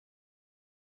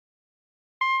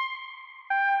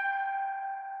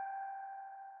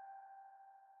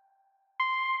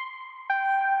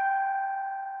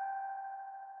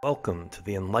Welcome to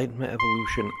the Enlightenment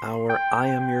Evolution Hour. I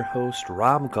am your host,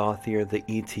 Rob Gauthier, the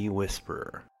ET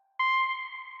Whisperer.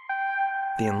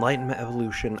 The Enlightenment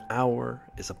Evolution Hour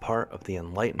is a part of the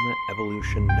Enlightenment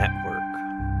Evolution Network.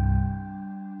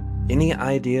 Any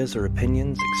ideas or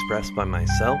opinions expressed by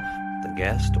myself, the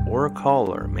guest, or a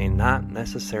caller may not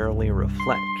necessarily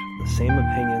reflect the same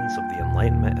opinions of the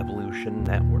Enlightenment Evolution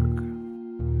Network.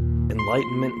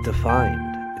 Enlightenment defined.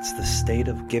 It's the state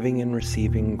of giving and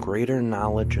receiving greater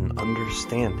knowledge and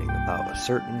understanding about a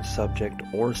certain subject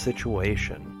or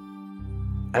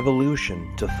situation.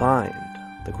 Evolution defined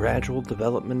the gradual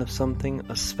development of something,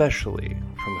 especially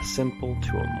from a simple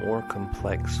to a more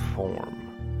complex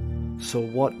form. So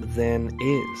what then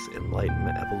is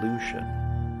Enlightenment Evolution?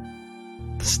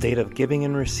 The state of giving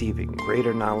and receiving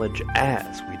greater knowledge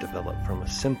as we develop from a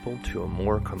simple to a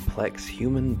more complex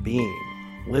human being,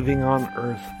 living on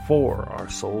Earth for our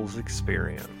soul's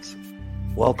experience.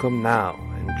 Welcome now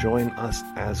and join us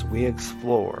as we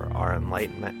explore our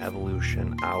Enlightenment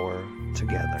Evolution Hour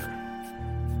together.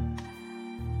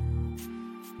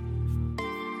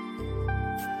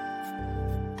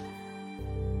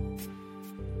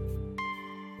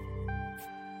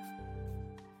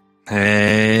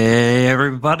 Hey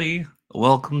everybody,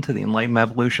 welcome to the Enlightenment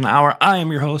Evolution Hour. I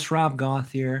am your host, Rob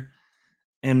Gauthier.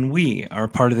 And we are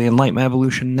part of the Enlightenment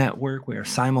Evolution Network. We are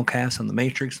simulcast on the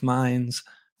Matrix Minds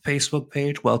Facebook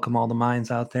page. Welcome all the minds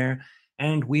out there.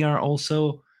 And we are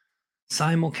also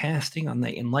simulcasting on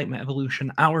the Enlightenment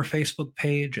Evolution Hour Facebook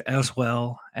page as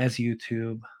well as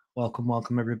YouTube.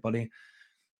 Welcome, everybody.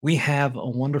 We have a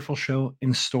wonderful show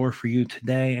in store for you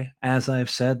today. As I've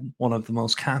said, one of the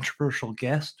most controversial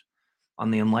guests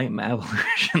on the Enlightenment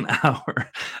Evolution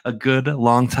Hour, a good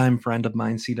longtime friend of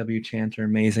mine, CW Chanter,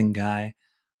 amazing guy.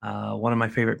 One of my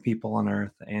favorite people on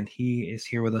earth, and he is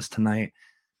here with us tonight,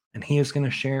 and he is going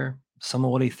to share some of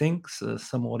what he thinks,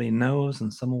 some of what he knows,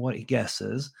 and some of what he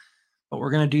guesses. But we're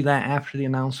going to do that after the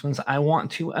announcements. I want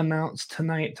to announce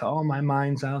tonight to all my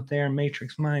minds out there,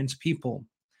 Matrix Minds people,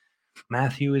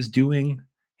 Matthew is doing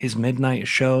his midnight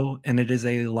show, and it is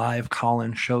a live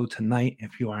call-in show tonight.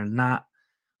 If you are not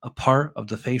a part of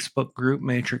the Facebook group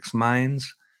Matrix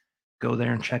Minds, go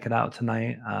there and check it out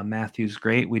tonight. Matthew's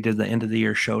great. We did the end of the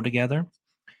year show together.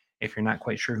 If you're not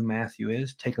quite sure who Matthew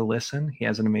is, take a listen. He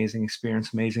has an amazing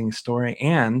experience, amazing story,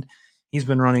 and he's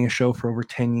been running a show for over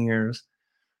 10 years.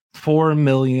 4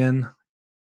 million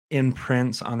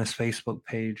imprints on his Facebook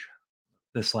page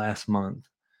this last month.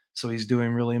 So he's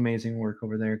doing really amazing work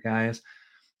over there, guys.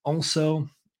 Also,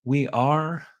 we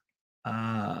are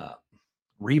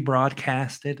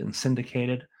rebroadcasted and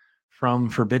syndicated from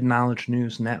Forbidden Knowledge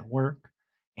News Network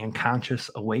and Conscious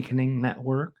Awakening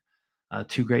Network,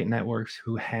 two great networks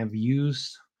who have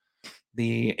used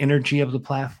the energy of the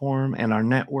platform and our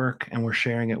network, and we're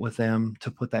sharing it with them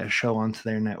to put that show onto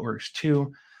their networks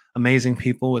too. Amazing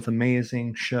people with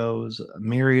amazing shows, a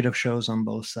myriad of shows on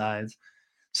both sides.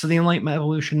 So the Enlightenment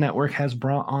Evolution Network has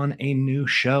brought on a new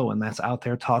show, and that's Out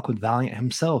There Talk with Valiant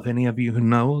himself. Any of you who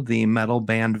know the metal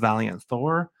band Valiant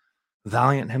Thor,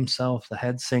 Valiant himself, the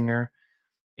head singer,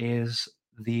 is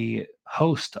the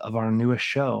host of our newest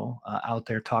show, Out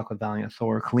There Talk with Valiant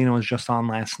Thor. Kalina was just on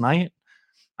last night.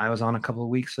 I was on a couple of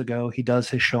weeks ago. He does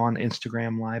his show on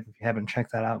Instagram Live. If you haven't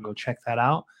checked that out, go check that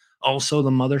out. Also, The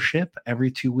Mothership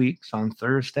every 2 weeks on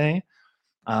Thursday.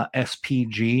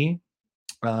 SPG,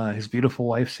 his beautiful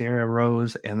wife, Sarah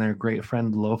Rose, and their great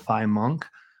friend, Lo-Fi Monk,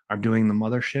 are doing The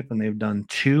Mothership, and they've done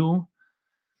 2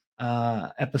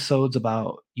 episodes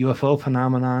about UFO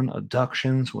phenomenon,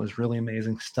 abductions. Was really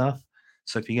amazing stuff.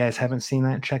 So if you guys haven't seen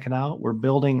that, check it out. We're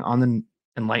building on the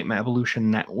Enlightenment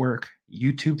Evolution Network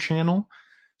YouTube channel.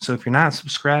 So if you're not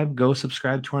subscribed, go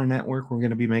subscribe to our network. We're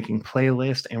going to be making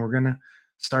playlists, and we're going to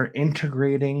start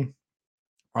integrating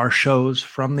our shows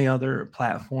from the other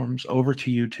platforms over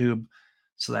to YouTube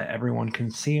so that everyone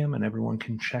can see them and everyone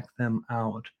can check them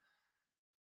out.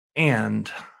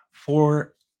 And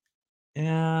for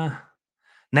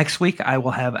next week, I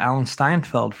will have Alan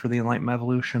Steinfeld for the Enlightenment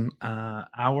Evolution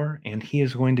Hour, and he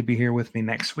is going to be here with me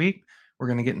next week. We're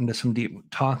going to get into some deep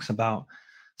talks about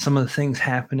some of the things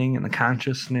happening in the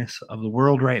consciousness of the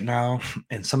world right now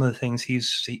and some of the things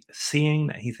he's seeing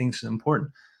that he thinks is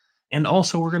important. And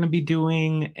also, we're going to be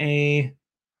doing a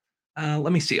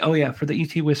let me see. Oh, yeah. For the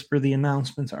ET Whisper, the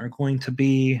announcements are going to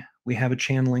be, we have a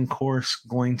channeling course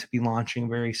going to be launching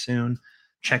very soon.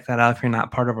 Check that out. If you're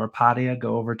not part of our Podia,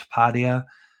 go over to Podia,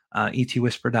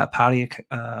 etwhisper.podia,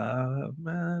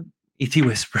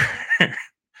 etwhisper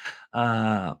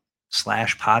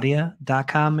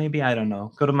 /podia.com, maybe. I don't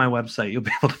know. Go to my website. You'll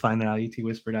be able to find it out,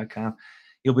 etwhisper.com.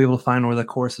 You'll be able to find where the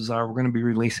courses are. We're going to be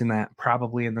releasing that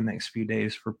probably in the next few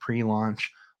days for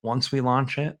pre-launch. Once we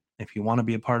launch it, if you want to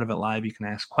be a part of it live, you can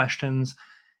ask questions.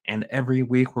 And every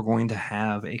week we're going to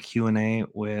have a Q&A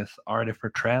with Ardif or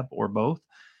Treb or both.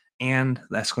 And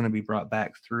that's going to be brought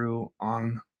back through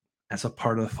on as a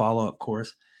part of the follow-up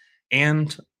course.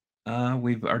 And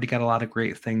we've already got a lot of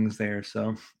great things there.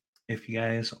 So if you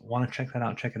guys want to check that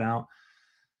out, check it out.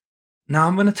 Now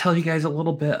I'm going to tell you guys a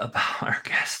little bit about our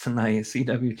guest tonight,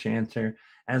 C.W. Chanter.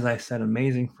 As I said,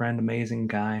 amazing friend, amazing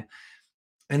guy.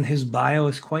 And his bio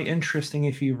is quite interesting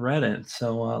if you've read it.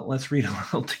 So let's read a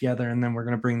little together, and then we're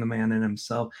going to bring the man in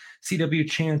himself. C.W.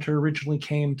 Chanter originally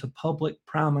came to public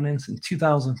prominence in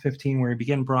 2015, where he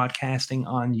began broadcasting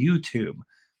on YouTube.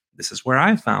 This is where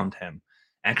I found him.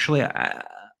 Actually,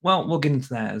 well, we'll get into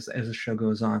that as the show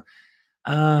goes on.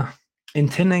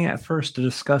 Intending at first to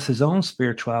discuss his own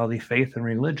spirituality, faith, and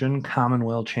religion,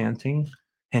 commonweal chanting,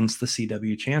 hence the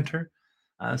C.W. Chanter.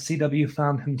 C.W.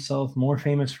 found himself more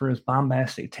famous for his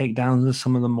bombastic takedowns of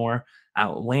some of the more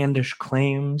outlandish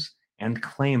claims and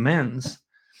claimants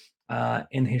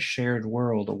in his shared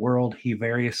world, a world he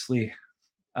variously,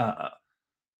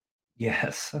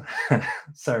 yes,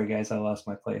 sorry guys, I lost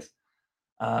my place,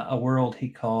 a world he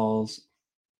calls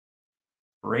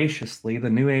voraciously the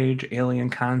New Age,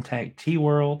 alien contact, T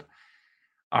world,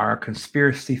 our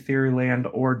conspiracy theory land,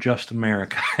 or just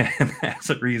America. And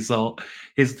as a result,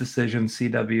 his decision,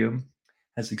 CW,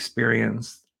 has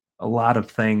experienced a lot of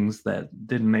things that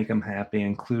didn't make him happy,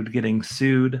 include getting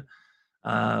sued,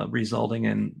 resulting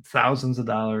in thousands of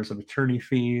dollars of attorney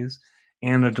fees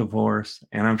and a divorce.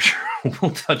 And I'm sure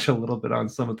we'll touch a little bit on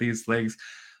some of these things.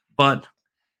 But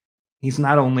he's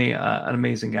not only an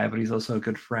amazing guy, but he's also a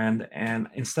good friend. And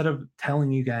instead of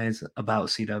telling you guys about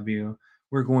CW,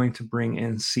 we're going to bring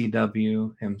in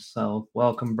CW himself.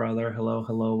 Welcome, brother. Hello,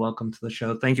 hello. Welcome to the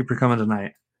show. Thank you for coming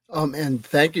tonight. And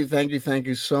thank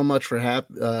you so much for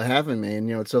having me.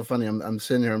 And it's so funny. I'm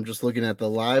sitting here. I'm just looking at the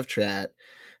live chat,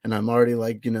 and I'm already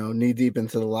like knee deep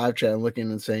into the live chat and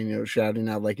looking and saying shouting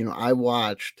out like I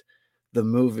watched the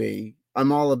movie.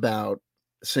 I'm all about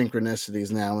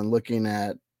synchronicities now and looking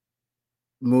at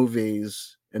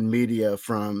movies and media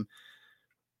from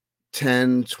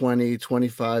 10, 20,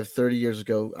 25, 30 years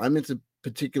ago. I'm into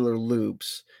particular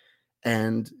loops.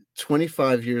 And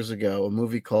 25 years ago, a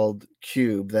movie called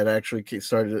Cube that actually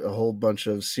started a whole bunch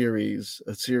of series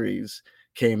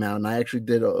came out, and I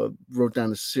actually wrote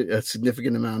down a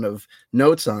significant amount of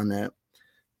notes on that.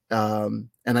 And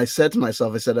I said to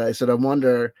myself, I said, I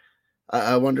wonder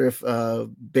if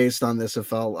based on this,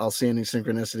 if I'll see any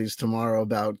synchronicities tomorrow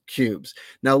about cubes.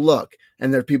 Now look,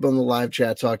 and there are people in the live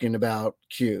chat talking about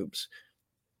cubes,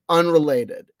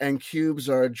 unrelated, and cubes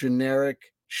are a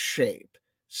generic shape.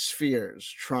 Spheres,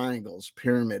 triangles,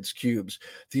 pyramids, cubes.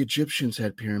 The Egyptians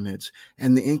had pyramids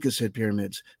and the Incas had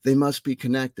pyramids. They must be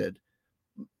connected.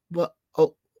 Well,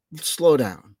 slow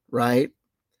down, right?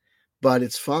 But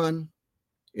it's fun.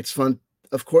 It's fun.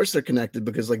 Of course they're connected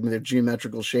because like they're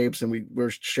geometrical shapes and we're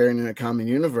sharing in a common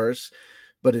universe.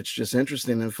 But it's just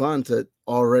interesting and fun to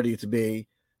be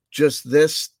just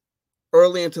this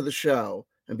early into the show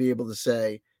and be able to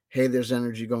say, hey, there's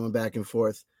energy going back and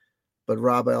forth. But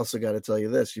Rob, I also got to tell you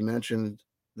this. You mentioned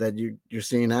that you're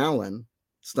seeing Alan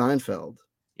Steinfeld.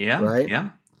 Yeah, right?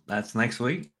 yeah. That's next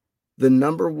week. The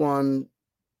number one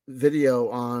video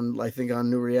on, I think, on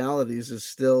New Realities is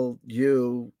still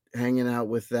you hanging out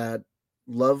with that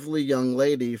lovely young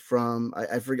lady from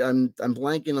I forget. I'm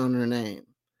blanking on her name.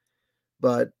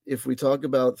 But if we talk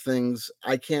about things,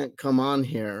 I can't come on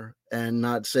here and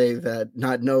not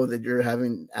know that you're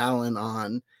having Alan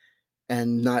on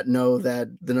and not know that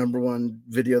the number one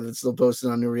video that's still posted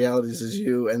on New Realities is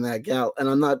you and that gal. And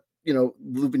I'm not,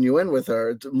 looping you in with her.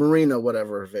 It's Marina,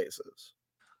 whatever her face is.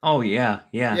 Oh yeah,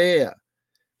 yeah. Yeah.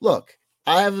 Look,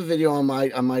 I have a video on my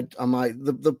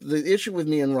the issue with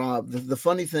me and Rob, the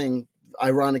funny thing,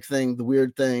 ironic thing, the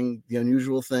weird thing, the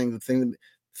unusual thing,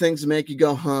 things that make you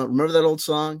go, huh? Remember that old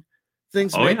song?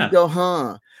 Things make you go,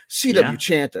 huh? CW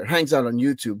Chanter hangs out on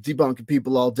YouTube, debunking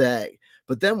people all day.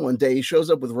 But then one day he shows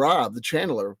up with Rob, the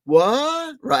channeler.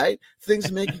 What? Right?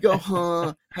 Things make you go,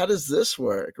 huh? How does this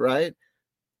work? Right?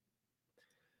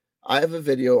 I have a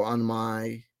video on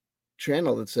my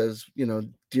channel that says,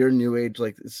 dear New Age,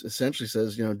 like it essentially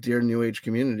says, dear New Age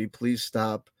community, please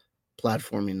stop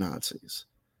platforming Nazis.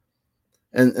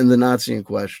 And the Nazi in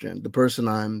question, the person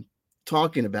I'm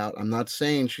talking about, I'm not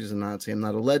saying she's a Nazi. I'm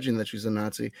not alleging that she's a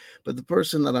Nazi, but the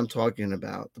person that I'm talking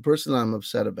about, the person I'm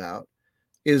upset about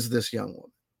is this young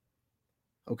woman.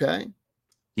 Okay?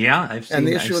 Yeah, I've seen. And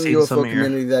the issue in the UFO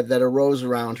community that arose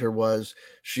around her was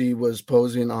she was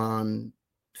posing on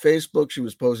Facebook. She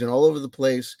was posing all over the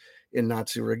place in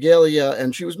Nazi regalia,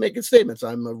 and she was making statements.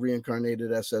 I'm a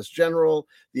reincarnated SS general.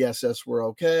 The SS were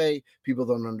okay. People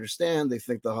don't understand. They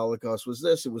think the Holocaust was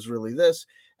this. It was really this.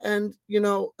 And,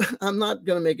 I'm not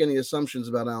going to make any assumptions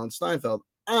about Alan Steinfeld.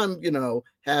 I'm,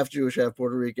 half Jewish, half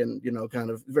Puerto Rican, kind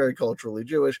of very culturally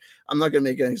Jewish. I'm not going to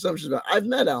make any assumptions about it. I've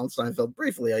met Alan Steinfeld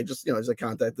briefly. I just, as a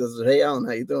contact, I said, hey, Alan,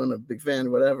 how you doing? I'm a big fan,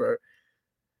 whatever.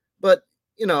 But,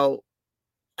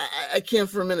 I can't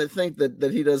for a minute think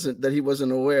that he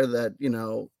wasn't aware that,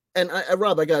 and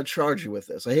Rob, I got to charge you with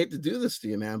this. I hate to do this to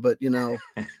you, man, but,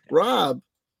 Rob,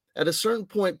 at a certain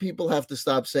point, people have to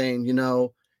stop saying,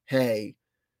 hey,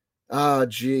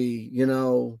 gee,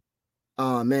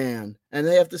 oh man. And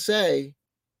they have to say,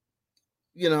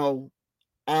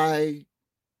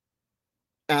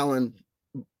 Alan,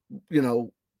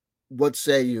 what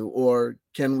say you? Or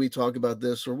can we talk about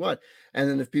this or what? And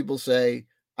then if people say,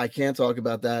 I can't talk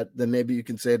about that, then maybe you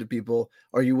can say to people,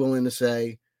 are you willing to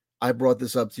say, I brought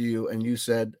this up to you and you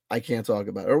said I can't talk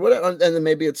about it or whatever? And then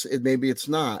maybe it's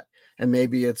not. And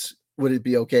maybe would it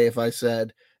be okay if I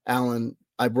said, Alan,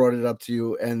 I brought it up to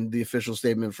you and the official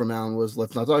statement from Alan was,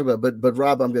 let's not talk about it. But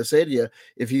Rob, I'm going to say to you,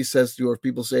 if he says to you, or if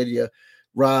people say to you,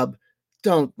 Rob,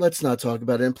 let's not talk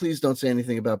about it. And please don't say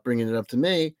anything about bringing it up to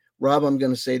me. Rob, I'm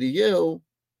going to say to you,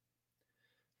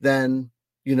 then,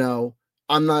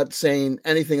 I'm not saying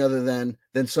anything other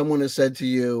than someone has said to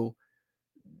you,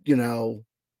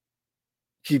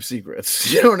 keep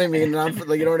secrets. You know what I mean? And I'm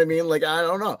like, you know what I mean? Like, I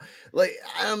don't know. Like,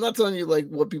 I'm not telling you like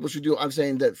what people should do. I'm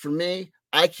saying that for me,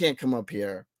 I can't come up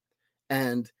here.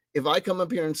 And if I come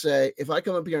up here and say,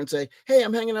 hey,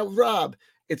 I'm hanging out with Rob,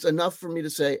 it's enough for me to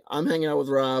say I'm hanging out with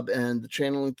Rob. And the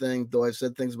channeling thing, though I've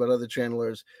said things about other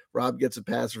channelers, Rob gets a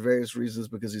pass for various reasons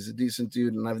because he's a decent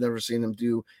dude. And I've never seen him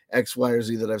do X, Y, or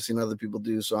Z that I've seen other people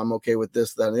do. So I'm okay with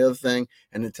this, that, and the other thing.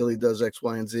 And until he does X,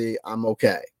 Y, and Z, I'm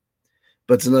okay.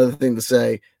 But it's another thing to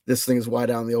say, this thing is wide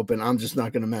out in the open. I'm just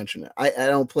not going to mention it. I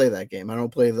don't play that game. I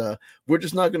don't play we're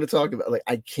just not going to talk about it. Like,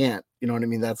 I can't, you know what I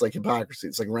mean? That's like hypocrisy.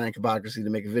 It's like rank hypocrisy to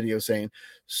make a video saying,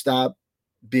 stop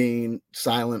being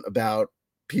silent about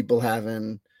people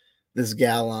having this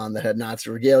gal on that had Nazi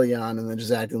regalia on and then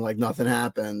just acting like nothing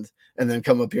happened and then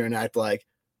come up here and act like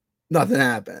nothing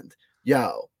happened.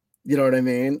 Yo, you know what I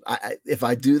mean? If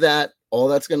I do that, all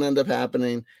that's going to end up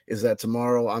happening is that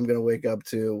tomorrow I'm going to wake up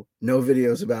to no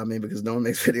videos about me because no one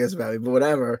makes videos about me, but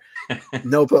whatever,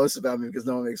 no posts about me because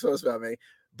no one makes posts about me.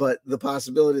 But the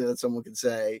possibility that someone could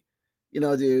say,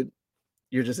 dude,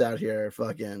 you're just out here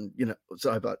fucking,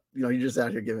 sorry about, you're just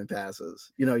out here giving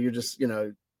passes. You're just,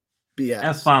 BS.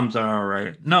 F-bombs are all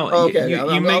right. No, okay.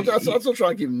 I'll still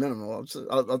try to keep them minimal.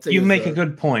 I'll take you make a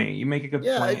good point. You make a good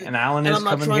point. And Alan is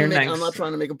coming here next. I'm not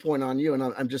trying to make a point on you. And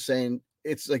I'm just saying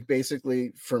it's like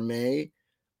basically for me,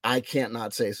 I can't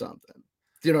not say something.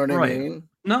 Do you know what I mean?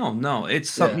 No. It's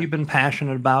something you've been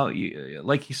passionate about. You,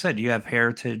 like you said, you have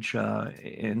heritage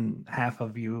in half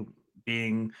of you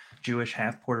being Jewish,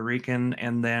 half Puerto Rican,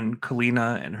 and then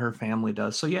Kalina and her family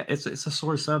does. So yeah, it's a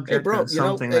sore subject. Hey, bro, it's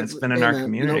something that's been in our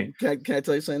community. Can I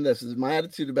tell you something? This is my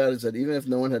attitude about it is that even if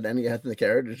no one had any ethnic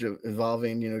heritage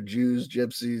involving, Jews,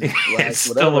 gypsies, blacks, it's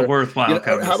whatever, still a worthwhile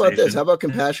conversation. How about this? How about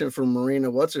compassion for Marina?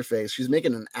 What's her face? She's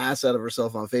making an ass out of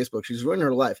herself on Facebook. She's ruining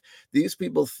her life. These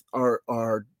people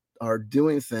are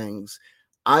doing things.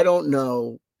 I don't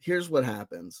know. Here's what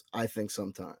happens. I think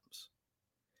sometimes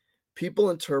people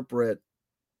interpret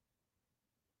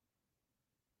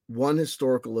one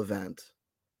historical event,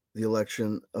 the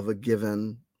election of a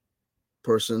given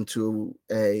person to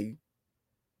a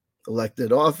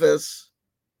elected office,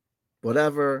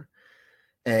 whatever,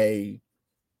 a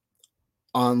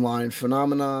online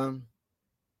phenomenon,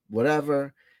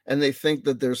 whatever, and they think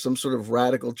that there's some sort of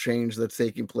radical change that's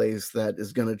taking place that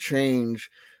is going to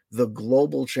change the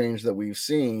global change that we've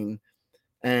seen,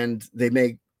 and they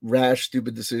make rash,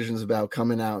 stupid decisions about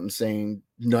coming out and saying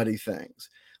nutty things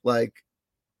like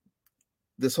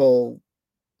this whole,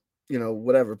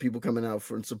 whatever, people coming out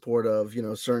in support of,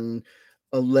 certain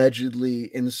allegedly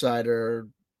insider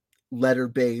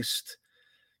letter-based,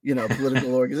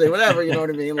 political organization, whatever, you know what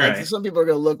I mean? Like, right. Some people are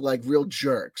going to look like real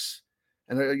jerks.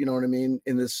 And you know what I mean?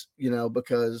 In this,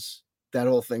 because that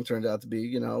whole thing turned out to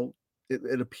be,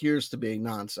 it appears to be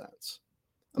nonsense.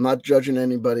 I'm not judging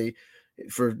anybody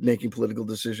for making political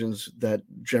decisions that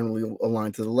generally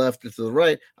align to the left or to the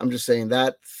right. I'm just saying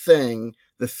that thing,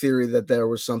 the theory that there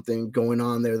was something going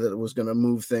on there that was going to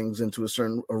move things into a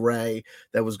certain array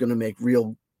that was going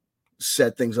to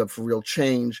set things up for real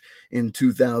change in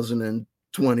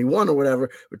 2021 or whatever,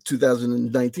 or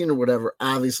 2019 or whatever,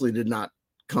 obviously did not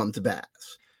come to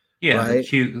pass. Yeah, right?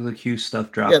 the Q stuff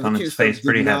Yeah, dropped the on Q its stuff face did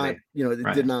pretty not, heavy. it did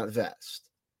Right. not vest.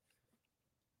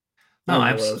 I No, don't know where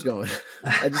I was absolutely. going.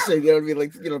 I just say, you know what I mean?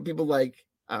 Like, people like,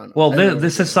 I don't know. Well, I don't know where I was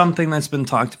this is going. something that's been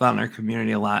talked about in our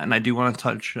community a lot, and I do want to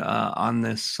touch on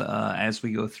this as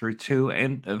we go through too.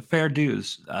 And fair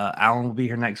dues, Alan will be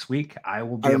here next week. I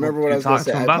will I be able remember what I to was going to talk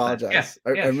say. to him I about that. Yeah, apologize. I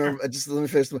yeah, sure. remember, just let me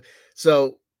finish.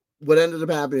 So what ended up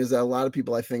happening is that a lot of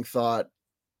people, I think, thought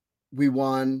we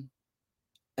won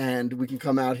and we can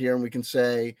come out here and we can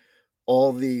say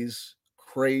all these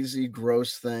crazy,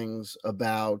 gross things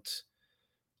about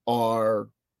our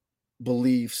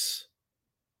beliefs.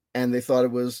 And they thought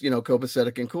it was,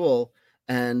 copacetic and cool.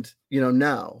 And,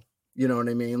 no, you know what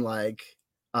I mean? Like,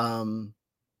 I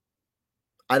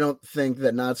don't think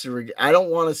that I don't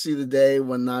want to see the day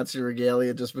when Nazi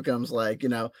regalia just becomes like,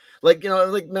 like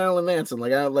Marilyn Manson.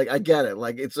 I get it.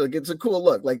 Like it's a cool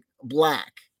look, like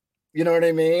black. You know what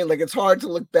I mean? Like it's hard to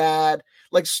look bad.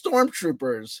 Like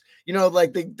stormtroopers,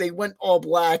 like they went all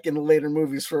black in the later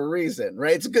movies for a reason,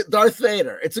 right? It's a good Darth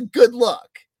Vader. It's a good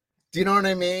look. Do you know what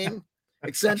I mean?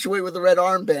 Accentuate with the red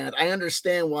armband. I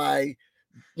understand why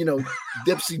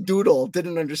Dipsy Doodle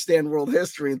didn't understand world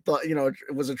history and thought,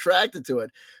 was attracted to it,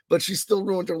 but she still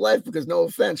ruined her life because, no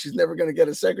offense, she's never going to get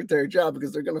a secretary job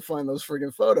because they're going to find those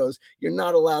friggin' photos. You're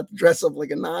not allowed to dress up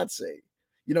like a Nazi,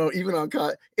 even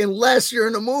unless you're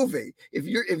in a movie.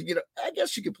 I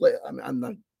guess you could play. I'm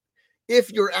not.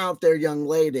 If you're out there, young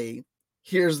lady,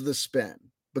 here's the spin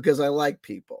because I like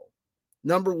people.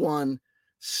 Number one,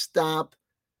 stop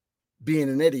being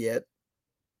an idiot.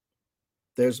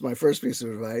 There's my first piece of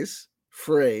advice.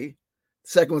 Free.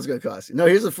 Second one's going to cost you. No,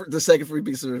 here's the second free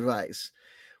piece of advice.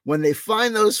 When they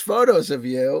find those photos of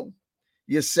you,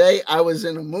 you say I was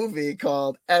in a movie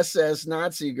called SS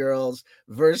Nazi Girls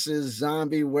versus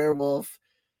Zombie Werewolf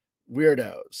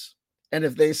Weirdos. And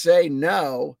if they say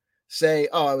no, say,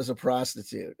 oh, I was a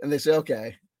prostitute. And they say,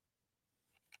 okay.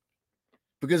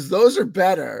 Because those are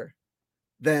better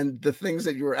than the things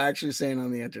that you were actually saying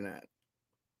on the internet.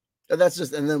 And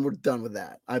then we're done with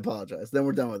that. I apologize. Then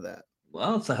we're done with that.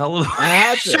 Well, it's a hell of I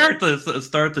had a shirt to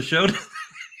start the show.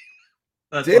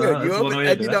 That's Dude, that's one way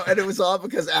to do it. and it was all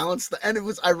because and it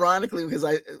was ironically because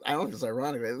I don't know if it's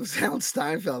ironic. It was Alan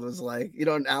Steinfeld was like,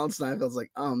 and Alan Steinfeld's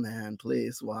like, oh man,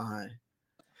 please, why?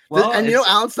 Well, And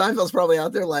Alan Steinfeld's probably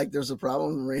out there like, there's a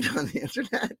problem right on the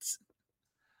internet.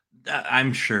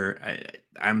 I'm sure.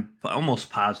 I'm almost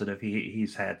positive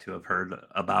he's had to have heard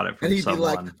about it And from he'd be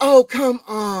like, someone. oh, come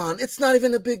on. It's not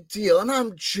even a big deal. And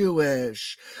I'm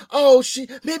Jewish. Oh,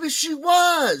 maybe she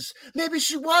was. Maybe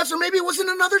she was. Or maybe it was in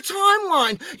another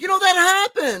timeline. That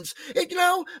happens.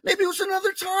 Maybe it was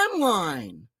another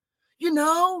timeline.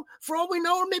 For all we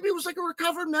know, or maybe it was like a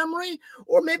recovered memory,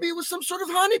 or maybe it was some sort of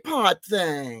honeypot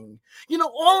thing.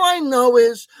 All I know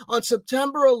is on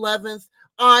September 11th,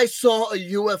 I saw a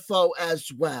UFO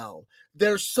as well.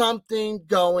 There's something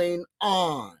going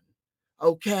on.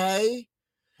 Okay?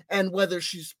 And whether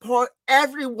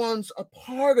everyone's a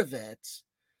part of it.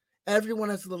 Everyone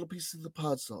has a little piece of the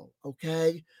puzzle,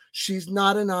 okay? She's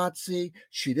not a Nazi.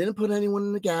 She didn't put anyone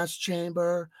in the gas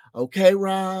chamber. Okay,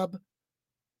 Rob?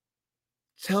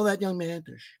 Tell that young man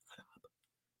to shut up.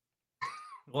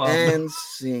 Well, And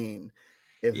scene.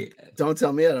 yeah, Don't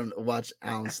tell me I don't watch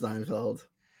Alan Steinfeld.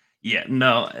 yeah,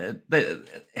 no,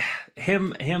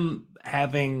 him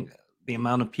having the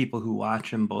amount of people who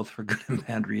watch him both for good and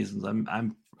bad reasons.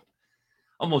 I'm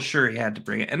almost sure he had to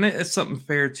bring it, and it's something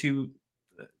fair to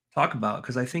talk about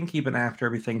because I think even after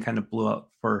everything kind of blew up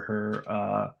for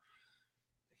her,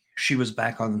 she was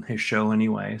back on his show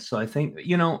anyway. So I think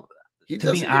He to be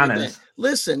doesn't give a damn. honest,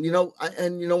 Listen,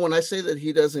 when I say that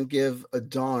he doesn't give a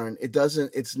darn,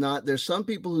 it's not. There's some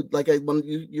people who when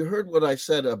you heard what I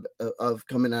said of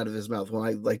coming out of his mouth when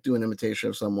I like do an imitation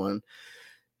of someone.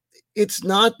 It's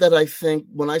not that I think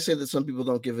when I say that some people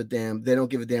don't give a damn, they don't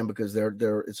give a damn because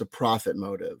it's a profit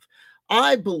motive.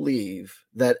 I believe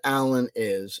that Alan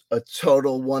is a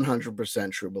total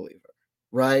 100% true believer,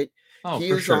 right? oh, He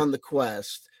for is sure. on the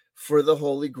quest for the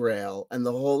Holy Grail, and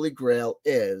the Holy Grail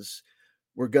is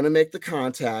we're going to make the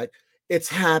contact. It's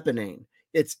happening.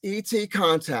 It's ET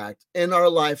contact in our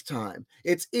lifetime.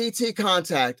 It's ET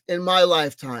contact in my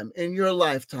lifetime, in your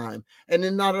lifetime, and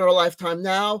in not our lifetime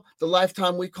now, the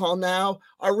lifetime we call now,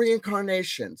 our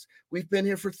reincarnations. We've been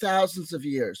here for thousands of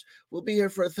years. We'll be here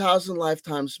for 1,000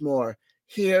 lifetimes more.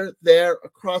 Here, there,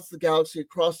 across the galaxy,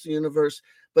 across the universe.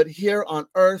 But here on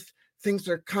Earth, things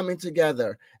are coming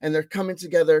together, and they're coming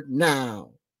together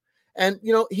now. And,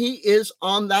 he is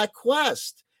on that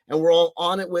quest, and we're all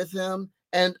on it with him.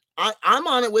 And I'm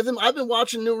on it with him. I've been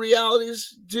watching new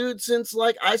realities, dude, since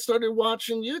like I started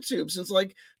watching YouTube since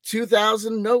like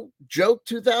 2000, no joke,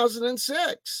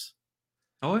 2006.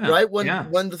 Oh yeah, Right yeah.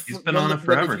 He's been on it when if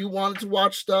forever. you wanted to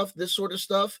watch stuff, this sort of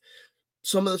stuff,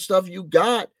 some of the stuff you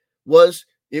got was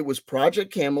it was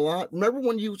Project Camelot. Remember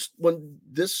when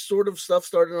this sort of stuff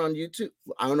started on YouTube?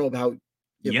 I don't know about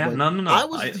it Yeah, when no. I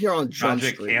was here on Jump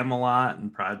Project Street, Camelot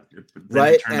and then it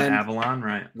right? turned to And Avalon,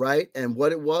 right? right, and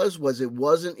what it was it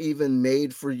wasn't even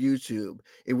made for YouTube.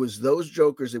 It was those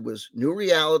jokers. It was New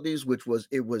Realities, which was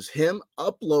it was him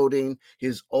uploading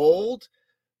his old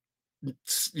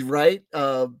right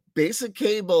basic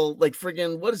cable, like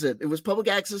friggin' what is it? It was public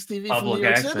access TV from New Public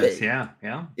York access, City. yeah,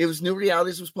 yeah. It was New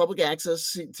Realities, was public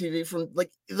access TV from like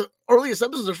the earliest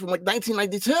episodes are from like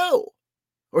 1992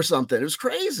 or something. It was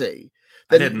crazy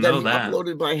I that didn't that know he that.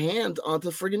 uploaded by hand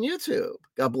onto friggin' YouTube.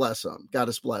 God bless him.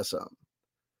 Goddess bless him.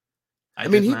 I I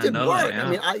mean, did he not did know that. work. I Yeah,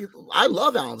 mean, I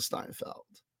love Alan Steinfeld.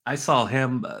 I saw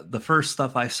him. The first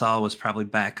stuff I saw was probably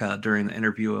back during the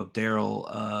interview of Daryl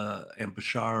and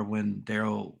Bashar when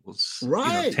Daryl was,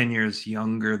 Right, 10 years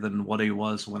younger than what he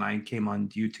was when I came on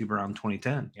YouTube around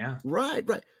 2010. Yeah, right.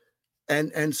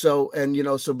 And so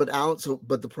and so but Alan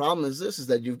but the problem is this is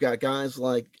that you've got guys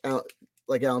like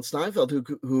Alan Steinfeld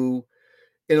who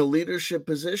in a leadership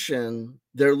position,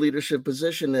 their leadership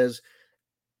position is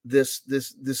this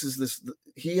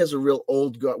he has a real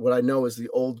old guard, what I know is the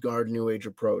old guard new age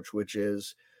approach, which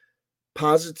is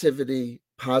positivity,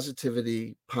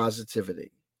 positivity,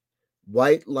 positivity.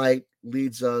 White light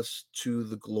leads us to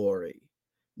the glory.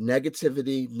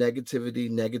 Negativity, negativity,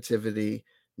 negativity.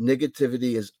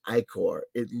 Negativity is ichor.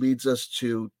 It leads us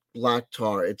to black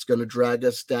tar. It's going to drag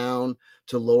us down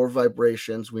to lower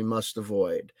vibrations we must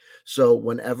avoid. So,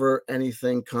 whenever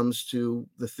anything comes to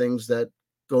the things that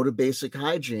go to basic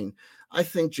hygiene, I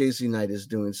think Jay-Z Knight is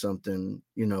doing something,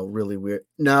 really weird.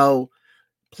 No,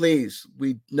 please,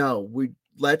 we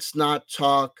let's not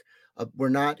talk. We're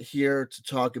not here to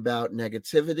talk about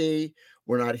negativity.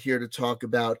 We're not here to talk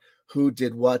about who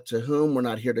did what to whom. We're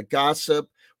not here to gossip.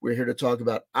 We're here to talk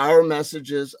about our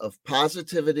messages of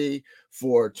positivity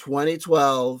for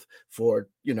 2012, for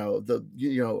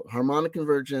the harmonic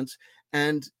convergence,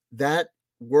 and that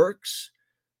works.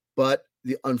 But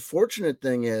the unfortunate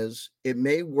thing is, it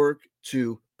may work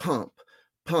to pump,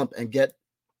 and get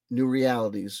new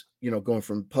realities, going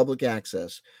from public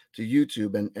access to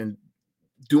YouTube and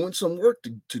doing some work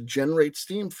to generate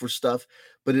steam for stuff,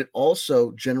 but it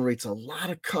also generates a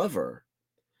lot of cover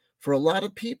for a lot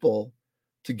of people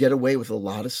to get away with a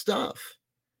lot of stuff.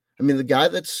 I mean, the guy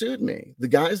that sued me, the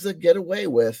guys that get away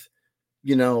with,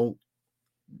 you know,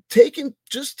 taking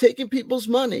people's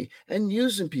money and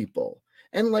using people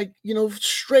and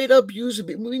straight up using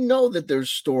people. We know that there's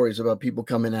stories about people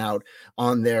coming out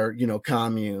on their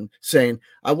commune saying,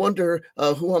 I wonder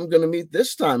who I'm going to meet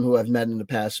this time, who I've met in the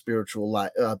past spiritual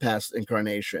past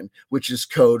incarnation, which is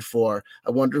code for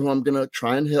I wonder who I'm going to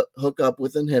try and hook up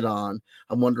with and hit on.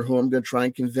 I wonder who I'm going to try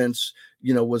and convince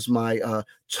was my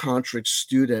tantric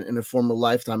student in a former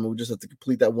lifetime, and we just have to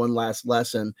complete that one last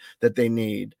lesson that they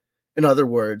need. In other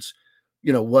words,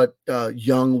 what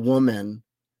young woman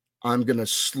I'm going to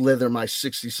slither my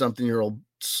 60-something-year-old,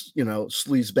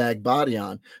 sleazebag body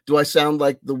on. Do I sound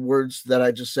like the words that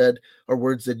I just said are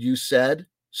words that you said,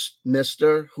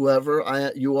 Mr.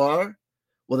 Whoever you are?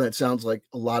 Well, then it sounds like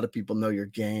a lot of people know your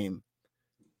game,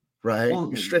 right? well,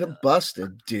 You're straight up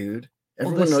busted, dude. well,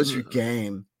 Everyone knows your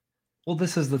game. Well,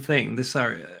 this is the thing. This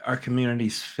our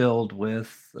community's filled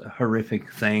with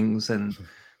horrific things, and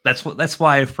that's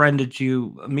why I friended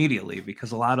you immediately,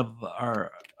 because a lot of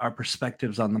our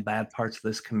perspectives on the bad parts of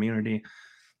this community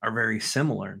are very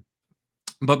similar.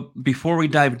 But before we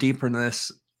dive deeper into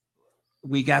this,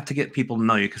 we got to get people to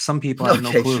know you, because some people have no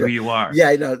Okay, clue who sure. you are. Yeah,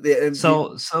 I know.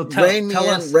 So Rein me tell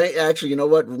in. us. Actually, you know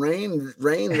what? Rein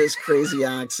this crazy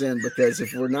ox in, because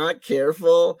if we're not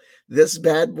careful, this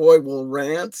bad boy will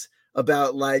rant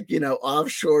about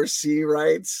offshore sea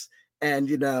rights and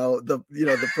the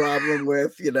problem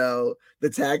with the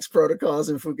tax protocols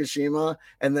in Fukushima,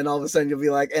 and then all of a sudden you'll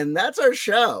be like, and that's our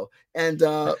show. And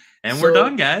And we're so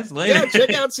done, guys. Later. yeah,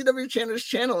 check out CW Chanter's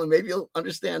channel and maybe you'll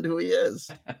understand who he is.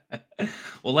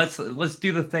 Well, let's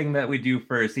do the thing that we do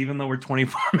first, even though we're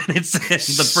 24 minutes in.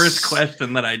 The first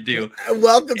question that I do.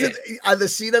 Welcome to the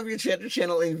CW Chanter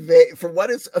channel. For what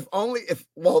it's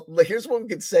here's what we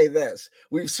could say. This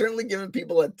we've certainly given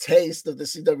people a taste of the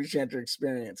CW Chanter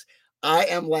experience. I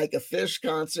am like a Fish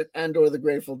concert and/or the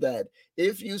Grateful Dead.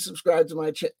 If you subscribe to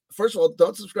my first of all,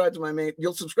 don't subscribe to my main.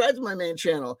 You'll subscribe to my main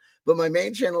channel, but my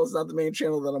main channel is not the main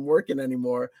channel that I'm working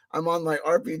anymore. I'm on my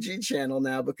RPG channel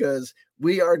now because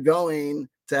we are going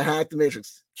to hack the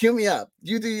Matrix. Cue me up.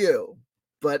 You do you.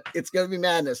 But it's going to be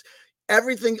madness.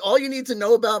 Everything, all you need to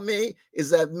know about me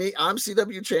is that I'm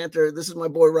CW Chanter. This is my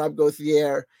boy Rob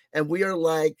Gauthier, and we are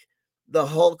like the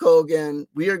Hulk Hogan.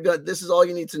 We are good. This is all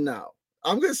you need to know.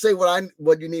 I'm going to say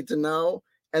what you need to know,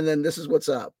 and then this is what's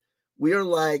up. We are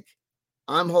like,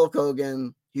 I'm Hulk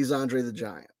Hogan. He's Andre the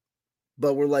Giant.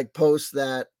 But we're like post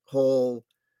that whole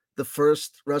the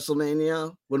first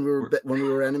WrestleMania when we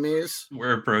were enemies.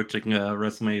 We're approaching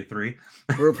WrestleMania 3.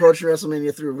 We're approaching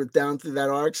WrestleMania 3. We're down through that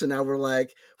arc, so now we're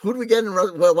like, who do we get in?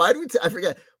 Well, why do we? I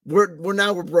forget. We're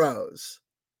bros.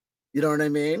 You know what I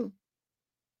mean?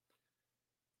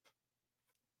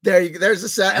 There's the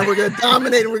set, and we're gonna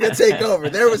dominate, and we're gonna take over.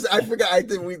 I forgot. I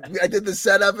did the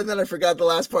setup, and then I forgot the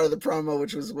last part of the promo,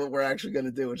 which was what we're actually gonna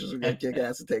do, which is we're gonna kick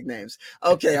ass and take names.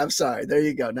 Okay, I'm sorry. There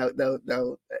you go.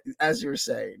 No. As you were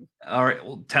saying. All right.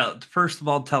 Well, first of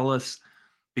all, tell us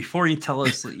before you tell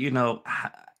us,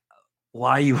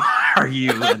 why you are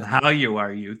you and how you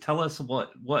are you. Tell us what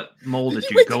molded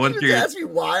you going through. Ask me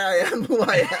why I am who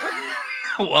I am.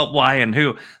 Well, why and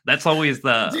who? That's always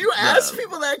the. Do you ask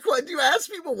people that question? Do you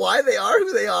ask people why they are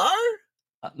who they are?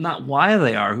 Not why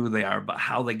they are who they are, but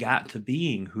how they got to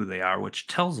being who they are, which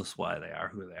tells us why they are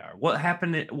who they are. What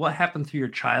happened? What happened through your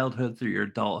childhood, through your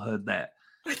adulthood that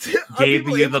gave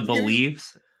you the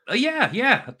beliefs?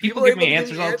 Yeah. People give me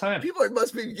answers all the time. People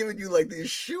must be giving you like these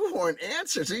shoehorn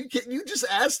answers. So you just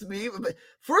asked me.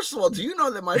 First of all, do you know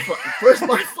that my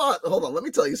father? Hold on, let me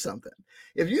tell you something.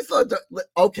 If you thought that,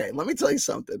 okay, let me tell you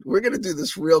something. We're gonna do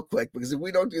this real quick because if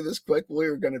we don't do this quick,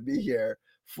 we're gonna be here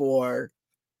for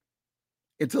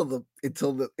until the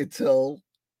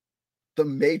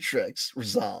Matrix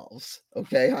resolves.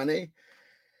 Okay, honey.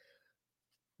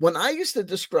 When I used to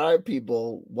describe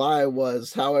people why I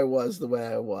was, how I was, the way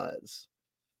I was,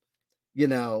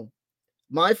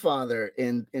 my father,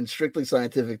 in strictly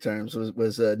scientific terms,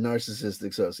 was a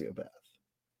narcissistic sociopath.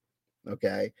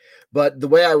 Okay. But the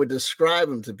way I would describe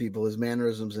him to people, his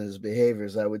mannerisms and his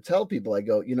behaviors, I would tell people, I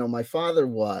go, my father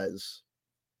was,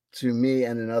 to me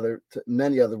and to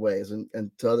many other ways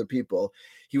and to other people,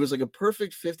 he was like a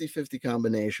perfect 50-50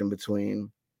 combination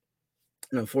between,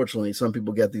 and unfortunately, some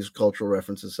people get these cultural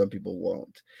references, some people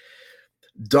won't.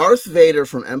 Darth Vader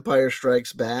from Empire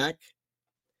Strikes Back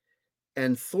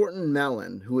and Thornton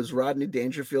Mellon, who was Rodney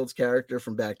Dangerfield's character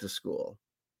from Back to School.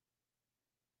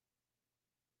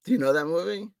 Do you know that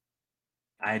movie?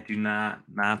 I do not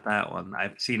that one.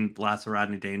 I've seen lots of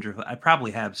Rodney Dangerfield. I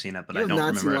probably have seen it, but I don't remember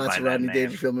it by that name. You have not seen lots of Rodney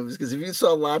Dangerfield movies, because if you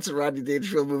saw lots of Rodney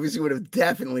Dangerfield movies, you would have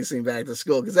definitely seen Back to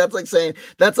School. Because that's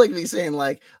like me saying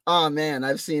like, oh man,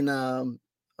 I've seen I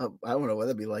don't know what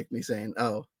that'd be like me saying,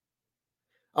 oh,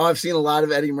 I've seen a lot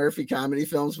of Eddie Murphy comedy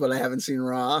films, but I haven't seen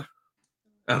Raw.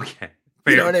 Okay.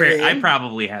 Fair. I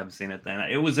probably have seen it then.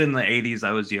 It was in the 80s.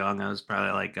 I was young. I was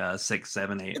probably like 6,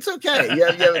 7, 8. It's okay. You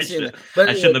haven't seen it. But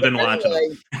I shouldn't have been watching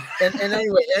it. And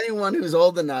anyway, anyone who's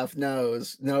old enough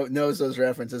knows those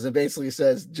references and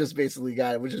basically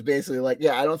got it, which is basically like,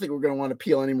 yeah, I don't think we're going to want to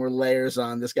peel any more layers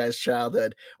on this guy's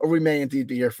childhood, or we may indeed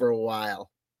be here for a while.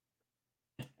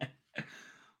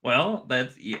 Well,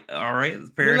 that's all right.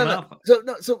 Fair enough.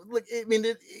 So like, I mean,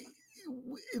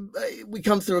 we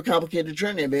come through a complicated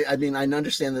journey. I mean, I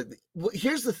understand that.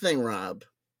 Here's the thing, Rob.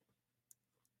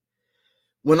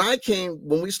 When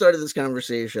we started this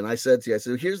conversation, I said to you, I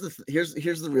said, here's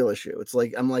the real issue. It's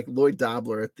like, I'm like Lloyd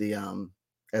Dobler at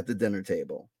the dinner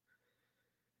table.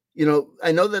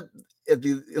 I know that at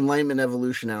the Enlightenment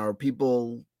Evolution Hour,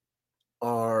 people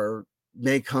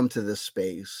may come to this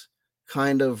space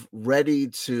kind of ready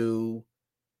to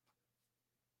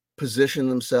position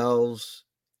themselves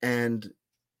and,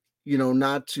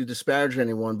 not to disparage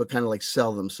anyone, but kind of like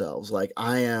sell themselves. Like,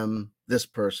 I am this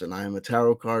person. I am a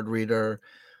tarot card reader.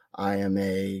 I am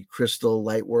a crystal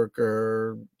light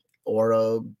worker,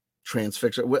 aura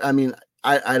transfixer. I mean,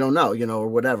 I don't know, or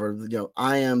whatever,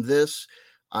 I am this,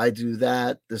 I do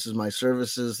that. This is my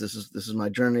services. This is my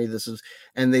journey.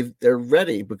 And they're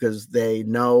ready because they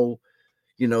know,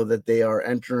 that they are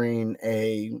entering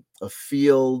a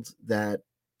field that,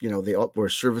 where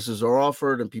services are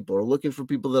offered and people are looking for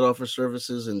people that offer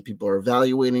services and people are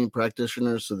evaluating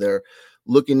practitioners. So they're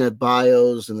looking at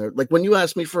bios and they're like, when you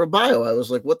asked me for a bio, I was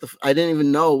like, I didn't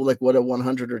even know like what a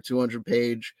 100 or 200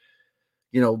 page,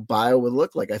 bio would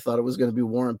look like. I thought it was going to be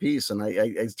War and Peace. And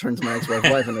I turned to my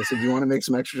ex-wife and I said, do you want to make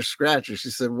some extra scratch? And she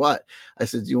said, what? I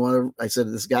said, I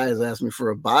said, this guy has asked me for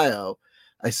a bio.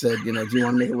 I said, do you want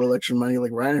to make a little extra money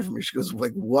like writing for me? She goes,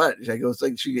 like, what? I goes,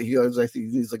 like, he goes, I think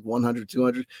he's like 100,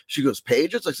 200. She goes,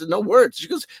 pages? I said, no, words. She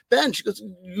goes, Ben, she goes,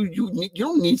 you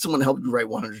don't need someone to help you write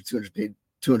 100,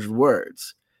 200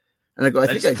 words. And I go, I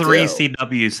That's think I 3 do.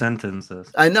 CW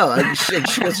sentences. I know.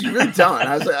 She goes, you really don't. And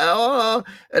I was like, oh,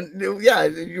 and yeah,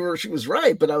 she was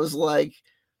right. But I was like,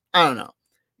 I don't know.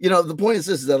 The point is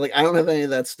this, is that like, I don't have any of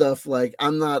that stuff. Like,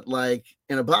 I'm not like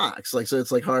in a box. Like, so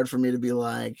it's like hard for me to be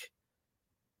like,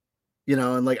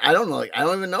 and like, I don't know, like, I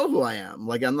don't even know who I am.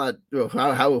 Like, I'm not, who,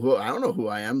 I don't know who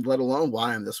I am, let alone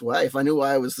why I'm this way. If I knew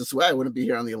why I was this way, I wouldn't be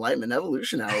here on the Enlightenment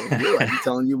Evolution Hour with you. I'd be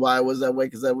telling you why I was that way,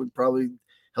 because that would probably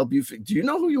help you. Do you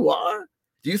know who you are?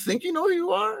 Do you think you know who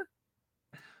you are?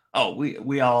 Oh,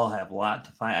 we all have a lot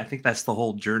to find. I think that's the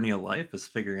whole journey of life, is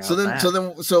figuring So out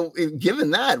then, that.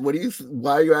 given that, what do you?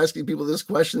 Why are you asking people this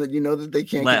question that you know that they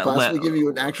can't Let let possibly give you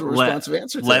an actual let responsive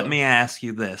answer let to? me ask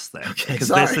you this then, Okay, because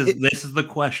this sorry. is the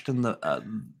question, the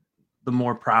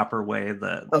more proper way,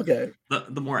 Okay.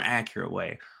 the more accurate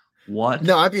way. What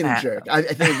No, I'm being a at jerk. I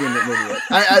think I'm being an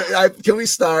idiot. Can we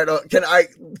start? Can I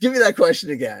give me that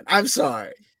question again? I'm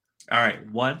sorry. All right,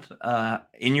 what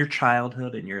in your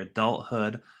childhood, in your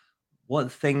adulthood, what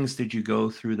things did you go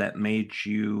through that made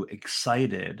you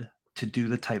excited to do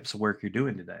the types of work you're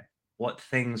doing today? What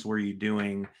things were you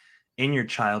doing in your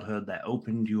childhood that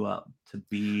opened you up to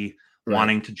be Right.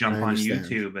 wanting to I jump on understand.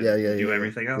 YouTube Yeah, and yeah, do yeah, yeah,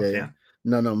 everything yeah, else? yeah. Yeah.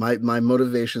 No. My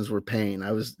motivations were pain.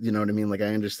 I was, you know what I mean. Like,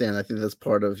 I understand. I think that's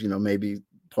part of, maybe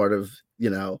part of,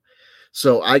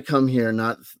 So I come here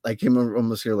not. I came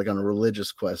almost here like on a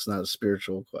religious quest, not a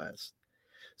spiritual quest.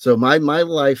 So my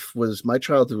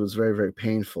childhood was very, very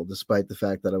painful, despite the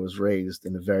fact that I was raised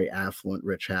in a very affluent,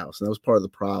 rich house, and that was part of the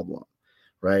problem,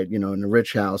 right? In a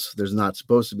rich house, there's not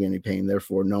supposed to be any pain,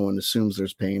 therefore, no one assumes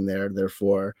there's pain there,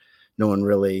 therefore, no one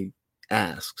really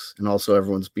asks, and also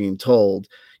everyone's being told,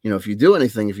 if you do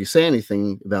anything, if you say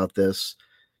anything about this,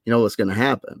 what's going to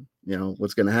happen.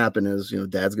 What's going to happen is,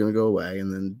 dad's going to go away,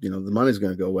 and then the money's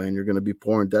going to go away, and you're going to be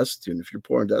poor and destitute. And if you're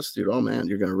poor and destitute, oh man,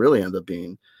 you're going to really end up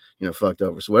being fucked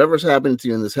over. So whatever's happening to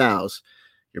you in this house,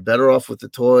 you're better off with the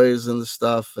toys and the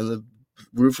stuff and the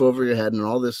roof over your head and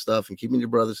all this stuff and keeping your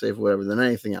brother safe, whatever, than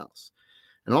anything else.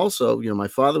 And also, my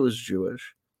father was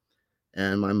Jewish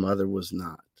and my mother was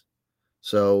not.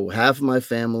 So half of my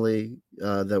family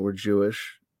that were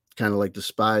Jewish kind of like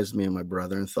despised me and my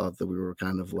brother and thought that we were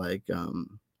kind of like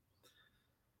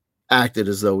acted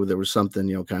as though there was something,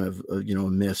 kind of,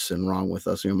 amiss and wrong with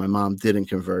us. My mom didn't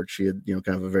convert. She had,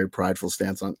 kind of a very prideful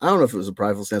stance on, I don't know if it was a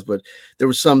prideful stance, but there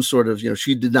was some sort of,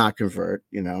 she did not convert,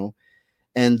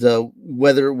 and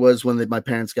whether it was when my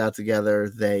parents got together,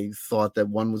 they thought that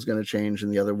one was going to change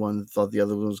and the other one thought the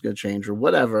other one was going to change or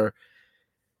whatever.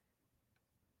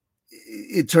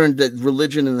 It turned that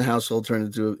religion in the household turned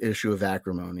into an issue of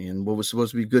acrimony, and what was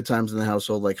supposed to be good times in the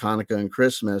household, like Hanukkah and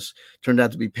Christmas, turned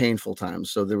out to be painful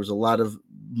times. So there was a lot of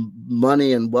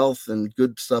money and wealth and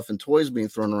good stuff and toys being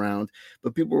thrown around,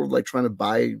 but people were like trying to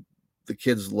buy the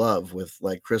kids' love with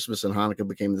like Christmas and Hanukkah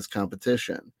became this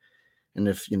competition. And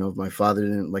if if my father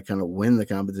didn't like kind of win the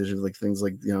competition, like things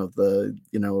like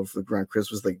if around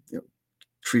Christmas, like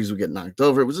trees would get knocked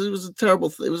over. It was a terrible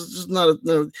thing. It was just not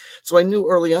no. So I knew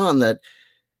early on that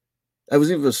I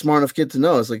was even a smart enough kid to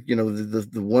know. It's like, the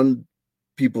one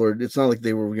people are, it's not like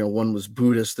they were, one was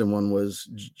Buddhist and one was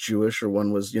Jewish, or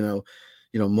one was,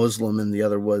 Muslim and the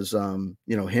other was,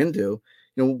 Hindu.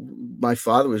 My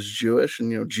father was Jewish,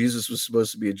 and, Jesus was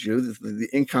supposed to be a Jew. The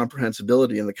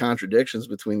incomprehensibility and the contradictions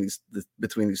between these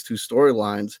two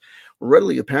storylines were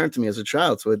readily apparent to me as a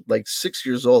child. So at like 6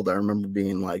 years old, I remember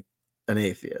being like an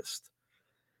atheist.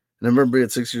 And I remember being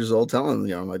at 6 years old telling,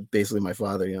 basically my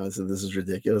father, I said, this is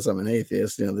ridiculous. I'm an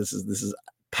atheist. This is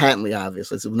patently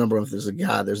obvious. I said, number one, if there's a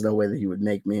God, there's no way that he would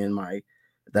make me and my,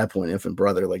 at that point, infant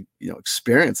brother, like,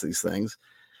 experience these things.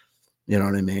 You know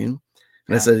what I mean?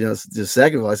 And I said, the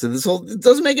second of all, I said, it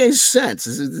doesn't make any sense.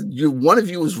 One of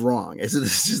you is wrong. I said,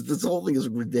 this whole thing is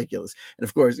ridiculous. And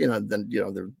of course, then,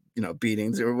 there,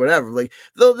 beatings or whatever. Like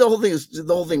the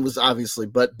whole thing was obviously,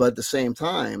 but at the same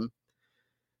time,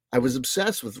 I was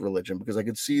obsessed with religion because I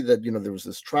could see that, there was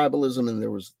this tribalism and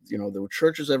there was, there were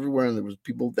churches everywhere and there was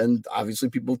people, and obviously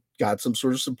people got some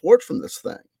sort of support from this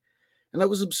thing. And I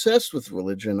was obsessed with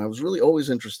religion. I was really always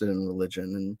interested in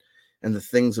religion and the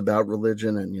things about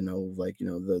religion and, like,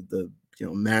 the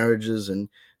marriages and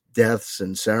deaths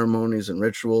and ceremonies and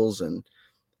rituals and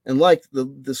like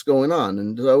this going on.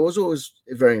 And I was always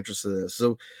very interested in this.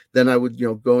 So then I would,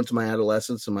 go into my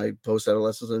adolescence and my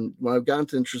post-adolescence. And when I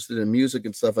got interested in music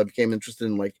and stuff, I became interested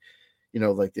in like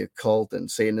the occult and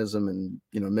Satanism and,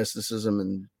 mysticism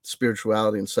and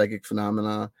spirituality and psychic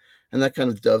phenomena. And that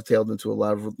kind of dovetailed into a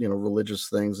lot of, religious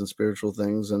things and spiritual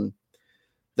things. And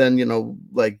then,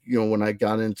 like, when I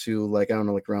got into like, I don't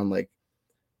know, like around like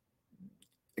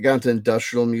I got into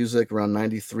industrial music around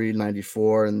 93,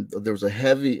 94, and there was a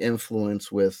heavy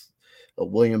influence with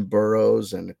William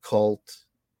Burroughs and occult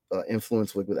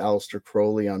influence with Aleister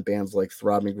Crowley on bands like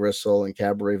Throbbing Gristle and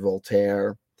Cabaret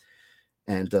Voltaire.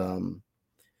 And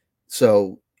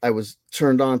so I was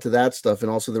turned on to that stuff. And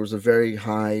also there was a very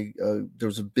high, there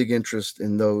was a big interest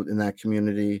in that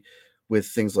community with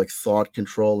things like thought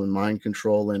control and mind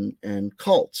control and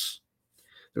cults.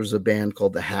 There was a band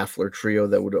called the Hafler Trio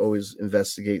that would always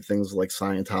investigate things like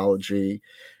Scientology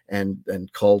and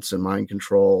cults and mind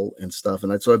control and stuff.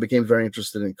 And so I became very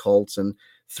interested in cults, and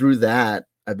through that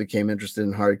I became interested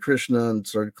in Hare Krishna and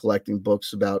started collecting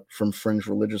books about from fringe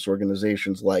religious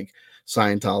organizations like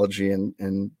Scientology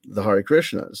and the Hare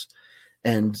Krishnas.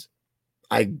 And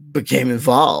I became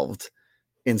involved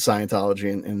in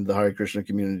Scientology and the Hare Krishna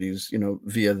communities,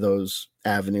 via those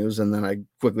avenues. And then I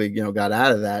quickly, got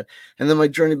out of that. And then my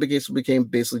journey became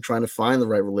basically trying to find the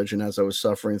right religion as I was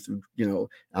suffering through,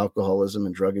 alcoholism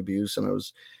and drug abuse. And I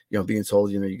was, being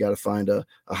told, you got to find a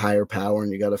higher power,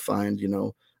 and you got to find,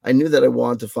 I knew that I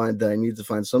needed to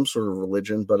find some sort of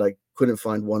religion, but I couldn't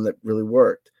find one that really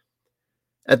worked.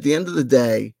 At the end of the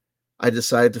day, I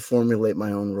decided to formulate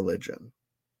my own religion.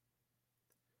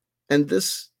 And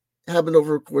this happened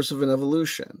over a course of an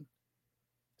evolution.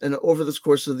 And over this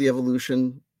course of the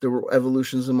evolution, there were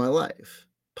evolutions in my life,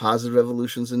 positive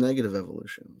evolutions and negative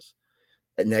evolutions.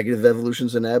 At negative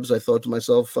evolutions and ebbs, I thought to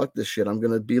myself, fuck this shit. I'm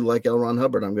going to be like L. Ron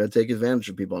Hubbard. I'm going to take advantage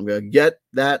of people. I'm going to get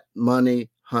that money,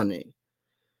 honey.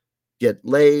 Get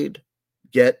laid,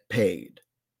 get paid.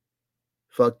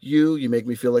 Fuck you. You make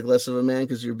me feel like less of a man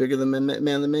because you're bigger than man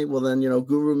than me. Well, then,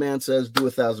 Guru Man says do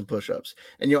 1,000 push-ups.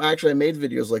 And, actually I made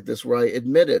videos like this where I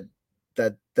admitted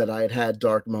that I had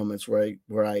dark moments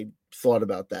where I thought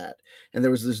about that. And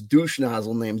there was this douche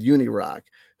nozzle named Unirock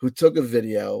who took a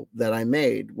video that I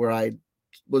made where I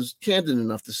was candid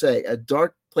enough to say at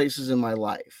dark places in my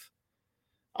life,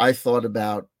 I thought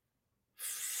about,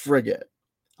 frigate,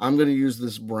 I'm going to use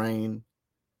this brain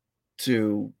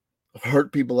to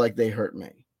hurt people like they hurt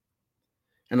me.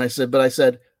 And I said, but I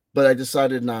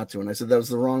decided not to. And I said that was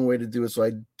the wrong way to do it. So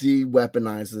I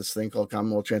de-weaponized this thing called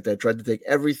Commonwealth Chanter. I tried to take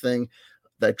everything.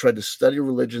 I tried to study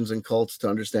religions and cults to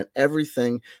understand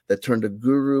everything that turned a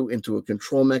guru into a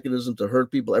control mechanism to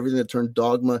hurt people, everything that turned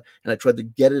dogma, and I tried to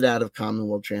get it out of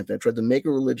Commonwealth Chanting. I tried to make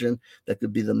a religion that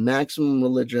could be the maximum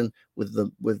religion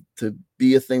to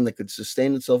be a thing that could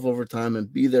sustain itself over time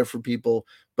and be there for people,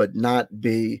 but not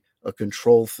be a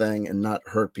control thing and not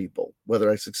hurt people. Whether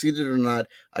I succeeded or not,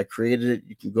 I created it.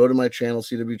 You can go to my channel,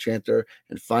 CW Chanter,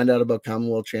 and find out about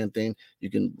Commonwealth Chanting. You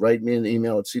can write me an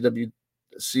email at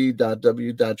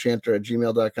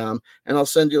c.w.chanter@gmail.com, and I'll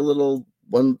send you a little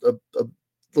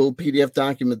little PDF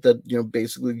document that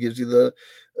basically gives you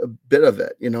a bit of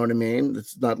it. You know what I mean?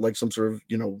 It's not like some sort of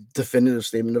definitive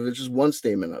statement of it. It's just one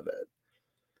statement of it.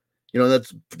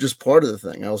 That's just part of the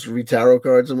thing. I also read tarot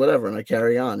cards and whatever, and I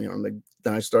carry on.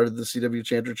 Then I started the CW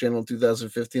Chanter channel in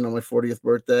 2015 on my 40th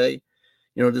birthday.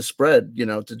 To spread,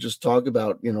 to just talk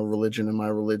about, religion and my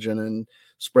religion and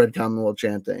spread Commonwealth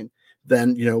Chanting.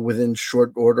 Then, within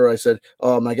short order, I said,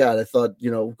 oh my God, I thought,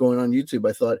 going on YouTube,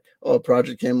 I thought, oh,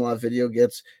 Project Camelot video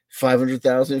gets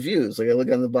 500,000 views. Like I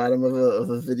look on the bottom of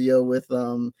a video with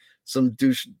some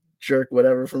douche jerk,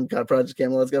 whatever from Project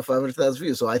Camelot's got 500,000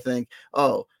 views. So I think,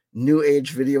 oh, new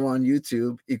age video on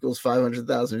YouTube equals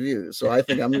 500,000 views. So I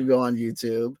think I'm going to go on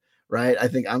YouTube. Right? I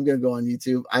think I'm going to go on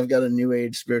YouTube. I've got a new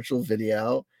age spiritual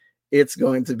video. It's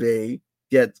going to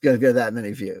get that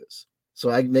many views. So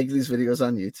I make these videos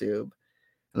on YouTube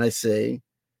and I say,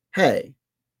 hey,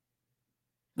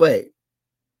 wait,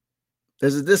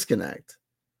 there's a disconnect.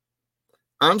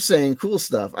 I'm saying cool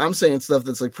stuff. I'm saying stuff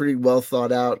that's like pretty well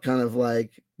thought out, kind of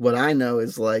like what I know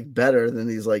is like better than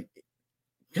these like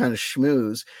kind of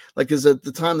schmooze. Like, because at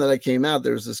the time that I came out,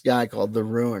 there was this guy called the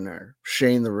Ruiner,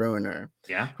 Shane the Ruiner,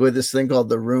 who had this thing called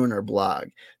the Ruiner blog.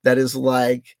 That is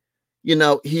like,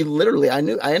 he literally, I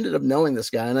ended up knowing this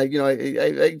guy, and I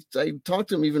talked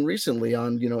to him even recently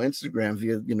on Instagram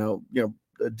via a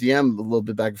DM a little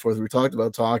bit back and forth. We talked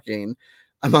about talking.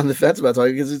 I'm on the fence about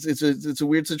talking because it's a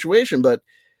weird situation, but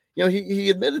he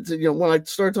admitted to when I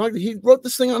started talking, he wrote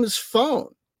this thing on his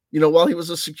phone. While he was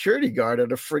a security guard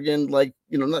at a friggin' like,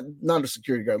 not a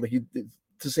security guard, like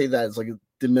to say that is like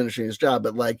diminishing his job,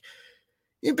 but like,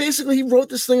 he wrote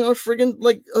this thing on a friggin'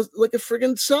 like a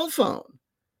friggin' cell phone.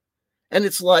 And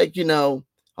it's like,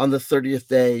 on the 30th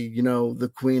day,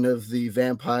 the queen of the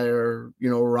vampire,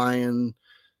 Orion,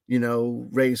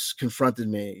 race confronted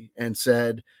me and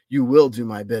said, you will do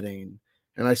my bidding.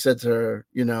 And I said to her,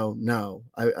 no,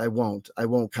 I won't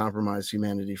compromise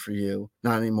humanity for you.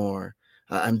 Not anymore.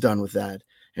 I'm done with that.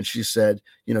 And she said,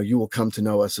 you will come to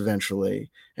know us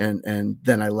eventually. And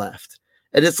then I left.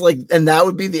 And it's like, and that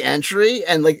would be the entry.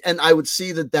 And I would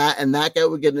see that guy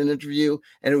would get an interview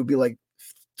and it would be like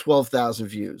 12,000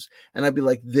 views. And I'd be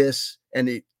like, this, and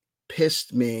it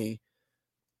pissed me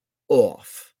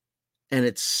off. And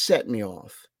it set me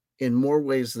off in more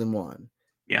ways than one,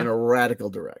 in a radical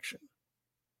direction.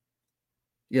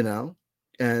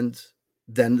 And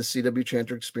then the CW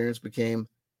Chanter experience became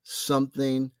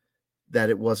something that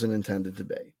it wasn't intended to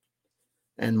be.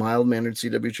 And mild-mannered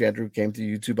CW Chanter came to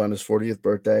YouTube on his 40th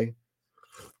birthday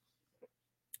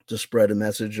to spread a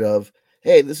message of,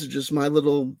 hey, this is just my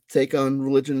little take on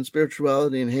religion and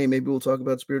spirituality, and hey, maybe we'll talk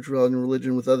about spirituality and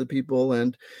religion with other people,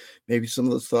 and maybe some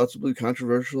of those thoughts will be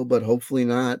controversial, but hopefully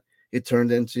not. It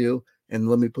turned into, and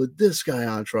let me put this guy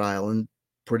on trial, and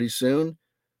pretty soon,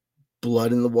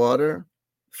 blood in the water.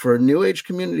 For a new age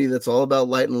community that's all about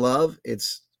light and love,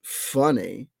 it's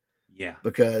funny. Yeah.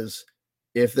 Because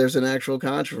if there's an actual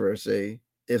controversy,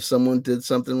 if someone did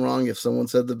something wrong, if someone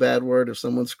said the bad word, if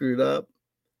someone screwed up,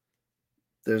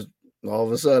 there's all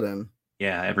of a sudden.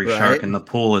 Yeah, every shark in the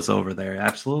pool is over there.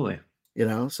 Absolutely.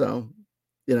 So,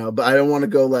 but I don't want to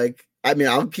go like, I mean,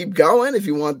 I'll keep going if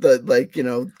you want the,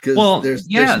 because there's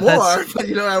more,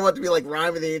 but I want to be like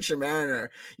Rhyme of the Ancient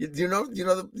Mariner. Do you know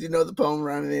the poem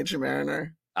Rhyme of the Ancient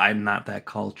Mariner? I'm not that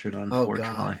cultured,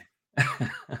 unfortunately. Oh,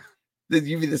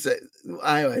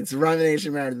 anyway, it's Rhyme of the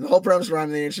Ancient Mariner. The whole premise of Rhyme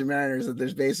of the Ancient Mariner is that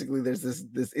there's this.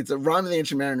 It's a Rhyme of the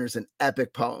Ancient Mariner is an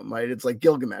epic poem, right? It's like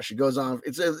Gilgamesh. It goes on.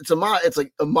 It's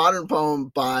like a modern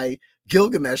poem by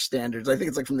Gilgamesh standards. I think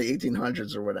it's like from the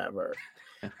 1800s or whatever.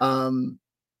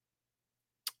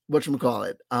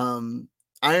 Whatchamacallit?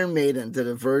 Iron Maiden did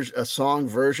a song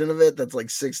version of it that's like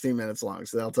 16 minutes long.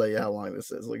 So I'll tell you how long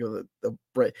this is. Like the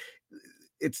break.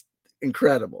 It's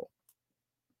incredible.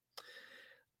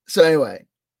 So anyway,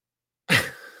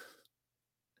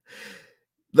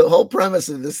 the whole premise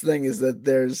of this thing is that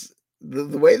there's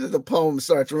the way that the poem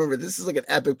starts. Remember, this is like an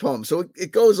epic poem. So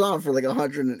it goes on for like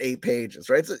 108 pages,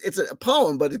 right? It's a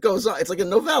poem, but it goes on. It's like a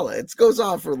novella. It goes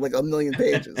on for like 1,000,000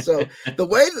 pages. So the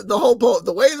way that the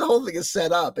whole thing is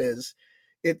set up is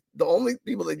the only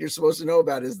people that you're supposed to know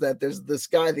about is that there's this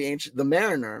guy, the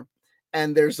mariner,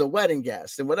 and there's a wedding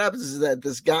guest. And what happens is that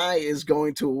this guy is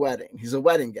going to a wedding. He's a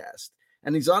wedding guest.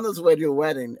 And he's on his way to a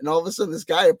wedding, and all of a sudden this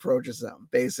guy approaches him,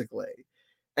 basically.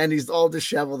 And he's all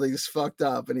disheveled, he's fucked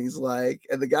up, and he's like,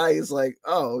 and the guy is like,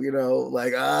 oh, let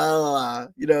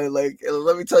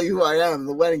me tell you who I am. And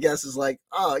the wedding guest is like,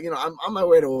 oh, I'm on my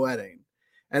way to a wedding.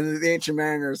 And the Ancient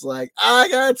Mariner is like, I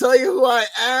gotta tell you who I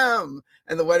am.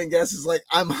 And the wedding guest is like,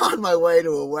 I'm on my way to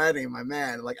a wedding, my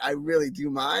man. Like, I really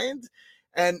do mind.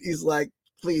 And he's like,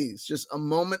 please, just a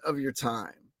moment of your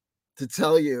time to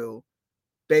tell you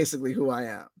basically who I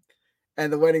am.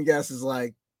 And the wedding guest is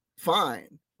like,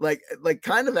 fine. Like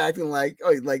kind of acting like,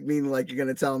 oh, like meaning like you're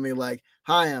gonna tell me like,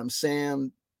 hi, I'm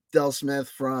Sam Del Smith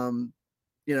from,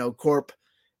 Corp,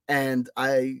 and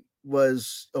I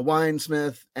was a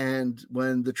winesmith, and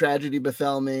when the tragedy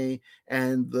befell me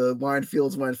and the wine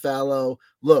fields went fallow,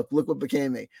 look what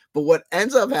became me. But what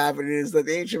ends up happening is that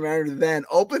the Ancient Mariner then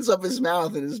opens up his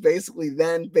mouth and is basically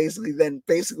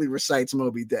recites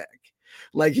Moby Dick.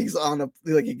 Like he gets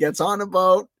on a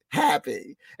boat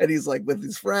happy, and he's like with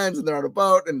his friends, and they're on a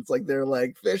boat, and it's like they're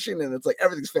like fishing, and it's like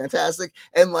everything's fantastic.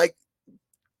 And like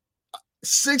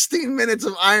 16 minutes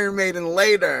of Iron Maiden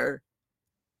later,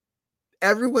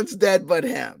 everyone's dead but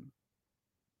him.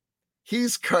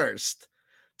 He's cursed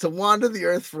to wander the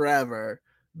earth forever,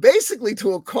 basically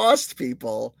to accost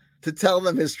people to tell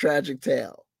them his tragic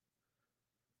tale.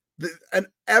 And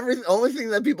only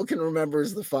thing that people can remember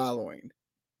is the following: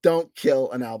 don't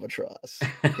kill an albatross.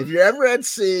 If you're ever at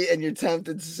sea and you're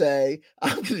tempted to say,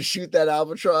 I'm going to shoot that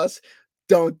albatross,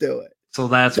 don't do it. So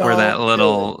that's where that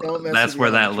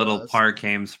little part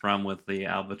came from with the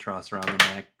albatross around the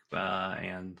neck.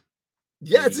 And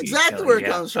yeah, it's exactly where it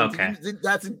comes from. Okay.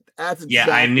 That's exactly yeah,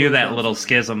 I knew that little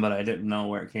schism, but I didn't know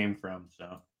where it came from.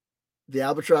 So the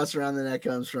albatross around the neck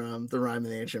comes from the Rhyme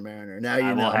of the Ancient Mariner. Now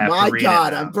you know. My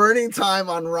God, I'm burning time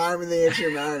on Rhyme of the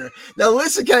Ancient Mariner. Now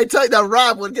listen, can I tell you? Now,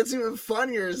 Rob, what gets even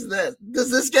funnier is this. Does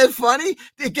this get funny?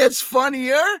 It gets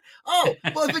funnier? Oh,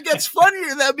 well, if it gets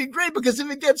funnier, that'd be great, because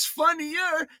if it gets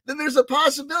funnier, then there's a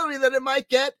possibility that it might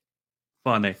get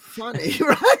funny,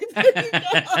 right?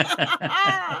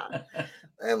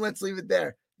 And let's leave it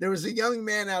there. There was a young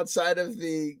man outside of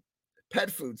the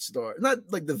pet food store, not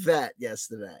like the vet,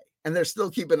 yesterday. And they're still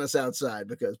keeping us outside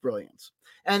because brilliance.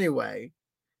 Anyway,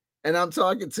 and I'm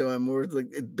talking to him. We're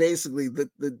like, basically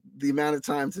the amount of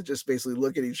time to just basically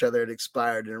look at each other had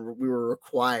expired, and we were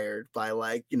required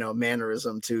by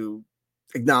mannerism to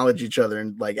acknowledge each other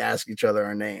and like ask each other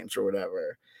our names or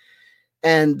whatever.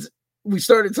 And we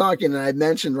started talking, and I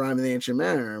mentioned Rhyme of the Ancient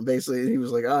Mariner, and basically he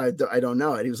was like, "Oh, I don't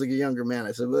know it." He was like a younger man.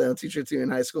 I said, "Well, they don't teach it to you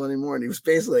in high school anymore." And he was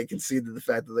basically like, conceded the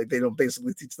fact that like they don't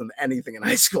basically teach them anything in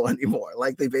high school anymore.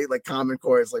 Like they like Common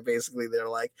Core is like basically they're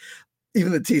like,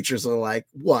 even the teachers are like,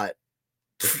 "What?"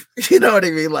 You know what I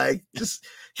mean? Like, just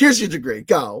here's your degree,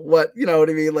 go. What, you know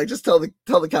what I mean? Like, just tell the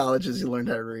colleges you learned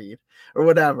how to read or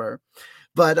whatever.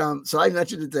 But so I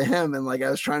mentioned it to him, and like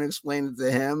I was trying to explain it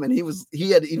to him, and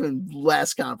he had even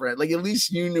less comprehend. Like, at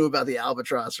least you knew about the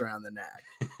albatross around the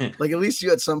neck. Like, at least you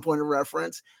had some point of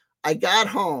reference. I got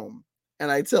home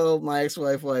and I told my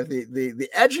ex-wife, the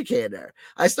educator,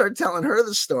 I started telling her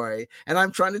the story, and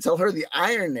I'm trying to tell her the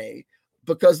irony,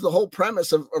 because the whole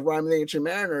premise of Rhyme of the Ancient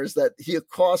Mariner is that he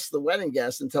accosts the wedding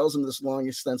guest and tells him this long,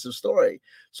 extensive story.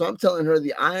 So I'm telling her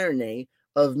the irony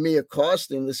of me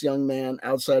accosting this young man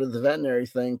outside of the veterinary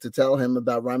thing to tell him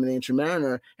about Rhyme of the Ancient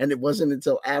Mariner. And it wasn't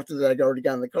until after that I'd already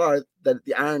got in the car that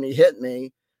the irony hit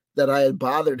me that I had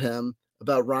bothered him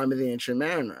about Rhyme of the Ancient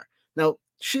Mariner. Now,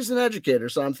 she's an educator,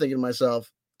 so I'm thinking to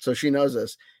myself, so she knows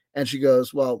this. And she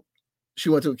goes, well, she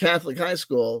went to a Catholic high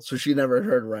school, so she never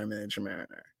heard Rhyme of the Ancient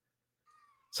Mariner.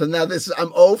 So now I'm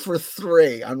 0 for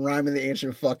 3 on Rhyme of the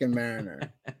Ancient fucking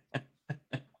Mariner.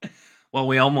 Well,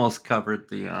 we almost covered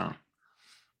the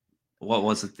what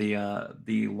was it,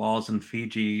 the laws in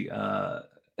Fiji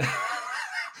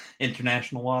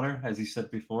international water, as you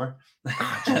said before.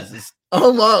 Oh, Jesus.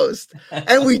 Almost.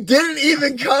 And we didn't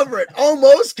even cover it.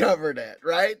 Almost covered it,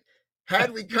 right?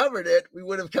 Had we covered it, we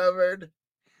would have covered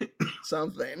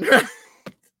something.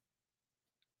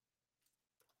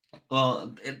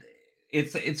 Well,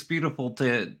 it's beautiful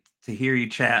to hear you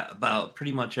chat about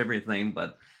pretty much everything,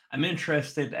 but I'm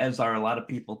interested, as are a lot of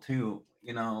people too.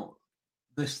 You know,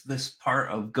 this part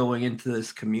of going into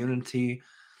this community,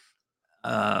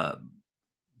 uh,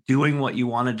 doing what you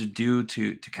wanted to do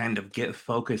to kind of get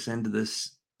focus into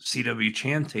this CW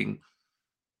chanting.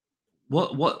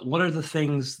 What are the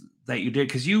things that you did?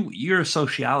 Because you're a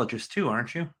sociologist too,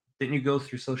 aren't you? Didn't you go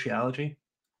through sociology?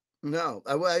 No,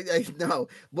 I no.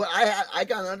 Well, I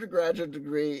got an undergraduate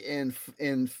degree in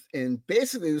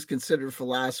basically it was considered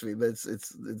philosophy, but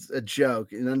it's a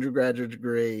joke. An undergraduate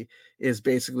degree is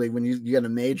basically when you get a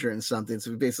major in something. So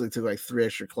we basically took like 3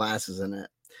 extra classes in it.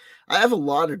 I have a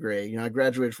law degree. You know, I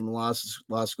graduated from law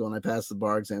school and I passed the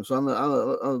bar exam. So I'm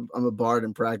a barred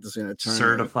and practicing attorney.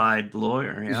 Certified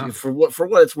lawyer, yeah. For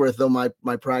what it's worth, though,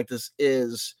 my practice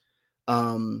is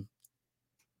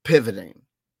pivoting,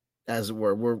 as it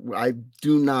were. I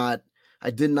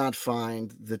did not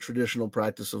find the traditional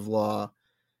practice of law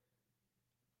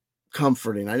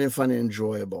comforting. I didn't find it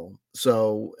enjoyable.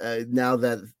 So now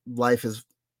that life has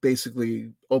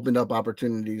basically opened up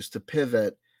opportunities to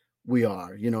pivot, we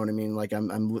are. You know what I mean? Like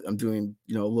I'm doing,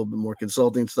 you know, a little bit more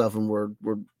consulting stuff, and we're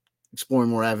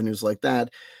exploring more avenues like that,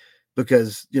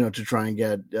 because, you know, to try and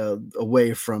get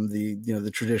away from the, you know, the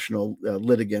traditional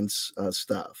litigants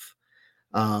stuff.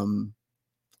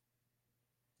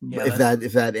 Yeah,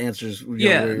 if that answers, you know,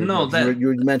 yeah, where no,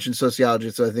 you mentioned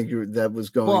sociology, so I think that was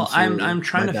going well, to I'm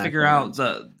trying my to figure out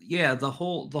background. the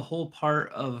whole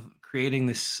part of creating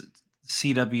this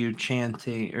CW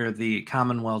chanting, or the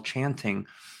Commonwealth chanting.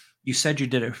 You said you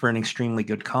did it for an extremely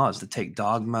good cause, to take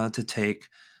dogma, to take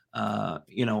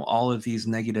all of these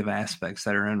negative aspects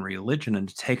that are in religion, and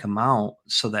to take them out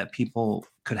so that people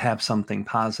could have something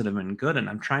positive and good. And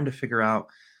I'm trying to figure out,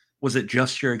 was it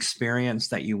just your experience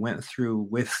that you went through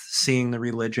with seeing the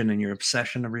religion and your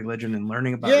obsession of religion and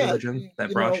learning about Yeah, religion that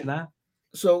you brought you know, that?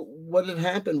 so what had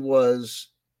happened was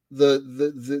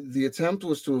the attempt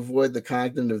was to avoid the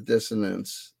cognitive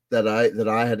dissonance that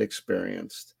I had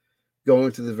experienced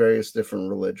going to the various different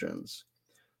religions.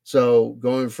 So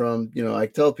going from, you know, I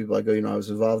tell people, I go, you know, I was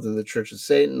involved in the Church of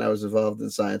Satan, I was involved in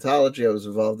Scientology, I was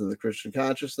involved in the Christian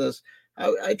consciousness.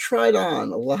 I tried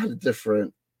on a lot of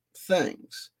different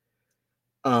things.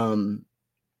 Um,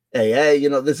 AA, you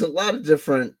know, there's a lot of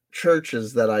different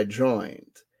churches that I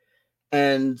joined.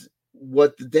 And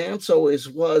what the dance always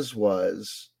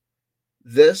was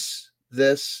this,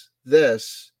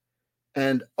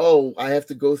 and oh, I have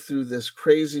to go through this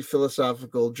crazy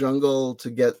philosophical jungle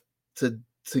to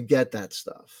to get that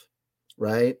stuff,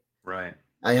 right? Right.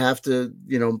 I have to,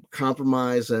 you know,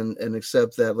 compromise and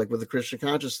accept that, like with the Christian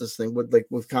consciousness thing,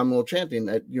 with Commonwealth chanting,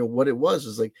 that, you know, what it was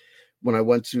is like when I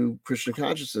went to Krishna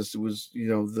consciousness, it was,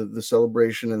 the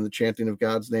celebration and the chanting of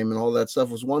God's name and all that stuff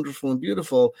was wonderful and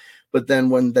beautiful. But then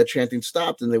when that chanting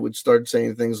stopped and they would start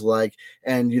saying things like,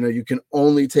 and, you can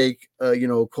only take,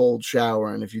 a cold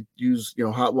shower. And if you use,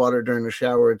 hot water during the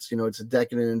shower, it's a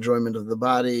decadent enjoyment of the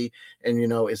body. And,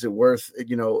 is it worth,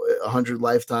 100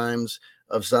 lifetimes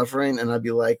of suffering? And I'd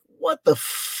be like, what the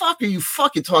fuck are you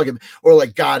fucking talking about? Or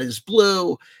like God is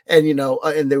blue. And,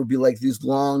 and there would be like these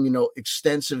long,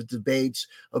 extensive debates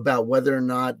about whether or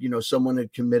not, someone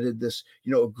had committed this,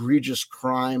 egregious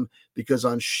crime because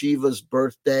on Shiva's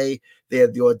birthday, they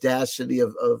had the audacity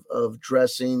of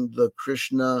dressing the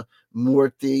Krishna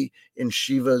Murti in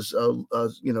Shiva's,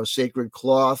 sacred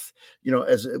cloth,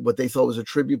 as what they thought was a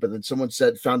tribute. But then someone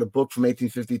found a book from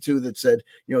 1852 that said,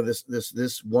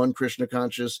 this one Krishna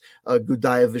conscious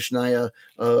Gudaya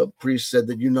Vishnaya priest said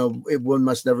that, one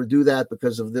must never do that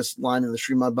because of this line in the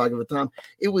Srimad Bhagavatam.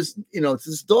 It was, it's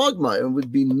this dogma. It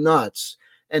would be nuts.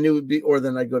 And it would be, or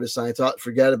then I'd go to Scientology,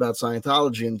 forget about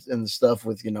Scientology and the stuff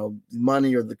with,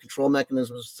 money or the control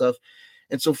mechanisms and stuff.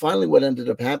 And so finally what ended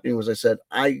up happening was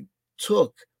I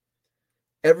took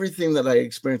everything that I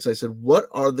experienced. I said, what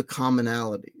are the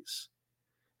commonalities?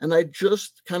 And I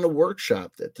just kind of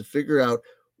workshopped it to figure out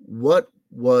what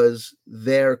was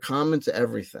there common to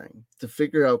everything, to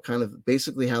figure out kind of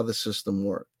basically how the system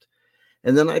worked.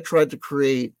 And then I tried to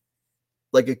create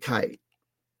like a kite.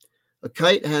 A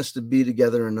kite has to be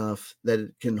together enough that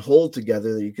it can hold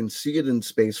together, that you can see it in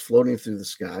space floating through the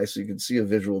sky, so you can see a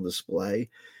visual display.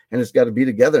 And it's got to be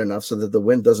together enough so that the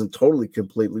wind doesn't totally,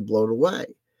 completely blow it away.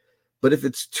 But if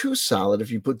it's too solid, if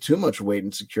you put too much weight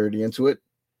and security into it,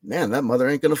 man, that mother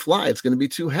ain't going to fly. It's going to be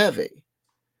too heavy.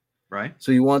 Right.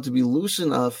 So you want it to be loose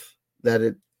enough that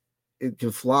it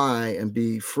can fly and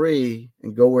be free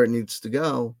and go where it needs to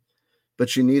go.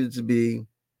 But you need it to be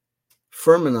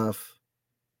firm enough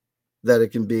that it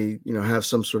can be, have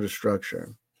some sort of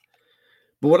structure.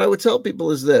 But what I would tell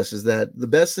people is that the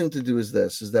best thing to do is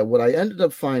that what I ended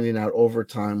up finding out over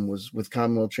time was with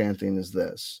Commonwealth chanting is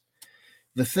this.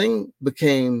 The thing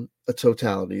became a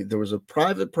totality. There was a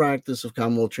private practice of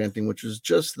Commonwealth chanting, which is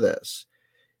just this.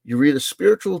 You read a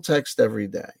spiritual text every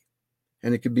day.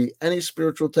 And it could be any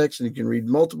spiritual text, and you can read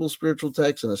multiple spiritual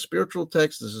texts. And a spiritual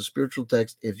text is a spiritual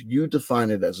text if you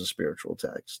define it as a spiritual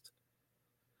text.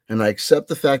 And I accept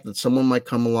the fact that someone might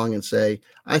come along and say,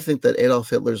 I think that Adolf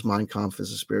Hitler's Mein Kampf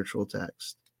is a spiritual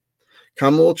text.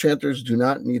 Commonwealth chanters do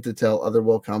not need to tell other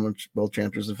Commonwealth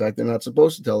chanters. In fact, they're not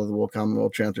supposed to tell other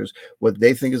Commonwealth chanters what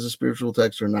they think is a spiritual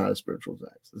text or not a spiritual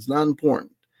text. It's not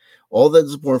important. All that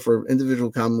is important for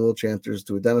individual Commonwealth chanters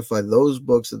to identify those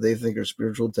books that they think are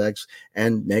spiritual texts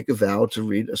and make a vow to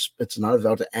read. It's not a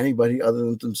vow to anybody other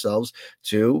than themselves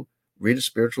to read a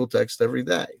spiritual text every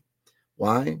day.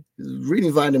 Why?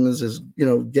 Reading vitamins is,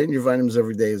 getting your vitamins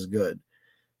every day is good.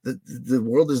 The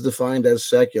world is defined as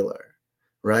secular,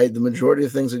 right? The majority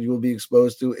of things that you will be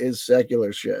exposed to is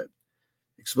secular shit.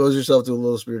 Expose yourself to a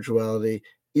little spirituality,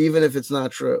 even if it's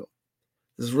not true.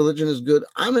 This religion is good.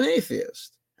 I'm an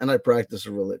atheist and I practice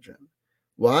a religion.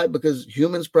 Why? Because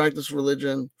humans practice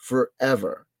religion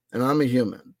forever and I'm a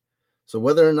human. So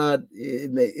whether or not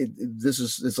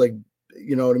it's like,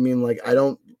 you know what I mean? Like, I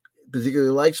don't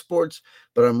particularly like sports,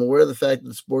 but I'm aware of the fact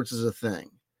that sports is a thing.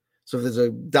 So if there's a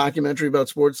documentary about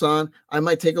sports on, I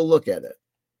might take a look at it.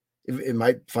 If it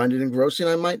might find it engrossing,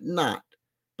 I might not.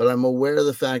 But I'm aware of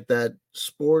the fact that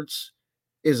sports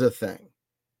is a thing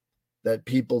that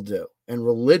people do. And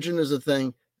religion is a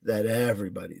thing that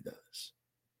everybody does.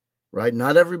 Right?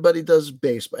 Not everybody does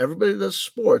baseball. Everybody does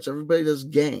sports. Everybody does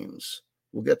games.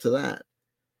 We'll get to that.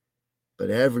 But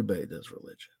everybody does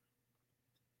religion.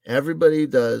 Everybody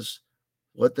does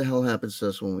what the hell happens to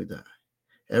us when we die.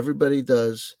 Everybody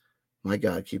does, my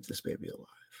God, keep this baby alive.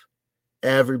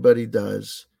 Everybody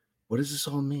does, what does this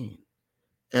all mean?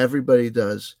 Everybody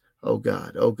does, oh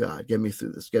God, get me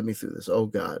through this, get me through this. Oh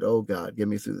God, get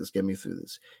me through this, get me through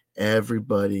this.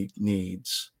 Everybody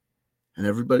needs, and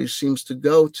everybody seems to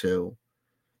go to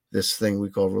this thing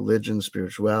we call religion,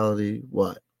 spirituality,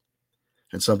 what?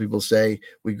 And some people say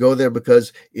we go there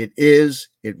because it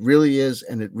really is,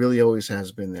 and it really always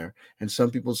has been there. And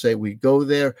some people say we go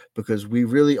there because we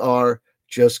really are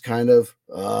just kind of,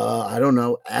 I don't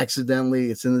know,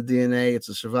 accidentally. It's in the DNA. It's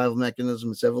a survival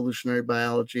mechanism. It's evolutionary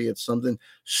biology. It's something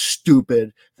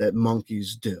stupid that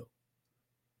monkeys do.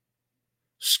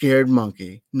 Scared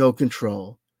monkey, no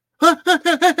control. God,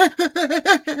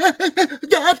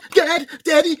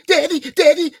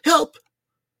 daddy, help.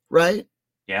 Right?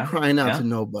 Yeah. Crying out to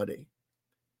nobody.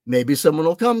 Maybe someone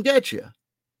will come get you.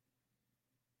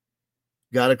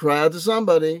 Got to cry out to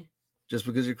somebody. just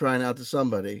because you're crying out to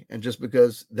somebody, and just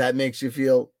because that makes you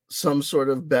feel some sort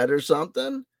of better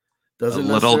something, A doesn't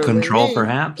little necessarily control, mean a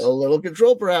perhaps. little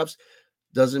control, perhaps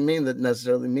doesn't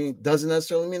necessarily mean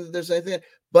that there's anything.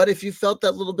 But if you felt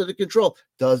that little bit of control,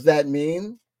 does that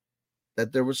mean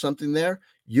that there was something there?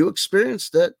 You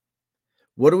experienced it.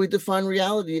 What do we define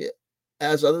reality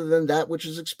as other than that which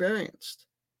is experienced?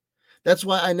 That's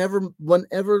why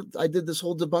whenever I did this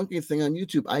whole debunking thing on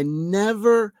YouTube, I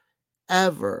never,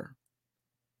 ever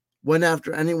went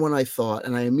after anyone I thought,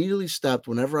 and I immediately stopped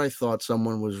whenever I thought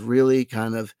someone was really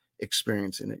kind of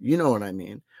experiencing it. You know what I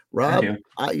mean? I Rob, do.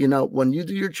 when you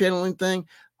do your channeling thing,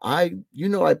 I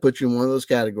put you in one of those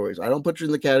categories. I don't put you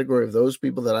in the category of those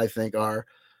people that I think are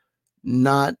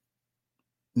not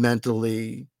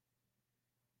mentally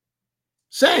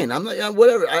sane. I'm not,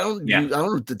 whatever. I don't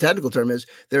know what the technical term is.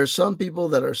 There are some people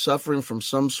that are suffering from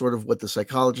some sort of what the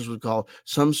psychologists would call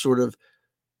some sort of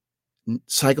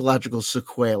psychological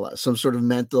sequela, some sort of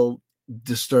mental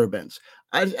disturbance.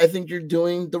 I think you're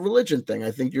doing the religion thing.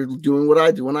 I think you're doing what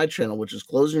I do when I channel, which is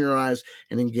closing your eyes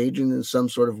and engaging in some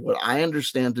sort of what I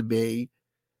understand to be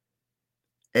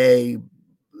a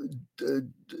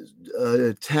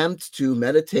attempt to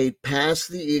meditate past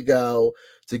the ego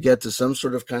to get to some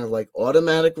sort of kind of like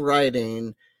automatic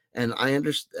writing. And I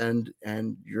understand,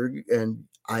 and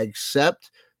I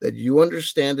accept that you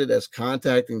understand it as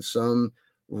contacting some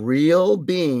real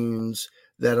beings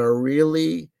that are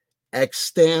really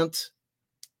extant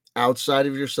outside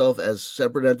of yourself as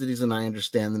separate entities, and I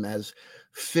understand them as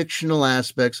fictional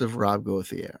aspects of Rob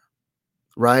Gauthier,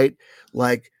 right?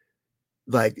 Like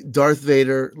Darth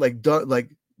Vader, like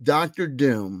Doctor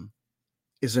Doom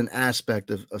is an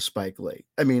aspect of Spike Lee.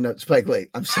 I mean, Spike Lee.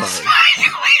 I'm sorry.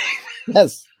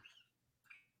 Yes.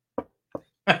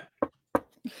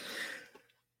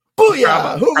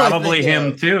 Booyah! Who am I Probably thinking him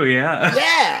of? too. Yeah.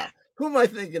 Yeah. Who am I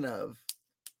thinking of?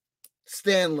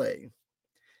 Stan Lee.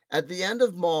 At the end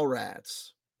of Mallrats,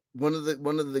 one of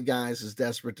the guys is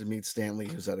desperate to meet Stan Lee,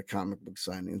 who's at a comic book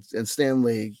signing, and Stan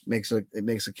Lee makes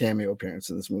a cameo appearance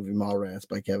in this movie Mallrats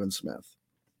by Kevin Smith.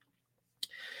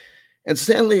 And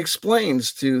Stanley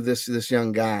explains to this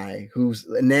young guy who's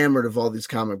enamored of all these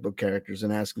comic book characters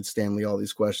and asking Stanley all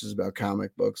these questions about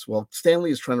comic books. Well,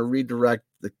 Stanley is trying to redirect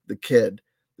the kid,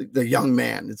 the young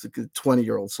man. It's a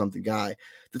 20-year-old something guy.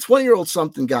 The 20-year-old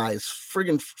something guy is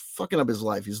friggin' fucking up his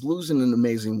life. He's losing an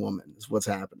amazing woman is what's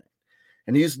happening.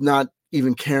 And he's not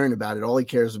even caring about it. All he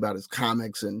cares about is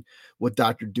comics and what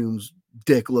Dr. Doom's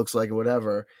dick looks like or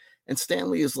whatever. And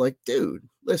Stanley is like, dude,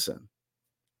 listen.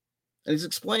 And he's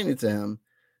explaining to him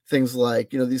things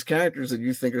like, these characters that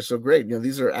you think are so great,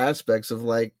 these are aspects of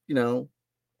like,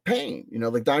 pain,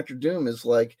 like Dr. Doom is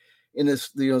like in this,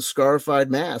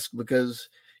 scarified mask because,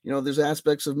 there's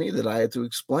aspects of me that I had to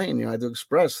explain, I had to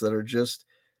express that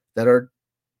are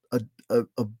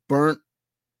a burnt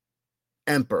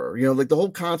emperor, like the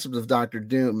whole concept of Dr.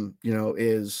 Doom,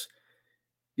 is,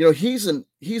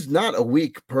 he's not a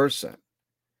weak person.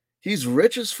 He's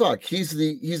rich as fuck. He's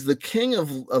the king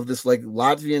of this like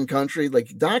Latvian country.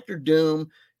 Like Dr.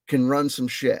 Doom can run some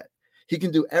shit. He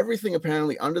can do everything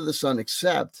apparently under the sun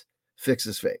except fix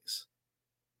his face.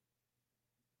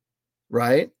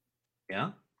 Right?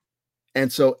 Yeah.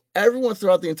 And so everyone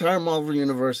throughout the entire Marvel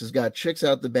universe has got chicks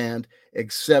out the band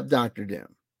except Dr. Doom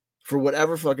for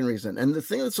whatever fucking reason. And the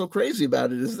thing that's so crazy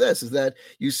about it is that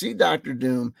you see Dr.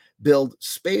 Doom build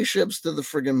spaceships to the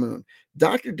friggin' moon.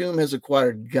 Dr. Doom has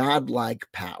acquired godlike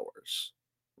powers,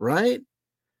 right?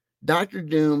 Dr.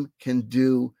 Doom can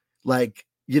do like,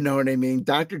 you know what I mean?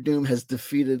 Dr. Doom has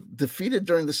defeated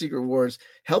during the Secret Wars,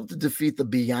 helped to defeat the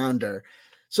Beyonder.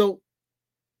 So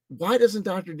why doesn't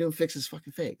Dr. Doom fix his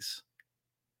fucking face?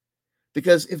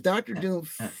 Because if Dr. Doom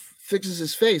fixes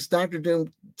his face, Dr.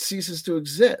 Doom ceases to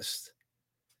exist.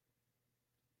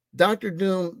 Dr.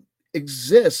 Doom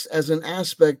exists as an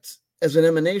aspect, as an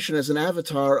emanation, as an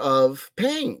avatar of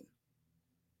pain.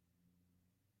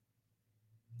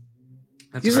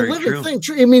 That's He's a very living true. thing.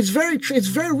 I mean, it's very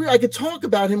real. I can talk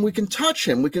about him. We can touch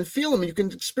him. We can feel him. You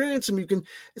can experience him.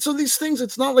 So these things,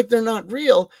 it's not like they're not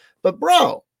real, but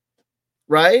bro,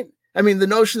 right? I mean, the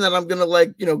notion that I'm gonna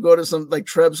go to some like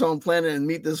Treb's home planet and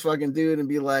meet this fucking dude and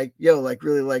be like, yo, like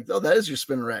really like, oh, that is your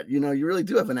spinneret. You really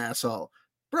do have an asshole,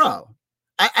 bro.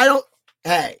 I don't.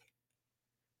 Hey,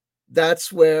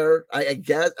 that's where I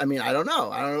guess. I mean, I don't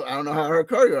know. I don't know how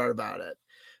hardcore you are about it,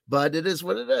 but it is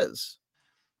what it is.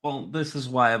 Well, this is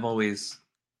why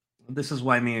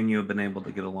me and you have been able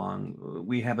to get along.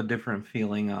 We have a different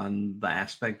feeling on the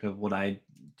aspect of what I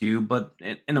do, but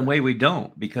in a way we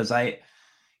don't, because I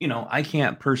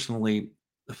can't personally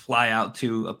fly out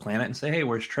to a planet and say, "Hey,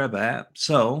 where's Treb at?"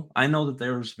 So I know that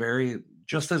there's very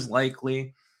just as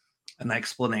likely an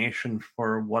explanation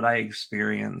for what I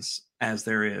experience as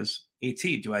there is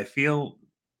AT. Do I feel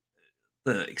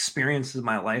the experiences of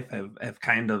my life have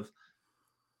kind of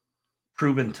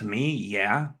proven to me?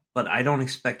 Yeah, but I don't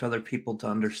expect other people to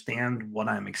understand what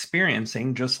I'm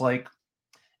experiencing. Just like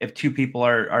if two people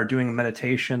are doing a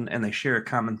meditation and they share a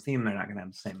common theme, they're not going to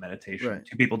have the same meditation. Right.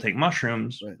 Two people take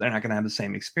mushrooms, Right. they're not going to have the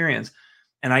same experience.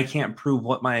 And I can't prove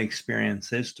what my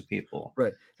experience is to people.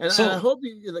 Right. And I So, hope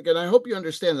you like, and I hope you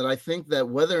understand that I think that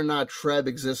whether or not Treb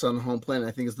exists on the home planet,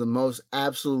 I think is the most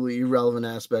absolutely irrelevant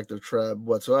aspect of Treb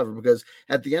whatsoever. Because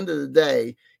at the end of the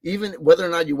day, even whether or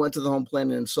not you went to the home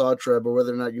planet and saw Treb, or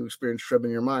whether or not you experienced Treb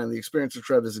in your mind, the experience of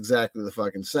Treb is exactly the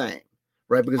fucking same.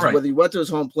 Right. Because right, whether you went to his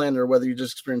home planet or whether you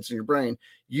just experienced in your brain,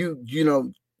 your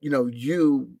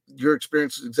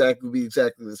experience is be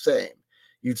exactly the same.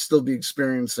 You'd still be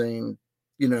experiencing,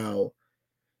 you know,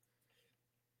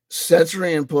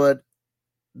 sensory input.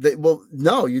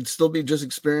 No, you'd still be just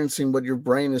experiencing what your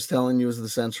brain is telling you is the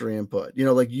sensory input.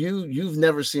 Like you've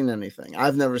never seen anything.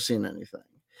 I've never seen anything.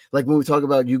 Like when we talk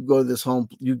about you go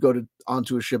to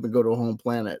onto a ship and go to a home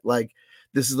planet. Like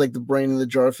this is like the brain in the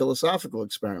jar philosophical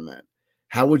experiment.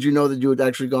 How would you know that you had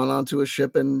actually gone onto a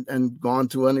ship and gone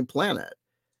to any planet?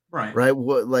 right. Right?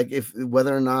 What, like if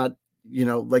whether or not,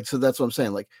 like, so that's what I'm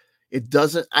saying. Like it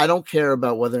doesn't, I don't care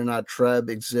about whether or not Treb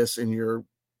exists in your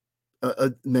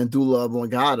medulla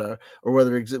oblongata, or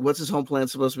whether what's his home planet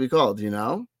supposed to be called?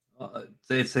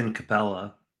 It's in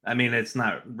Capella. I mean, it's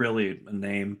not really a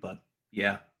name, but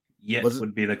yeah, Yit Was it?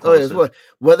 would be the Oh, yeah, closest.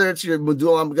 whether it's your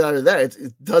medulla oblongata or that,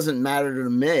 it doesn't matter to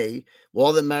me. Well,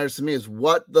 all that matters to me is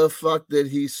what the fuck did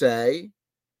he say?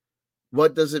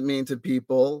 What does it mean to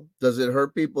people? Does it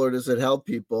hurt people or does it help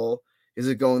people? Is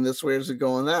it going this way or is it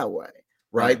going that way?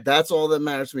 Right. Right. That's all that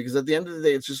matters to me, because at the end of the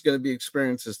day, it's just going to be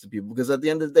experiences to people. Because at the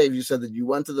end of the day, if you said that you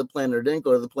went to the planet or didn't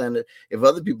go to the planet, if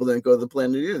other people didn't go to the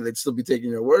planet either, they'd still be taking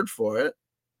your word for it.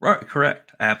 Right.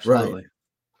 Correct. Right. Absolutely.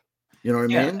 You know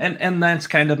what I Yeah, mean? and that's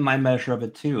kind of my measure of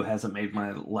it too. Has it made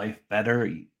my life better?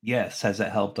 Yes. Has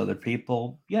it helped other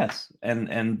people? Yes.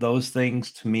 And those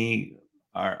things to me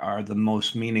are the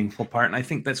most meaningful part. And I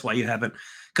think that's why you haven't,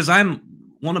 because I'm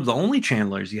one of the only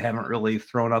channelers you haven't really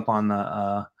thrown up on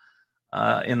the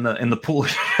in the pool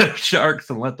of sharks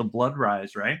and let the blood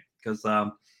rise, right? Because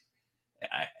and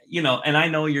I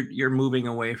know you're moving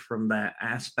away from that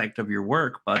aspect of your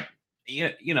work, but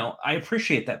I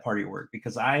appreciate that part of your work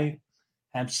because I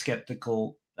have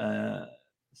skeptical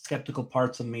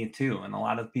parts of me too, and a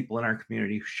lot of people in our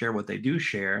community share what they do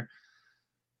share.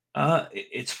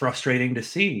 It's frustrating to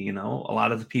see, a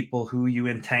lot of the people who you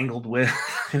entangled with,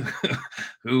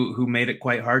 who made it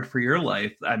quite hard for your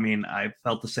life. I mean, I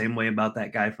felt the same way about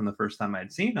that guy from the first time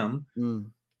I'd seen him.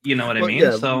 Mm. You know what I Well, mean?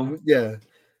 yeah, So yeah.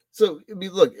 So I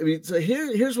mean, look, so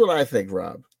here's what I think,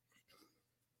 Rob.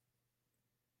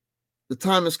 The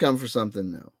time has come for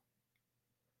something new.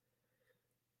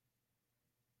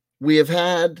 We have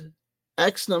had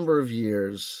X number of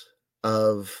years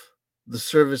of the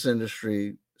service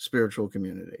industry spiritual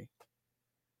community,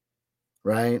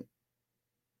 right?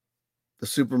 The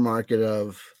supermarket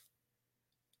of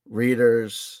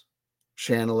readers,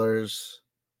 channelers,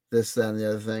 this, that, and the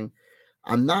other thing.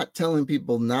 I'm not telling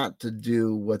people not to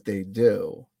do what they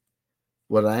do.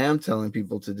 What I am telling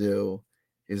people to do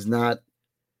is not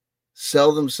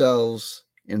sell themselves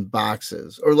in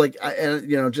boxes, or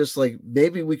just like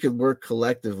maybe we could work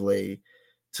collectively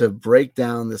to break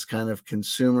down this kind of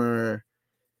consumer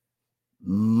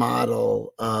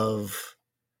model of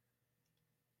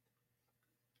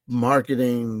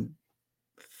marketing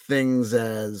things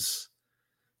as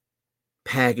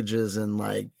packages and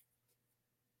like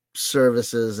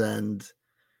services, and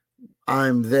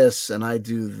I'm this and I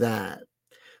do that.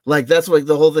 Like that's like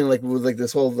the whole thing, like with like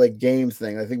this whole like game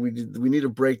thing. I think we need to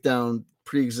break down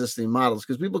pre-existing models,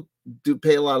 because people do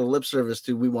pay a lot of lip service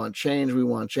to we want change, we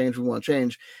want change, we want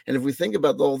change. And if we think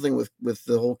about the whole thing with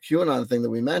the whole QAnon thing that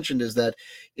we mentioned, is that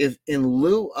if in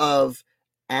lieu of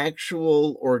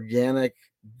actual organic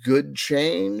good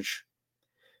change,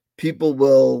 people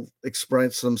will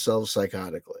express themselves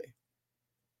psychotically.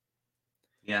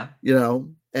 yeah,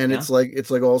 And yeah, it's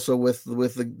like also with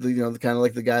the kind of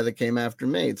like the guy that came after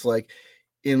me. It's like,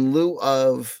 in lieu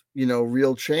of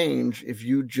real change, if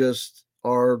you just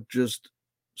are just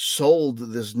sold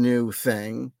this new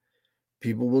thing,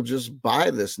 people will just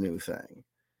buy this new thing.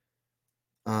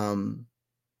 And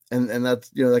that's,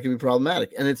 that can be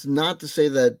problematic. And it's not to say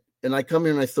that, and I come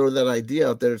here and I throw that idea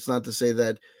out there, it's not to say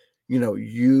that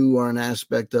you are an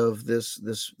aspect of this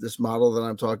model that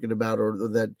I'm talking about, or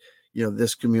that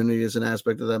this community is an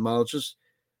aspect of that model. It's just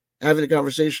having a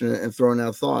conversation and throwing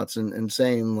out thoughts and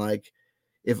saying, like,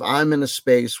 if I'm in a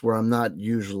space where I'm not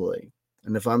usually,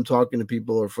 and if I'm talking to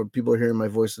people or for people hearing my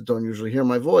voice that don't usually hear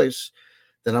my voice,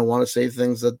 then I want to say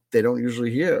things that they don't usually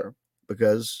hear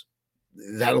because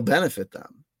that'll benefit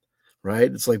them,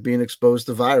 right? It's like being exposed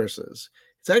to viruses.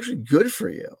 It's actually good for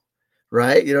you,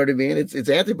 right? You know what I mean? It's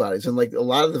antibodies, and like a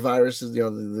lot of the viruses,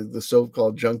 the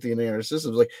so-called junk DNA in our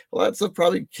systems, like a lot of stuff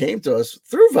probably came to us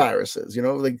through viruses.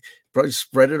 Like probably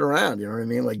spread it around. You know what I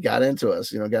mean? Like got into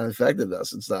us. Got infected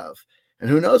us and stuff. And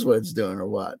who knows what it's doing or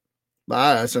what?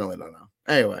 But I certainly don't know.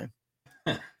 Anyway,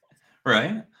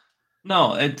 Right?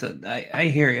 No,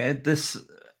 I hear you. This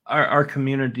our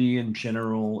community in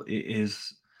general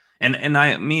is, and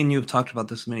me and you have talked about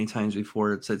this many times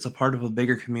before. It's a part of a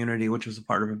bigger community, which is a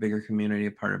part of a bigger community,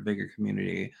 a part of a bigger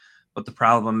community. But the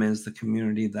problem is the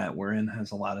community that we're in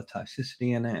has a lot of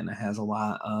toxicity in it, and it has a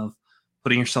lot of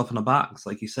putting yourself in a box,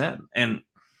 like you said. And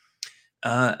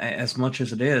as much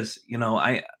as it is,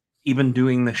 I even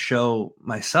doing the show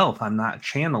myself, I'm not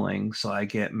channeling, so I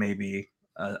get maybe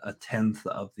a tenth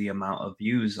of the amount of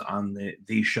views on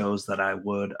these shows that I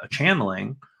would a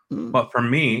channeling. But for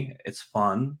me, it's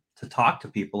fun to talk to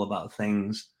people about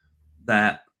things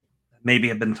that maybe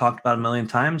have been talked about a million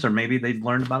times, or maybe they've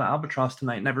learned about albatross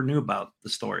tonight, never knew about the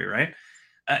story, right?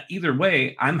 Either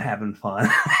way, I'm having fun,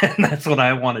 and that's what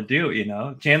I want to do.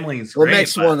 Channeling is well, great.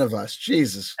 makes one of us.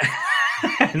 Jesus,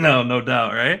 no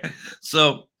doubt, right?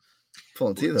 So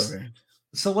pulling teeth over here.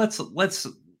 So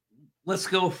let's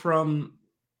go from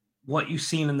what you've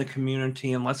seen in the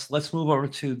community, and let's move over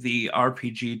to the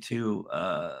RPG, to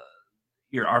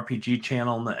your RPG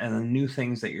channel and the new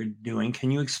things that you're doing.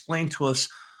 Can you explain to us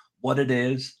what it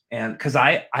is? And because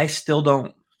I still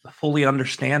don't fully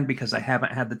understand, because I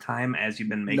haven't had the time as you've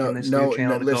been making this new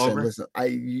channel to go over. Listen.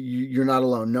 You're not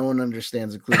alone. No one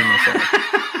understands, including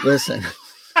myself. Listen.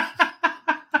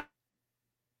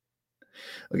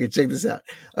 Okay, check this out.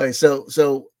 Okay,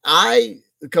 so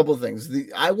a couple of things.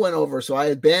 I went over. So I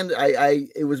had banned.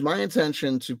 It was my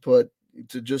intention to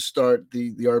just start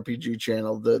the RPG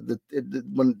channel,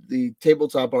 when the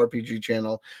tabletop RPG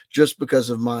channel, just because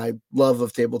of my love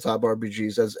of tabletop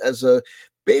RPGs, as a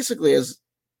basically as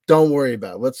don't worry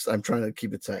about it. I'm trying to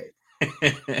keep it tight.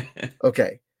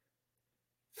 Okay.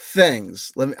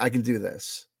 I can do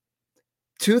this.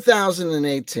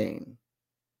 2018.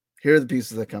 Here are the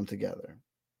pieces that come together.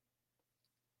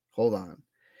 Hold on.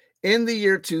 In the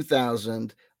year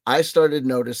 2000, I started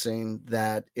noticing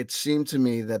that it seemed to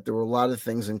me that there were a lot of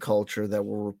things in culture that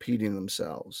were repeating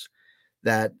themselves,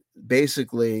 that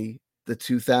basically the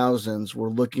 2000s were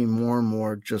looking more and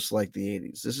more just like the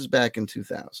 80s. This is back in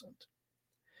 2000.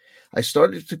 I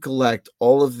started to collect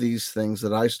all of these things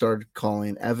that I started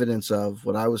calling evidence of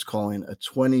what I was calling a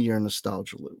 20-year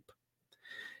nostalgia loop.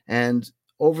 And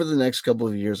over the next couple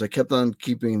of years, I kept on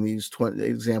keeping these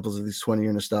examples of these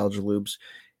 20-year nostalgia loops,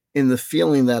 in the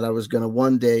feeling that I was going to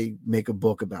one day make a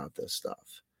book about this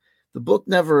stuff. The book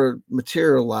never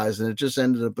materialized, and it just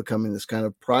ended up becoming this kind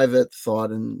of private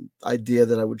thought and idea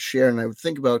that I would share, and I would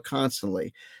think about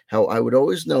constantly, how I would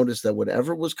always notice that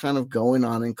whatever was kind of going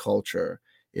on in culture,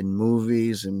 in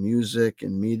movies and music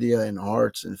and media and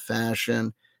arts and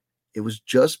fashion, it was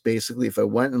just basically, if I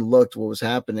went and looked what was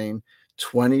happening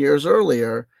 20 years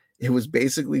earlier, it was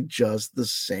basically just the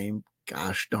same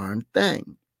gosh darn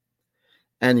thing.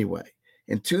 Anyway,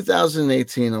 in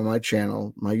 2018 on my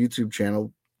channel, my YouTube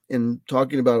channel, in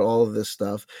talking about all of this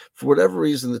stuff, for whatever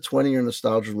reason, the 20-year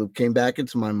nostalgia loop came back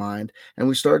into my mind, and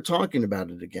we started talking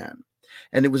about it again.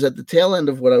 And it was at the tail end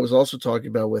of what I was also talking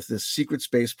about with this secret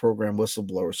space program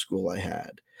whistleblower school I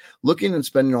had. Looking and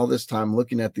spending all this time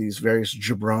looking at these various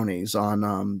jabronis on,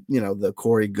 the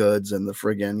Corey Goods and the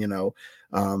friggin',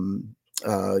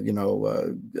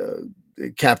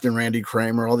 Captain Randy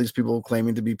Kramer, all these people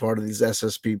claiming to be part of these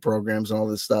SSP programs and all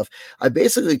this stuff. I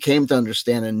basically came to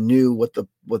understand and knew what the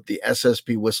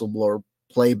SSP whistleblower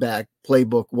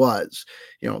playbook was.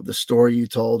 The story you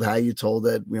told, how you told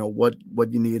it, what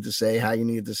you needed to say, how you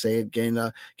needed to say it, gain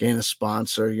a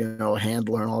sponsor, a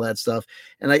handler and all that stuff.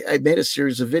 And I made a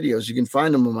series of videos. You can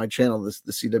find them on my channel, the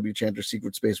CW Chanter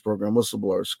Secret Space Program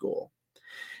Whistleblower School.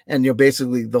 And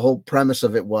basically the whole premise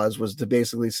of it was to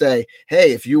basically say,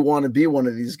 hey, if you want to be one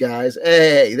of these guys,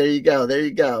 hey, there you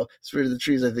go. Spirit of the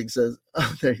Trees, I think, says,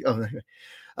 oh, there you go.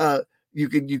 You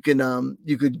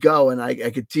could go, and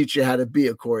I could teach you how to be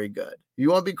a Corey Good. If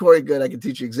you want to be Corey Good, I can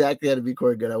teach you exactly how to be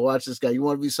Corey Good. I watched this guy. You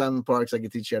want to be Simon Parks, I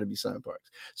can teach you how to be Simon Parks.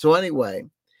 So anyway,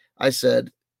 I said,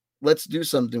 let's do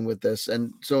something with this.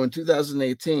 And so in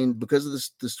 2018, because of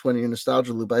this 20-year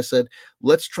nostalgia loop, I said,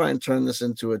 let's try and turn this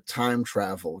into a time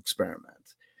travel experiment.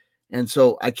 And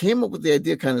so I came up with the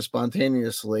idea kind of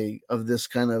spontaneously of this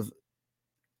kind of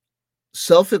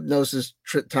self-hypnosis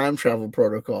time travel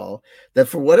protocol that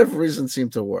for whatever reason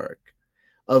seemed to work,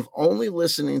 of only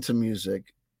listening to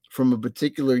music from a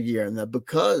particular year. And that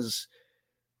because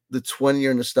the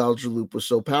 20-year nostalgia loop was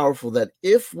so powerful, that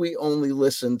if we only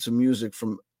listen to music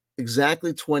from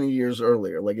exactly 20 years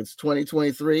earlier, like it's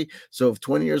 2023, so if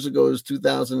 20 years ago is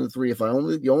 2003, if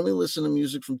you only listen to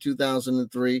music from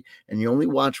 2003, and you only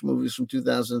watch movies from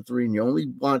 2003, and you only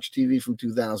watch TV from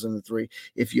 2003,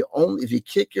 if you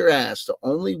kick your ass to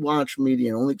only watch media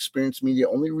and only experience media,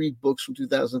 only read books from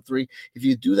 2003, if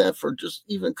you do that for just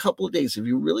even a couple of days, if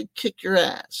you really kick your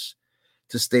ass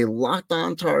to stay locked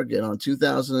on target on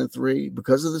 2003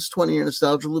 because of this 20-year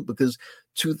nostalgia loop, because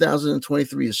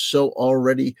 2023 is so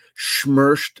already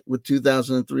smirched with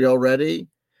 2003 already,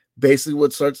 basically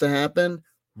what starts to happen,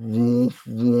 it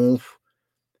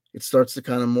starts to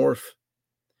kind of morph.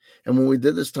 And when we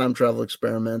did this time travel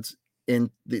experiment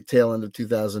in the tail end of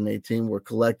 2018, where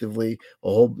collectively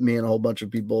me and a whole bunch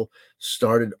of people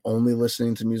started only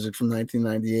listening to music from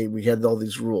 1998, we had all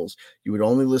these rules. You would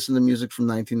only listen to music from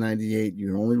 1998.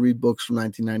 You would only read books from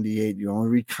 1998. You only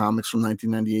read comics from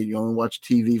 1998. You only watch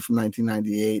TV from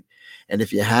 1998. And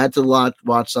if you had to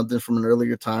watch something from an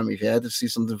earlier time, if you had to see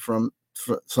something from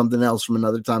something else from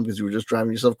another time because you were just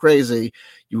driving yourself crazy,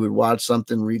 you would watch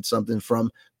something, read something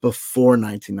from before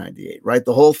 1998, right?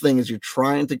 The whole thing is you're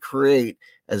trying to create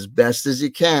as best as you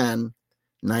can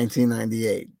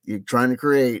 1998. You're trying to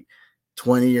create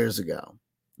 20 years ago.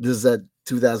 This is at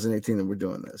 2018 that we're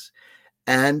doing this.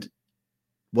 And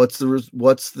what's the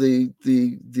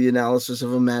analysis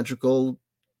of a magical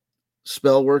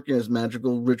spell working, as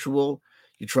magical ritual?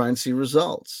 You try and see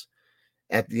results.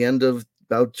 At the end of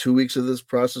about 2 weeks of this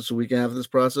process, a week and a half of this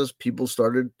process, people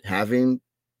started having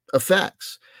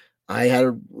effects. I had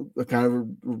a kind of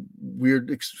a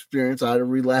weird experience. I had a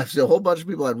relapse. A whole bunch of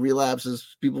people had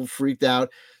relapses. People freaked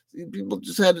out. People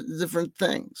just had different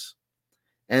things.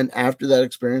 And after that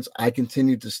experience, I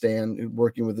continued to stay on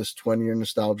working with this 20-year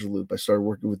nostalgia loop. I started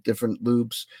working with different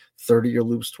loops, 30-year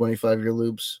loops, 25-year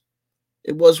loops.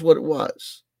 It was what it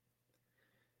was.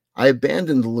 I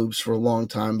abandoned the loops for a long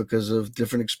time because of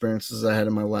different experiences I had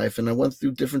in my life. And I went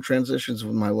through different transitions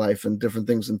with my life and different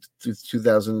things in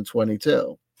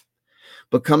 2022.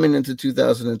 But coming into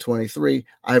 2023,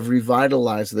 I've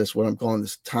revitalized this, what I'm calling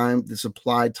this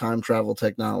applied time travel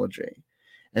technology,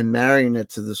 and marrying it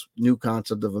to this new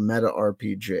concept of a meta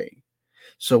RPG.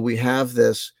 So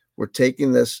we're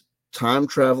taking this time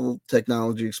travel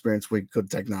technology experience, we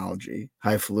could technology,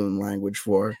 highfalutin language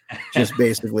for just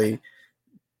basically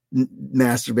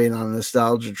masturbate on a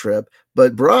nostalgia trip.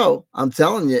 But bro, I'm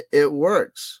telling you, it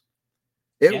works.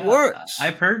 It works.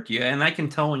 I've heard you, and I can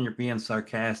tell when you're being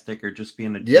sarcastic or just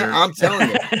being a Yeah, jerk. I'm telling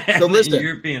you. So listen,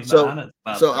 you're being honest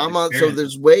about so the I'm on. So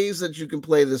there's ways that you can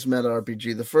play this meta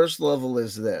RPG. The first level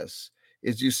is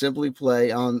you simply play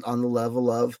on the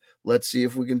level of, let's see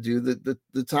if we can do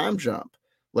the time jump.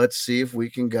 Let's see if we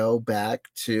can go back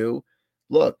to,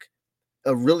 look,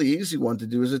 a really easy one to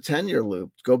do is a 10-year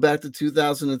loop. Go back to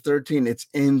 2013. It's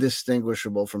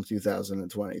indistinguishable from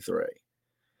 2023.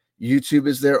 YouTube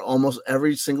is there. Almost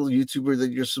every single YouTuber that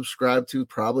you're subscribed to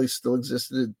probably still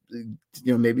existed,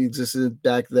 maybe existed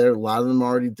back there. A lot of them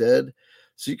already did.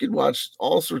 So you could watch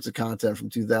all sorts of content from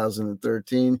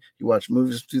 2013. You watch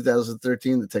movies from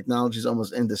 2013. The technology is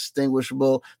almost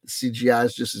indistinguishable. The CGI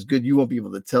is just as good. You won't be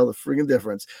able to tell the freaking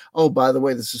difference. Oh, by the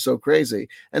way, this is so crazy.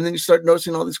 And then you start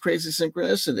noticing all these crazy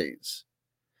synchronicities.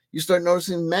 You start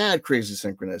noticing mad crazy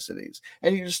synchronicities,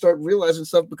 and you just start realizing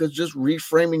stuff because just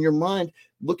reframing your mind,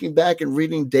 looking back and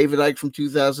reading David Icke from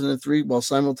 2003 while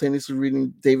simultaneously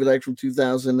reading David Icke from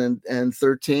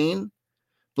 2013.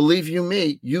 Believe you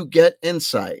me, you get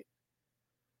insight.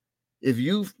 If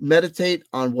you meditate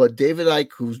on what David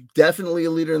Icke, who's definitely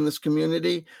a leader in this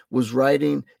community, was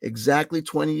writing exactly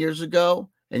 20 years ago,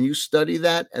 and you study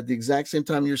that at the exact same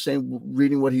time you're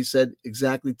reading what he said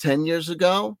exactly 10 years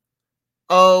ago,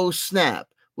 oh, snap.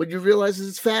 What you realize is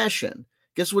it's fashion.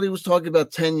 Guess what he was talking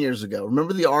about 10 years ago?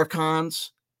 Remember the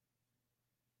archons?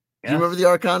 Yes. Do you remember the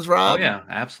archons, Rob? Oh, yeah,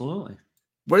 absolutely.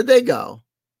 Where did they go?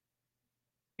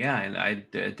 Yeah, and I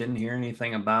didn't hear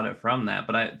anything about it from that.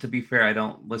 But to be fair, I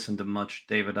don't listen to much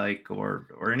David Icke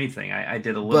or anything. I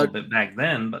did a little bit back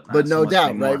then, but not so no much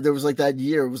doubt, anymore. right? There was like that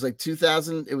year. It was like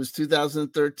 2000. It was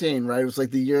 2013, right? It was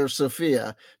like the year of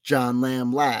Sophia. John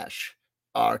Lamb Lash,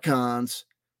 archons.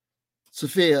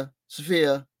 Sophia,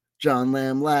 John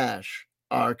Lamb Lash,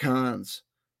 archons.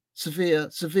 Sophia,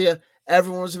 Sophia.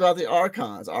 Everyone was about the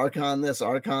archons. Archon this,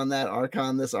 archon that,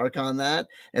 archon this, archon that.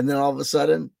 And then all of a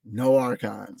sudden, no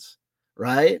archons,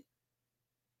 right?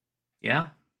 Yeah.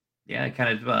 Yeah,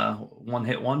 kind of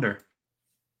one-hit wonder.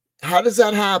 How does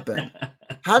that happen?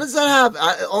 How does that happen?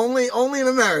 Only in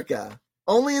America,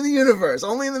 only in the universe,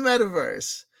 only in the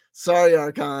metaverse. Sorry,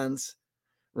 archons,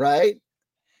 right?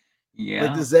 Yeah.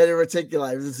 Like the Zeta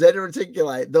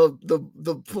Reticuli,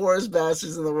 the poorest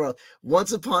bastards in the world.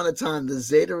 Once upon a time, the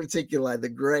Zeta Reticuli, the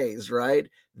Greys, right?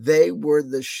 They were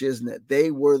the shiznit.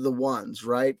 They were the ones,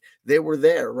 right? They were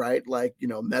there, right? Like,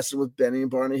 messing with Benny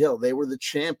and Barney Hill. They were the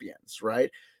champions,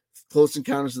 right? Close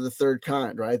Encounters of the Third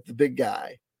Kind, right? The big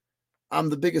guy. I'm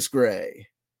the biggest Grey,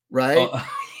 right? Oh,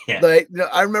 yeah. Like,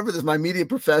 I remember this. My media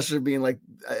professor being like,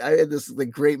 I had this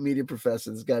like great media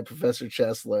professor, this guy, Professor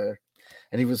Chesler,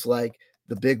 and he was like,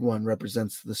 the big one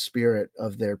represents the spirit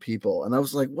of their people. And I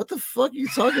was like, what the fuck are you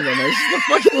talking about, man? This is the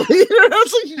fucking leader. I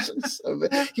was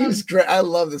like, he was great. I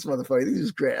love this motherfucker. He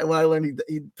was great. And when I learned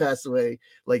he passed away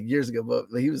like years ago, but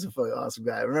he was a fucking awesome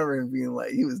guy. I remember him being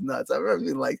like, he was nuts. I remember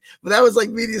being like, but that was like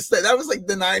media study. That was like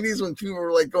the 90s when people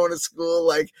were like going to school,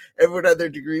 like everyone had their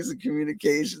degrees in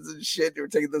communications and shit. They were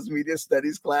taking those media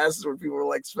studies classes where people were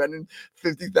like spending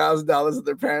 $50,000 of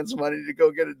their parents' money to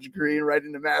go get a degree and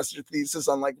writing a master thesis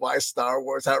on like why Star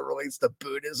Wars, how it relates to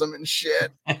Buddhism and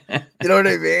shit. You know what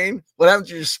I mean? What happened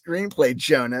to your screenplay,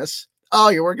 Jonas? Oh,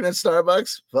 you're working at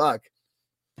Starbucks? Fuck.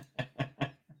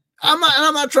 I'm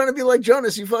not trying to be like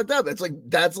Jonas. You fucked up. It's like,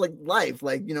 that's like life.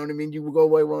 Like, you know what I mean? You go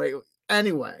away one way.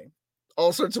 Anyway,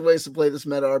 all sorts of ways to play this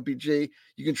meta RPG.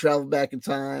 You can travel back in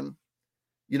time.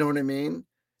 You know what I mean?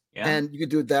 Yeah. And you could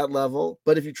do it that level.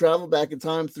 But if you travel back in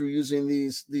time through using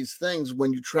these things,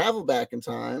 when you travel back in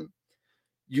time,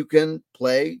 you can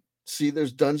see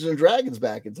there's Dungeons and Dragons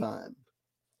back in time.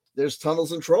 There's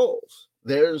Tunnels and Trolls.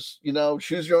 There's,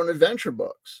 choose your own adventure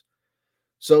books.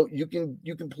 So you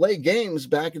can play games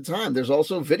back in time. There's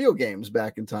also video games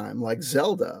back in time, like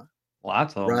Zelda.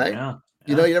 Lots of right? them,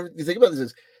 yeah. You think about this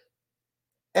is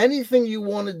anything you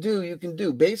want to do, you can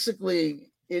do.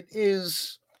 Basically, it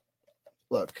is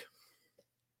look.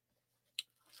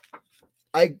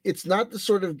 It's not the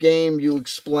sort of game you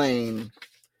explain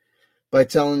by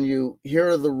telling you, here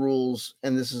are the rules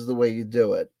and this is the way you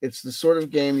do it. It's the sort of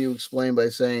game you explain by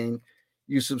saying,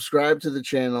 you subscribe to the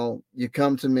channel, you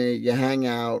come to me, you hang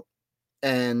out,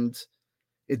 and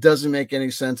it doesn't make any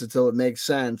sense until it makes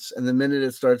sense. And the minute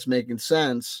it starts making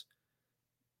sense,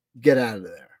 get out of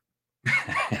there.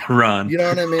 Run. You know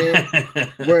what I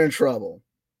mean? We're in trouble.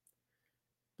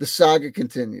 The saga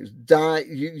continues.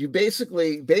 You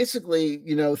basically,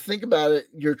 think about it.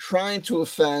 You're trying to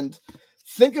offend.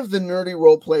 Think of the nerdy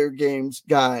role player games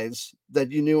guys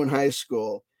that you knew in high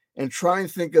school and try and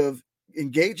think of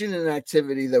engaging in an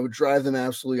activity that would drive them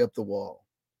absolutely up the wall.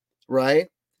 Right?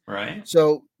 Right.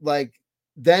 So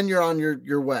then you're on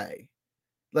your way.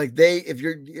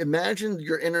 Imagine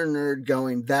your inner nerd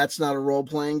going, that's not a role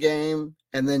playing game.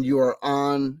 And then you are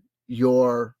on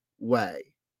your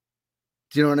way.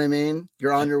 Do you know what I mean?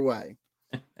 You're on your way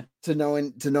to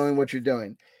knowing what you're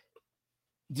doing.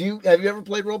 Have you ever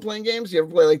played role-playing games? Do you ever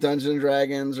play like Dungeons and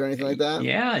Dragons or anything like that?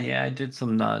 Yeah, I did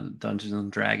some Dungeons and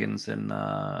Dragons in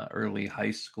early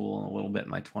high school and a little bit in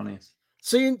my 20s.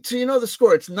 So you know the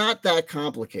score. It's not that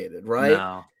complicated, right?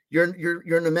 No.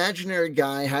 You're an imaginary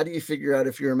guy. How do you figure out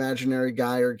if your imaginary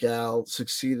guy or gal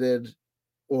succeeded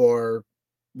or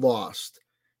lost?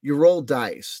 You roll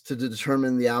dice to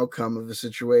determine the outcome of the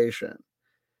situation.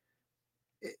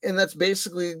 And that's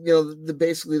basically,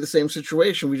 basically the same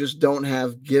situation. We just don't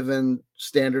have given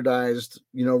standardized,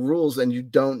 rules, and you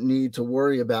don't need to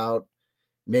worry about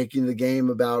making the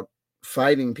game about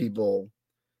fighting people.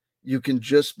 You can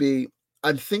just be,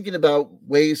 I'm thinking about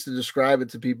ways to describe it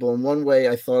to people. And one way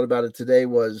I thought about it today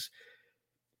was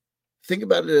think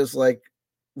about it as like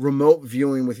remote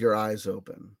viewing with your eyes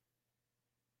open.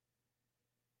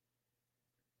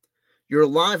 You're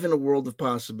alive in a world of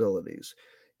possibilities.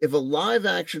 If a live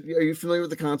action, are you familiar with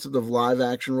the concept of live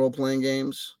action role-playing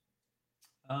games?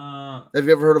 Have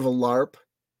you ever heard of a LARP?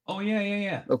 Oh,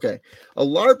 yeah. Okay. A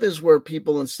LARP is where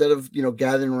people, instead of,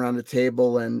 gathering around a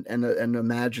table and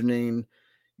imagining,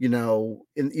 in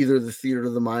either the theater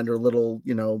of the mind or little,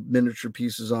 miniature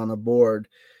pieces on a board,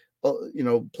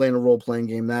 playing a role-playing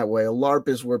game that way. A LARP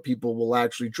is where people will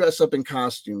actually dress up in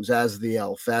costumes as the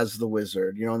elf, as the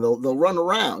wizard, and they'll run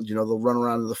around, they'll run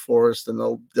around in the forest and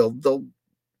they'll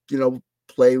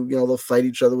play, they'll fight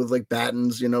each other with like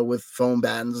battens, with foam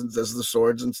battens as the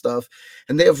swords and stuff.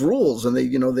 And they have rules and they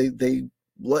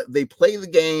play the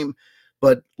game,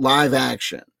 but live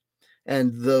action.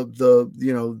 and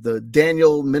the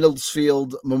Daniel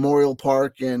Middlesfield Memorial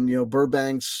Park and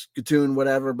Burbank's Gatun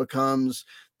whatever becomes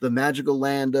the magical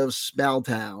land of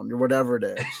Smelltown or whatever it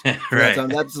is for that time.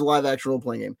 That's the live action role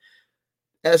playing game.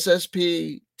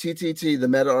 SSP TTT, the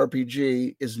meta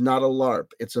RPG, is not a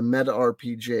LARP. It's a meta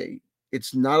RPG.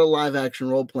 It's not a live action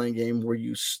role playing game where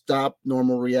you stop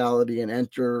normal reality and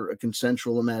enter a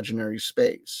consensual imaginary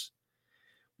space.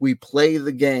 We play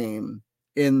the game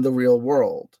in the real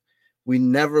world. We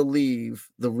never leave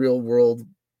the real world,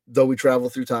 though we travel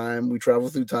through time. We travel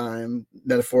through time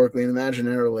metaphorically and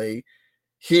imaginarily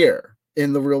here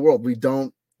in the real world. We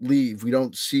don't leave. We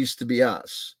don't cease to be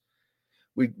us.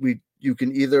 You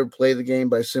can either play the game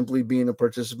by simply being a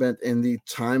participant in the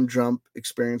time jump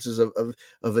experiences of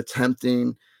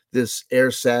attempting this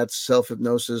AirSats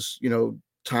self-hypnosis,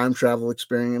 time travel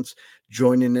experience,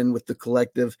 joining in with the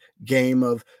collective game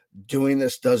of doing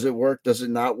this. Does it work? Does it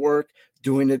not work?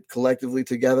 Doing it collectively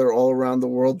together all around the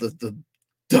world, the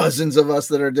dozens of us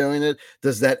that are doing it.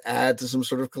 Does that add to some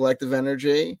sort of collective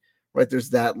energy? Right?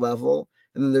 There's that level.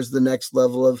 And then there's the next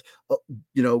level of,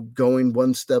 going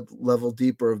one step level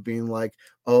deeper of being like,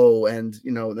 and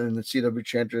then the CW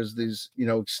Chanter is these,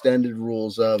 extended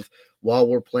rules of, while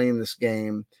we're playing this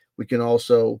game, we can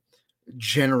also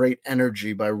generate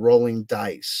energy by rolling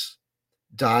dice.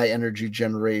 Die energy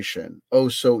generation. Oh,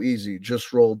 so easy.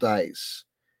 Just roll dice.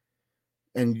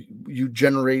 And you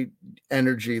generate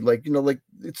energy, like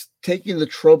it's taking the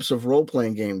tropes of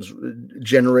role-playing games,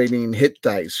 generating hit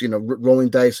dice, rolling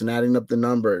dice and adding up the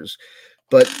numbers,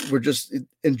 but we're just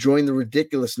enjoying the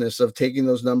ridiculousness of taking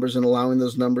those numbers and allowing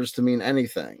those numbers to mean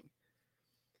anything.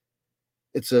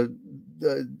 It's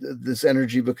this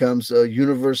energy becomes a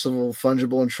universal,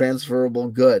 fungible, and transferable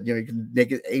good. You can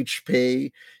make it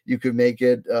HP. You could make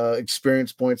it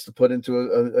experience points to put into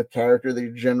a character that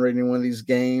you're generating in one of these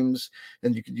games,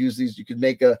 and you could use these. You could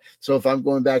make so if I'm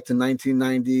going back to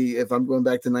 1990, if I'm going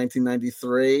back to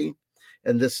 1993,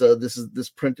 and this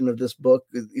printing of this book,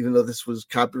 even though this was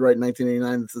copyright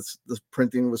 1989, this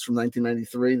printing was from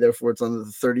 1993. Therefore, it's on the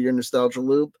 30-year nostalgia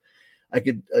loop. I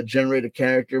could generate a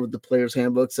character with the Player's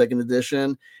Handbook, second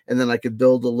edition, and then I could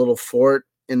build a little fort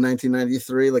in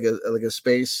 1993, like a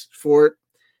space fort,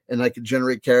 and I could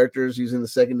generate characters using the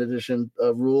second edition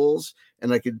rules,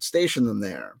 and I could station them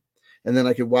there. And then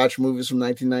I could watch movies from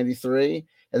 1993,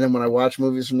 and then when I watch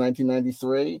movies from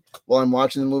 1993, while I'm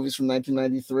watching the movies from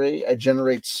 1993, I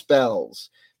generate spells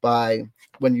by,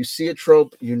 when you see a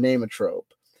trope, you name a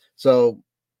trope. So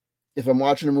if I'm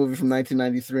watching a movie from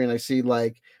 1993 and I see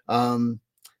the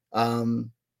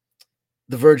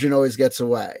virgin always gets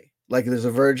away, like there's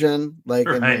a virgin, like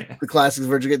right. in the classic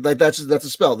virgin, like that's a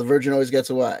spell. The virgin always gets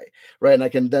away, right? And I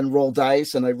can then roll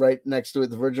dice, and I write next to it,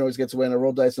 the virgin always gets away, and I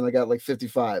roll dice, and I got like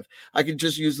 55. I could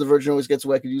just use the virgin always gets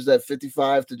away. I could use that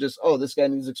 55 to just, this guy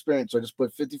needs experience, so I just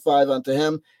put 55 onto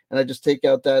him, and I just take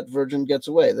out that virgin gets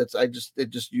away. It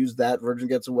just used that virgin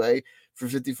gets away for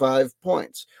 55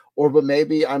 points. But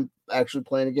maybe I'm actually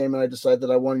playing a game and I decide that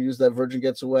I want to use that virgin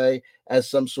gets away as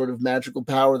some sort of magical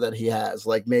power that he has.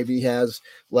 Like maybe he has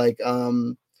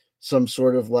some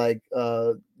sort of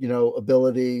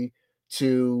ability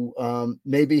to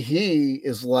maybe he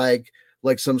is like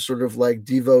some sort of like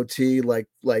devotee, like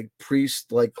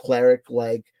priest, like cleric,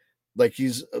 like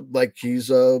he's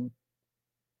a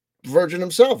virgin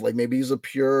himself. Like maybe he's a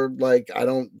pure, like I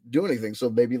don't do anything,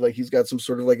 so maybe like he's got some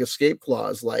sort of like escape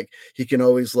clause, like he can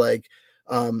always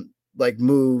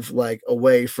move like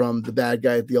away from the bad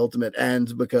guy at the ultimate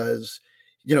end, because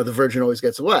the virgin always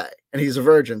gets away and he's a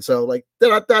virgin. So like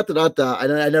I've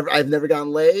never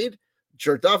gotten laid,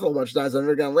 jerked off a whole bunch of times, I've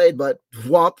never gotten laid, but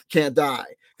whomp, can't die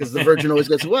because the virgin always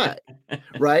gets away.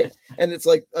 Right. And it's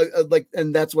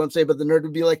and that's what I'm saying. But the nerd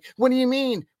would be like, what do you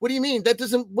mean? What do you mean? That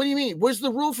doesn't, what do you mean? Where's the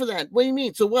rule for that? What do you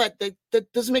mean? So what?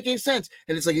 That doesn't make any sense.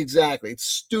 And it's like, exactly. It's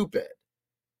stupid.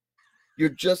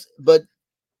 But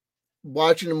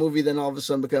watching a movie then all of a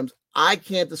sudden becomes, I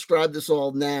can't describe this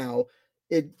all now.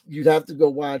 You'd have to go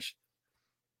watch.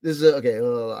 This is okay.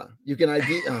 You can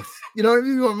ID. You know what I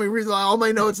mean? You want me to read all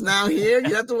my notes now here?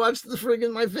 You have to watch the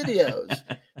friggin' my videos.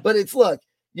 But it's, look,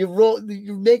 you watch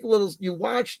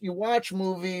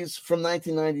movies from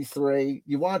 1993.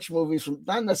 You watch movies from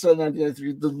not necessarily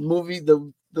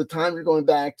 1993. The time you're going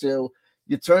back to.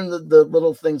 You turn the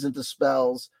little things into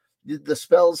spells. The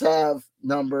spells have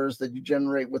numbers that you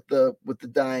generate with the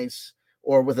dice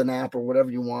or with an app or whatever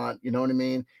you want. You know what I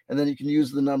mean? And then you can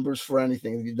use the numbers for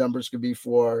anything. The numbers could be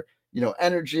for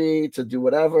energy to do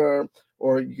whatever,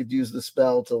 or you could use the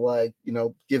spell to like,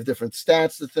 give different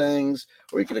stats to things,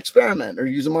 or you could experiment or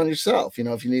use them on yourself,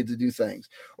 if you need to do things.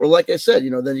 Or like I said,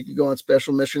 then you could go on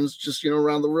special missions just,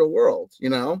 around the real world, you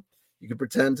could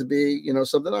pretend to be,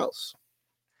 something else.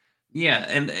 Yeah,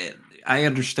 and I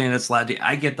understand it's loud.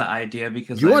 I get the idea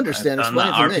because You I've understand? done the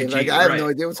Explain it to me. Like RPG. I have Right. no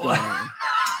idea what's going on.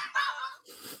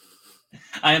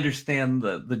 I understand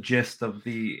the gist of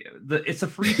the it's a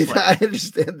free play. I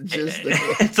understand the gist.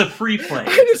 It's a free play.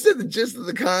 I understand the gist of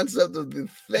the concept of the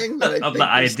thing that I of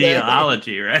think the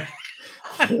ideology, right?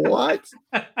 What?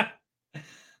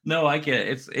 No, I get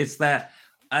it. It's that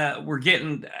we're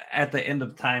getting at the end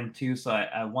of time too, so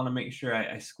I want to make sure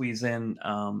I squeeze in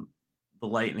the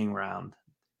lightning round.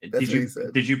 That's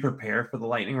Did you prepare for the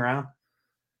lightning round?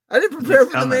 I didn't prepare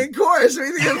for the main course. I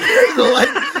mean, you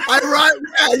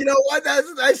know what?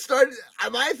 I started.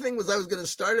 My thing was I was going to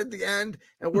start at the end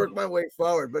and work my way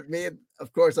forward. But me,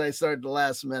 of course, I started the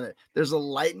last minute. There's a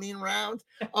lightning round.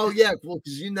 Oh yeah, well,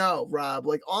 because Rob,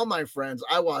 like all my friends,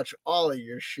 I watch all of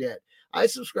your shit. I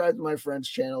subscribe to my friends'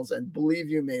 channels, and believe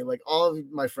you me, like all of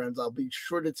my friends, I'll be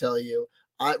sure to tell you,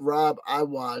 Rob, I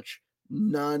watch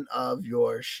none of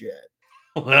your shit.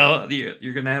 Well,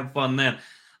 you're going to have fun then.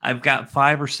 I've got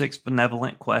 5 or 6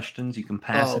 benevolent questions. You can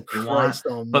pass if you want,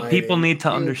 but people need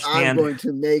to understand. I'm going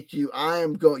to make you.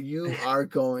 You are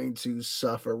going to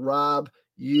suffer, Rob.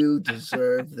 You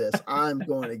deserve this. I'm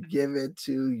going to give it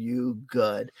to you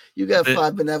good. You got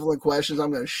 5 benevolent questions.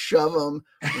 I'm going to shove them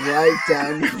right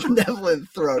down your benevolent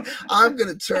throat. I'm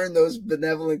going to turn those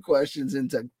benevolent questions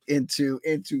into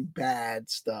bad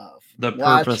stuff. The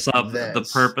purpose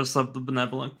of the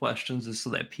benevolent questions is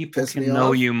so that people can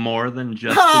know you more than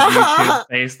just the YouTube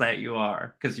face that you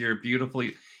are, because you're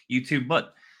beautifully YouTube.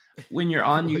 But when you're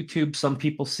on YouTube, some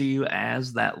people see you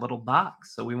as that little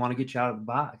box. So we want to get you out of the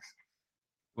box.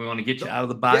 We want to get you out of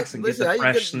the box and get the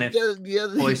fresh sniff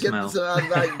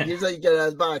voicemail. Here's how you get out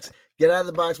of the box. Get out of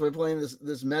the box by playing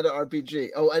this meta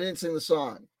RPG. Oh, I didn't sing the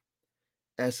song.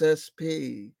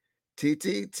 SSP,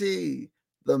 TTT,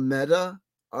 the meta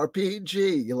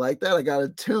RPG. You like that? I got a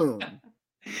tune.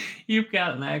 You've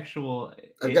got an actual.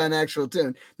 I've got an actual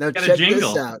tune. Now check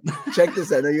this out. Check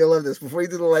this out. Now you'll love this. Before you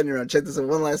do the lightning round, check this out.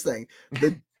 One last thing.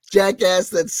 The jackass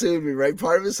that sued me, right?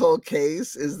 Part of his whole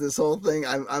case is this whole thing.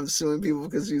 I'm suing people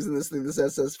because using this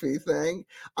SSP thing.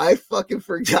 I fucking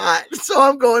forgot. So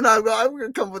I'm going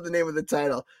to come up with the name of the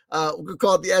title. We're going to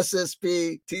call it the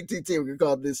SSP TTT. We're going to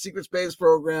call it the Secret Space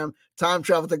Program Time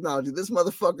Travel Technology. This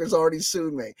motherfucker's already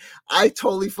sued me. I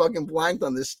totally fucking blanked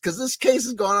on this because this case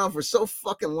has gone on for so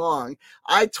fucking long.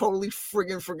 I totally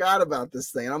friggin' forgot about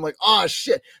this thing. And I'm like, oh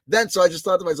shit. So I just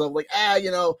thought to myself, like,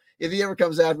 if he ever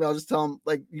comes after me, I'll just tell him,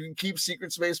 like, you can keep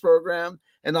Secret Space Program,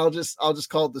 and I'll just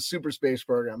call it the Super Space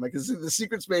Program. Like, the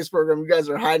Secret Space Program, you guys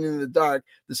are hiding in the dark.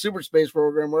 The Super Space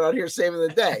Program, we're out here saving the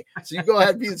day. So you go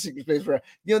ahead and be the Secret Space Program.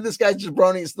 This guy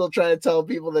Jabroni is still trying to tell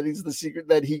people that he's the secret,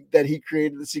 that he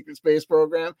created the Secret Space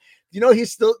Program.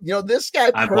 He's still, this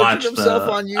guy perjured himself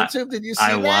on YouTube. Did you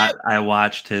see that? I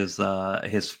watched his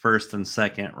first and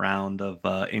second round of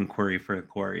Inquiry for the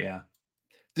Court. Yeah.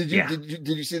 Did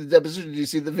you see the deposition? Did you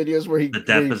see the videos where the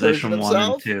deposition 1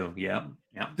 and 2? Yep.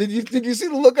 Did you see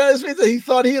the look on his face that he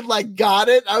thought he had like got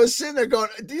it? I was sitting there going,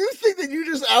 do you think that you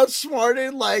just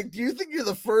outsmarted? Like, do you think you're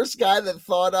the first guy that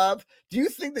thought up? Do you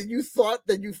think that you thought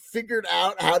that you figured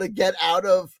out how to get out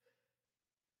of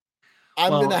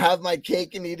I'm going to have my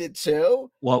cake and eat it too?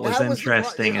 What was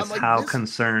interesting is how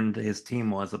concerned his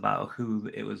team was about who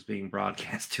it was being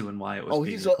broadcast to and why it was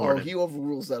being recorded. He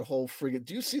overrules that whole friggin'.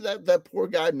 Do you see that poor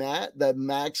guy, Matt? That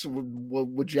Max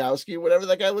Wojcicki, whatever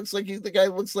that guy looks like? The guy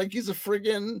looks like he's a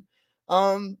friggin',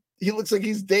 he looks like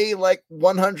he's day like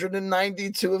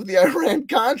 192 of the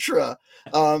Iran-Contra,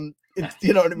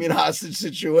 you know what I mean, hostage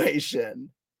situation.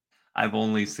 I've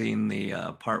only seen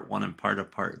the part 1 and part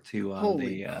of part 2 on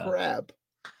Holy crap.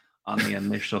 On the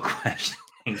initial question.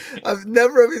 I've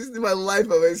never in my life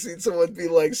have I seen someone be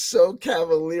like so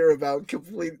cavalier about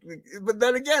completely. But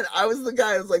then again, I was the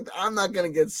guy who was like, I'm not gonna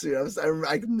get sued.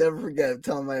 I can never forget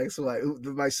telling my ex-wife,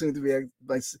 my soon to be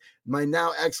my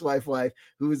now ex-wife,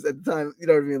 who was at the time, you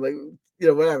know what I mean, like,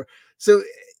 whatever. So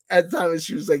at the time,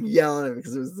 she was like yelling at me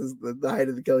because it was the height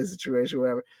of the Kelly situation,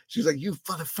 whatever. She was like, "You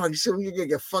motherfucker! You're gonna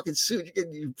get fucking sued.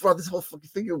 You brought this whole fucking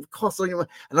thing. You cost all your money."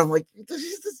 And I'm like,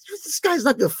 "This guy's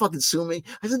not gonna fucking sue me."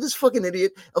 I said, "This fucking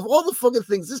idiot. Of all the fucking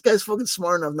things, this guy's fucking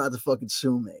smart enough not to fucking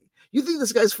sue me. You think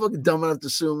this guy's fucking dumb enough to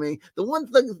sue me? The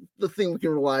thing we can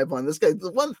rely upon. This guy's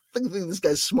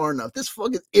smart enough. This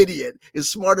fucking idiot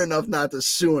is smart enough not to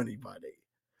sue anybody,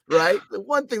 right? The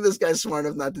one thing this guy's smart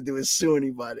enough not to do is sue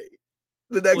anybody."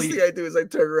 The next thing I do is I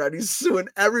turn around. He's suing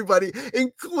everybody,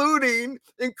 including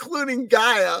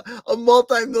Gaia, a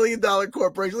multi-million-dollar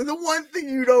corporation. Like, the one thing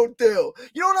you don't do.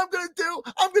 You know what I'm going to do?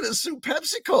 I'm going to sue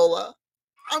Pepsi-Cola.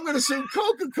 I'm going to sue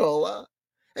Coca-Cola.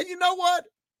 And you know what?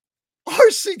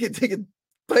 RC can take a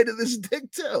bite of this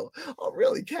dick too. Oh,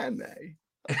 really? Can they?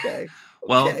 Okay.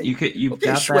 Well, you've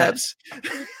got Schweppes.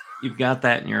 that. You've got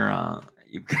that in your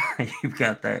you've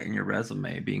got that in your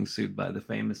resume, being sued by the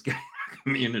famous guy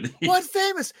community. What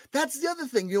famous? That's the other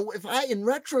thing. You know, if I, in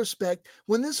retrospect,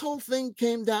 when this whole thing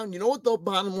came down, you know what the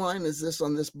bottom line is this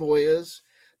on this boy is?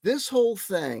 This whole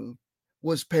thing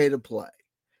was pay to play.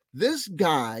 This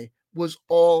guy was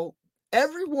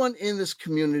everyone in this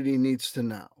community needs to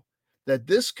know that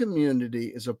this community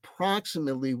is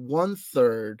approximately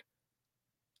 1/3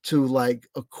 to like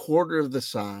a quarter of the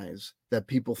size that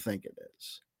people think it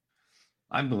is.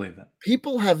 I believe it.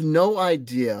 People have no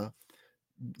idea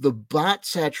the bot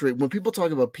saturate. When people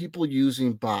talk about people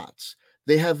using bots,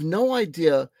 they have no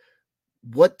idea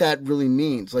what that really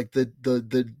means. Like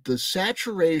the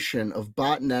saturation of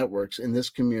bot networks in this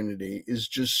community is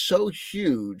just so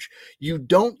huge. You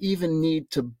don't even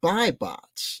need to buy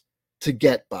bots to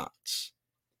get bots.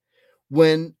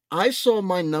 When I saw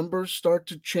my numbers start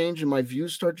to change and my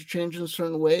views start to change in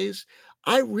certain ways,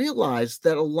 I realized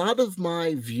that a lot of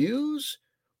my views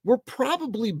were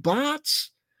probably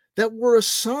bots that were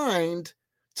assigned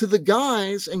to the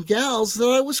guys and gals that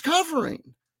I was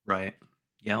covering. Right.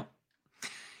 Yep.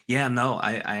 Yeah, no,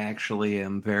 I actually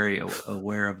am very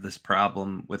aware of this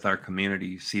problem with our community.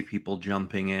 You see people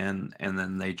jumping in and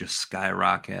then they just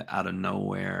skyrocket out of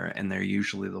nowhere. And they're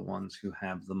usually the ones who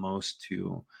have the most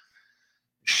to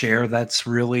share that's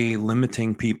really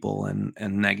limiting people and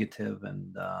negative,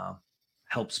 and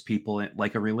helps people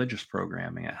like a religious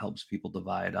programming. It helps people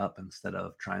divide up instead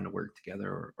of trying to work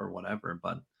together or whatever.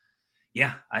 But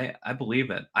yeah, I believe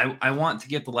it. I want to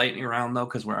get the lightning round though,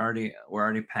 because we're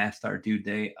already past our due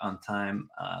date on time.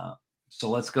 So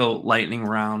let's go lightning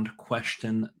round.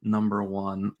 Question number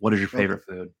 1: what is your favorite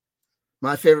food?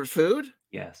 My favorite food?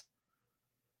 Yes.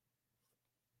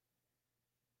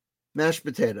 Mashed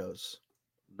potatoes.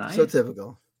 Nice. So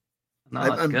typical. No,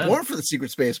 I'm born for the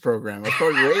secret space program. I was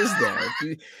probably raised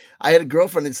there. I had a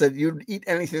girlfriend that said you'd eat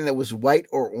anything that was white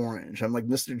or orange. I'm like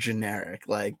Mr. Generic,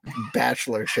 like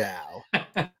Bachelor Chow.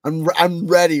 I'm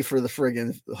ready for the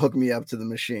friggin' hook me up to the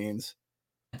machines.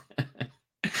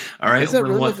 All right. Is that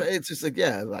really it's just like,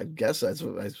 yeah, I guess that's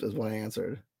what I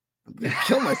answered. I'm gonna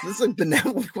kill myself. This is like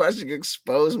benevolent question to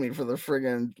expose me for the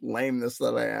friggin' lameness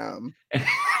that I am.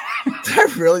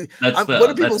 Really?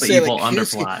 What do people say? Like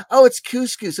couscous? Oh, it's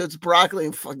couscous, so it's broccoli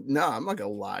and fuck. No, I'm not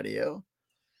gonna lie to you.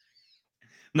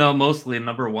 No, mostly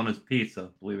number 1 is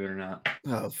pizza, believe it or not.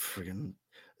 Oh, friggin'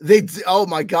 oh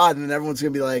my god, and then everyone's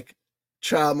gonna be like,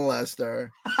 child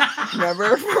molester.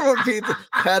 Remember from pizza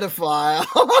pedophile.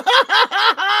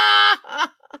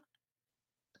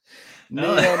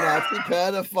 Neo-Nazi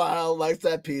pedophile likes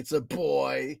that pizza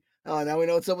boy. Oh, now we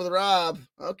know what's up with Rob.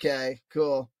 Okay,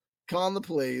 cool. Calling the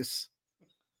police.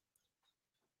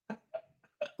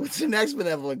 What's your next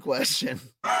benevolent question?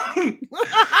 I'm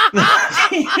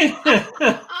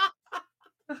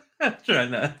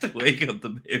trying not to wake up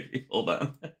the baby. Hold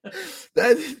on.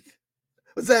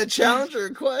 Was that a challenge or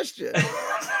a question?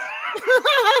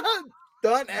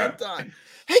 Done and done.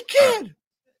 Hey, kid.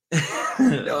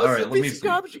 No, all right, let me see.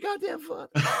 Garbage, you goddamn fuck.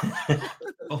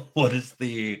 What is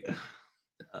the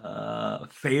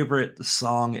favorite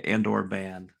song and/or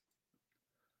band?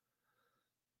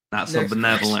 Not so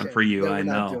benevolent for you, I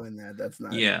know. Not doing that. That's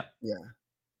not. Yeah. Yeah.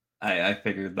 I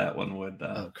figured that one would.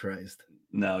 Oh Christ!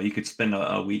 No, you could spend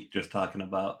a week just talking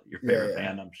about your favorite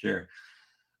band, I'm sure.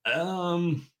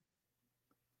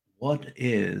 What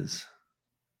is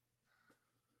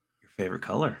your favorite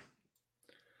color?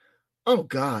 Oh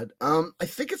God. I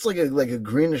think it's like a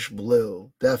greenish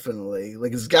blue, definitely.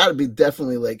 Like it's gotta be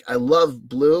definitely like I love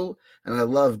blue and I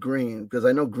love green because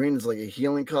I know green is like a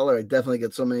healing color. I definitely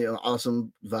get so many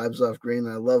awesome vibes off green.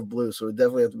 And I love blue, so it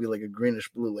definitely have to be like a greenish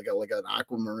blue, like an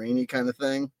aquamarine kind of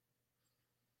thing.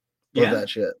 Love that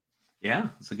shit. Yeah,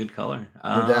 it's a good color.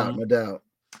 No doubt.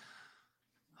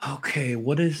 Okay,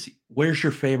 what's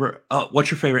your favorite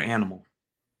animal?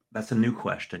 That's a new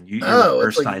question. You're the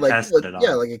first I tested it on.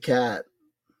 Yeah, like a cat.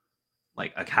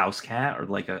 Like a house cat or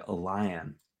like a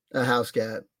lion? A house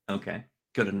cat. Okay.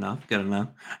 Good enough.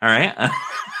 All right.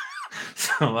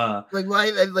 So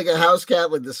like a house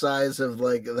cat, like the size of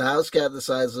like the house cat, the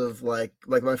size of like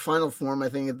my final form. I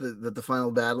think that the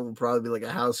final battle will probably be like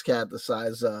a house cat the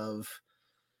size of,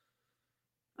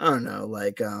 I don't know,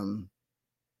 like 10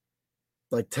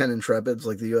 Intrepids,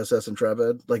 like the USS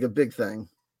Intrepid, like a big thing.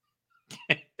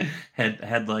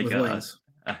 Had like with wings.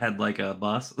 a head like a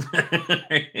bus.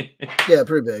 Yeah,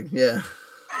 pretty big. Yeah.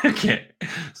 Okay.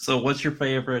 So what's your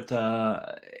favorite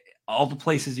all the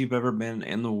places you've ever been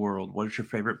in the world, what is your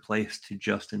favorite place to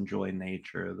just enjoy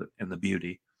nature and the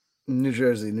beauty? New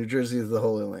Jersey. New Jersey is the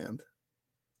Holy Land.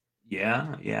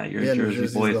 Yeah, yeah, you're a Yeah, New Jersey Jersey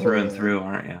is boy the through Holy and Land. through,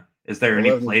 aren't you? Is I there any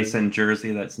love New place Jersey. in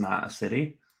Jersey that's not a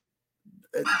city?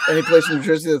 Any place in New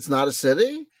Jersey that's not a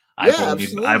city? Yeah, I've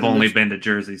absolutely. only been to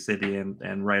Jersey City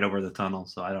and right over the tunnel,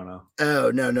 so I don't know. Oh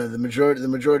no, no. The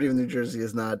majority of New Jersey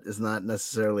is not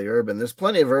necessarily urban. There's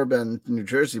plenty of urban New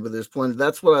Jersey, but there's plenty.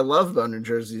 That's what I love about New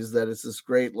Jersey is that it's this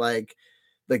great like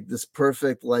this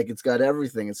perfect it's got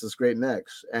everything. It's this great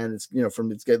mix, and it's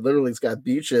from it's got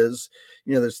beaches.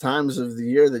 There's times of the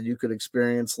year that you could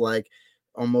experience like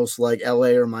almost like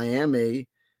L.A. or Miami,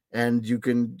 and you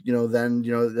can then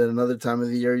another time of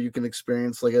the year you can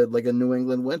experience like a New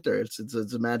England winter. It's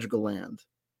a magical land.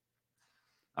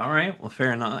 All right, well,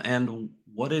 fair enough. And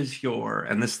what is your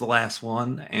and this is the last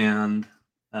one, and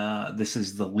this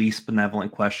is the least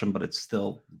benevolent question, but it's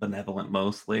still benevolent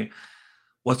mostly.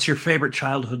 What's your favorite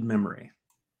childhood memory?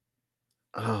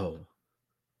 Oh,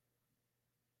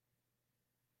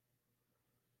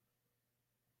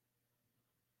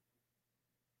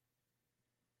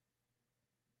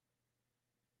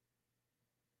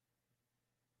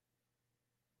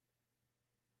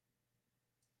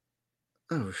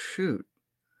 oh shoot.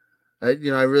 I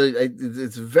really,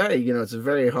 it's very, it's a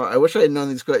very hard. I wish I had known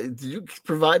these questions. Did you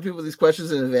provide people these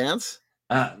questions in advance?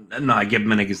 No, I give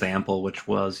them an example, which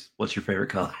was, what's your favorite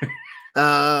color?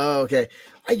 Okay.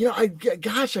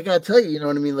 Gosh, I gotta tell you, you know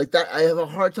what I mean? Like that, I have a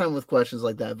hard time with questions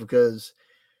like that because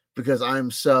I'm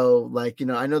so like,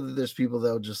 I know that there's people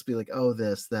that'll just be like, oh,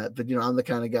 this, that, but I'm the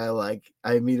kind of guy like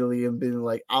I immediately am being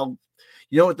like,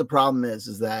 what the problem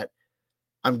is that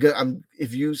I'm good.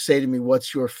 If you say to me,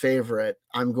 what's your favorite?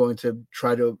 I'm going to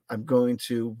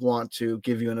want to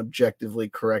give you an objectively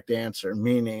correct answer,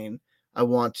 meaning I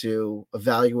want to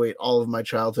evaluate all of my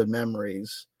childhood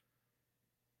memories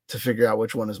to figure out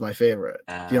which one is my favorite.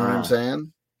 Do you know what I'm Ah,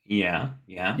 saying? yeah,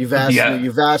 yeah, You've asked me, yeah.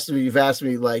 you've asked me, you've asked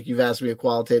me a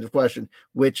qualitative question.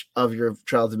 Which of your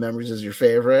childhood memories is your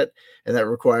favorite? And that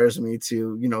requires me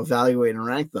to, evaluate and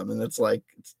rank them. And it's like,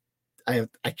 I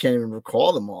can't even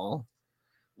recall them all.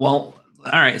 Well,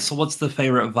 all right. So, what's the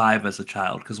favorite vibe as a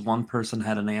child? Because one person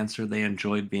had an answer; they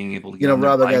enjoyed being able to get on their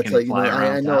Rob, I gotta bike tell and you, fly I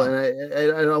around know, town. and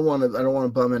I don't want to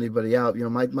bum anybody out.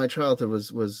 My childhood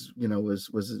was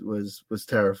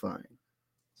terrifying.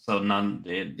 So none.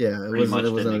 It Yeah, pretty much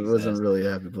didn't it wasn't exist. really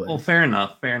a happy Well, place. fair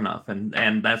enough, fair enough,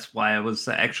 and that's why I was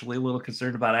actually a little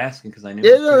concerned about asking because I knew it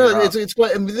Yeah, would no, trigger no, up. it's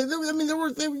quite. There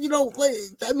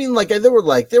were,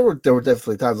 like, there were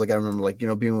definitely times like I remember like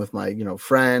being with my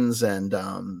friends and there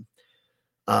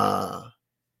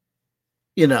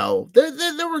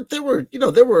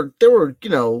were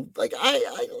like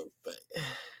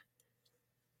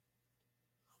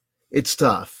it's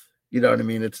tough. You know what I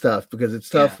mean? It's tough because Yeah, it's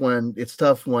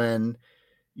tough when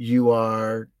you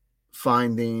are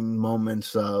finding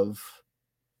moments of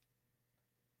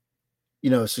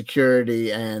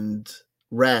security and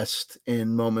rest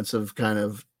in moments of kind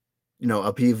of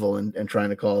upheaval and trying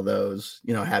to call those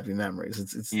happy memories.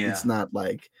 It's yeah. not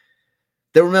like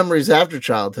there were memories after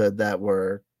childhood that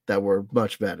were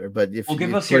much better, but Well,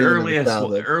 give if us your putting them into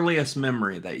childhood, earliest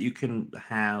memory that you can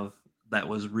have that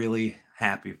was really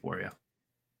happy for you.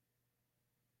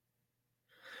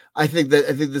 I think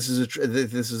this is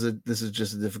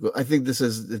just a difficult. I think this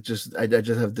is just I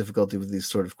just have difficulty with these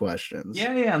sort of questions.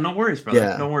 Yeah, yeah, no worries, brother.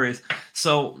 Yeah, No worries.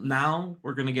 So now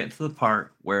we're gonna get to the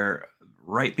part where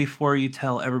right before you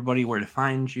tell everybody where to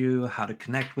find you, how to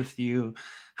connect with you,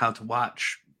 how to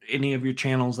watch any of your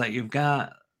channels that you've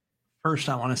got. First,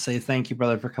 I want to say thank you,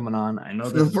 brother, for coming on. I know no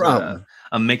this is problem.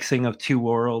 a mixing of two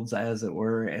worlds, as it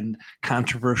were, and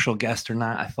controversial guest or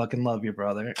not. I fucking love you,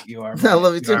 brother. I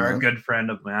love you You too, are a man. good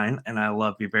friend of mine, and I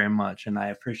love you very much, and I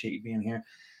appreciate you being here.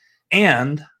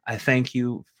 And I thank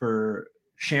you for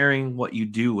sharing what you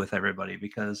do with everybody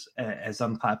because as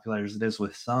unpopular as it is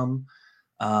with some,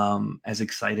 as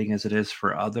exciting as it is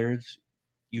for others,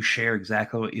 you share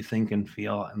exactly what you think and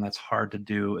feel, and that's hard to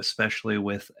do, especially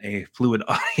with a fluid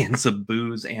audience of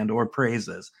boos and or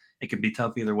praises. It can be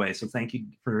tough either way. So thank you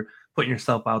for putting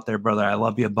yourself out there, brother. I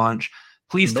love you a bunch.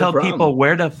 Please No tell people problem.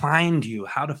 where to find you,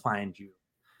 how to find you.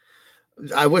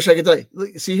 I wish I could tell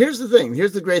you. See, here's the thing.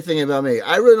 Here's the great thing about me.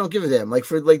 I really don't give a damn. Like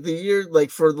for like the year, like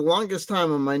for the longest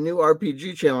time on my new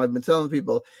RPG channel, I've been telling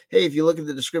people, hey, if you look at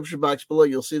the description box below,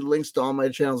 you'll see the links to all my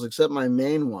channels except my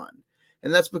main one.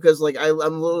 And that's because like I'm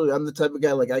the type of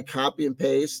guy like I copy and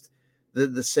paste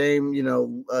the same,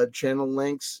 channel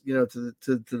links, to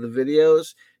the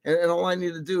videos, and all I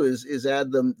need to do is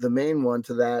add the main one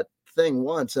to that thing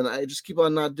once, and I just keep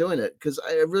on not doing it because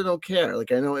I really don't care.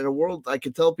 Like, I know in a world, I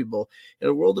can tell people, in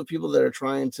a world of people that are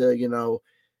trying to,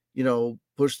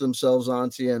 push themselves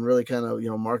onto you and really kind of,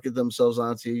 market themselves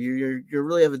onto you, you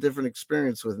really have a different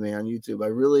experience with me on YouTube.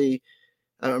 I'm really,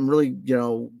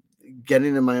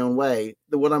 getting in my own way.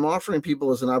 What I'm offering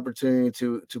people is an opportunity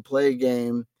to play a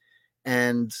game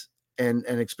and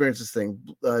and experience this thing.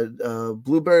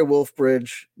 Blueberry Wolf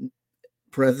Bridge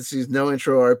parentheses no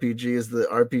intro RPG is the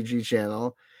RPG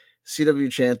channel.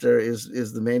 CW Chanter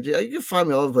is the main. You can find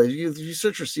me all over the place. If you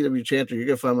search for CW Chanter, you're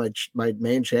gonna find my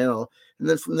main channel, and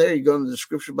then from there you go in the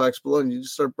description box below, and you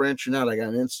just start branching out. I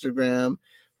got an Instagram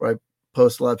where I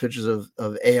post a lot of pictures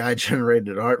of AI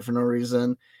generated art for no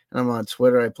reason, and I'm on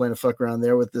Twitter. I plan to fuck around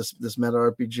there with this meta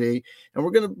RPG, and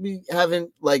we're gonna be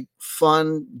having like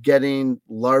fun, getting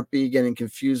LARPy, getting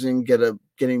confusing,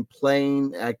 getting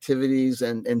playing activities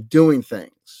and doing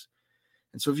things.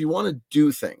 And so if you want to do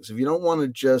things, if you don't want to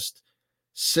just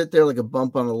sit there like a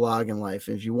bump on a log in life,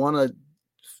 if you want to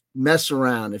mess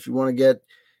around, if you want to get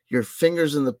your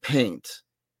fingers in the paint,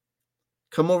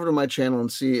 come over to my channel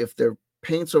and see if there are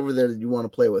paints over there that you want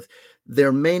to play with.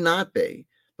 There may not be,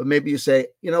 but maybe you say,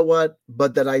 you know what,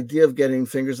 but that idea of getting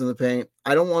fingers in the paint,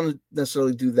 I don't want to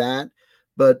necessarily do that,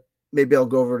 but maybe I'll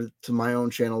go over to my own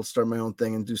channel, start my own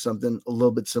thing and do something a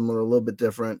little bit similar, a little bit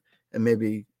different, and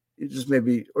maybe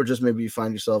maybe you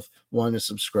find yourself wanting to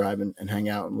subscribe and hang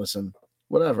out and listen,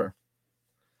 whatever.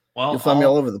 Well, You'll find me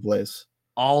all over the place.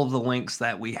 All of the links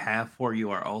that we have for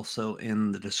you are also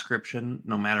in the description.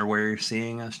 No matter where you're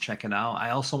seeing us, check it out.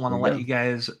 I also want to let you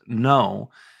guys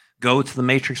know, go to the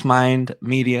Matrix Mind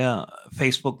Media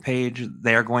Facebook page.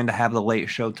 They're going to have the late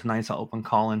show tonight's an open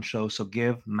call-in show. So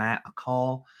give Matt a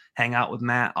call. Hang out with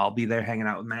Matt. I'll be there hanging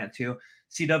out with Matt too.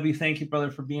 CW, thank you, brother,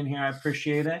 for being here. I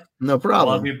appreciate it. No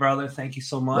problem. Love you, brother. Thank you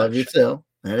so much. Love you too.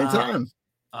 Anytime.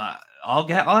 I'll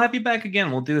have you back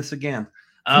again. We'll do this again.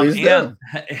 Please do.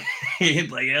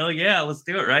 Like, hell yeah, let's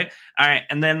do it, right? All right.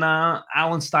 And then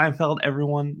Alan Steinfeld,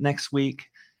 everyone, next week.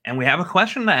 And we have a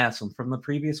question to ask him from the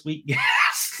previous week. Yes.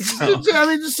 So. I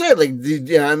mean, just say it, like,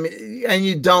 yeah, I mean, and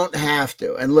you don't have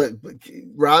to. And look,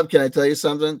 Rob, can I tell you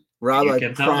something? Rob,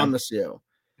 I promise you,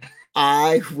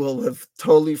 I will have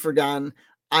totally forgotten.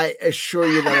 I assure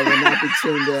you that I will not be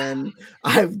tuned in.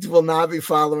 I will not be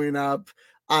following up.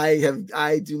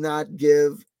 I do not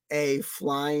give a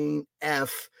flying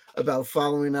F about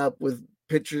following up with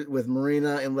pictures with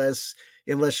Marina unless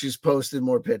she's posted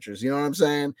more pictures. You know what I'm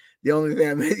saying? The only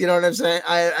thing you know what I'm saying?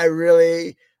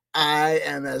 I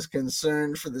am as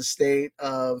concerned for the state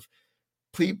of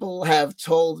people have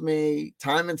told me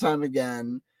time and time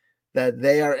again that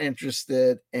they are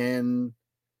interested in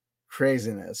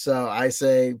craziness. So I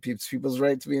say people's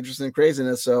right to be interested in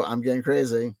craziness. So I'm getting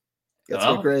crazy. Let's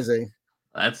get crazy.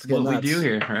 That's what we do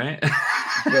here, right?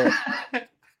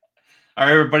 All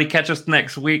right, everybody, catch us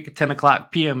next week, 10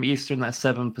 o'clock p.m. Eastern, that's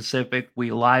 7 Pacific.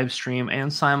 We live stream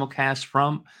and simulcast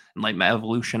from Enlightenment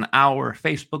Evolution, our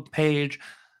Facebook page,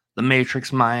 the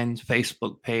Matrix Minds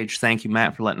Facebook page. Thank you,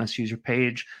 Matt, for letting us use your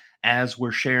page as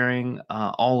we're sharing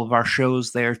all of our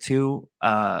shows there, too.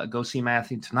 Go see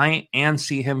Matthew tonight and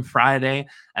see him Friday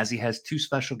as he has 2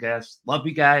 special guests. Love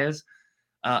you guys.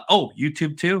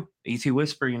 YouTube, too. ET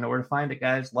Whisper, you know where to find it,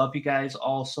 guys. Love you guys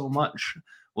all so much.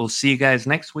 We'll see you guys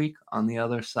next week on the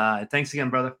other side. Thanks again,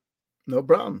 brother. No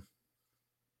problem.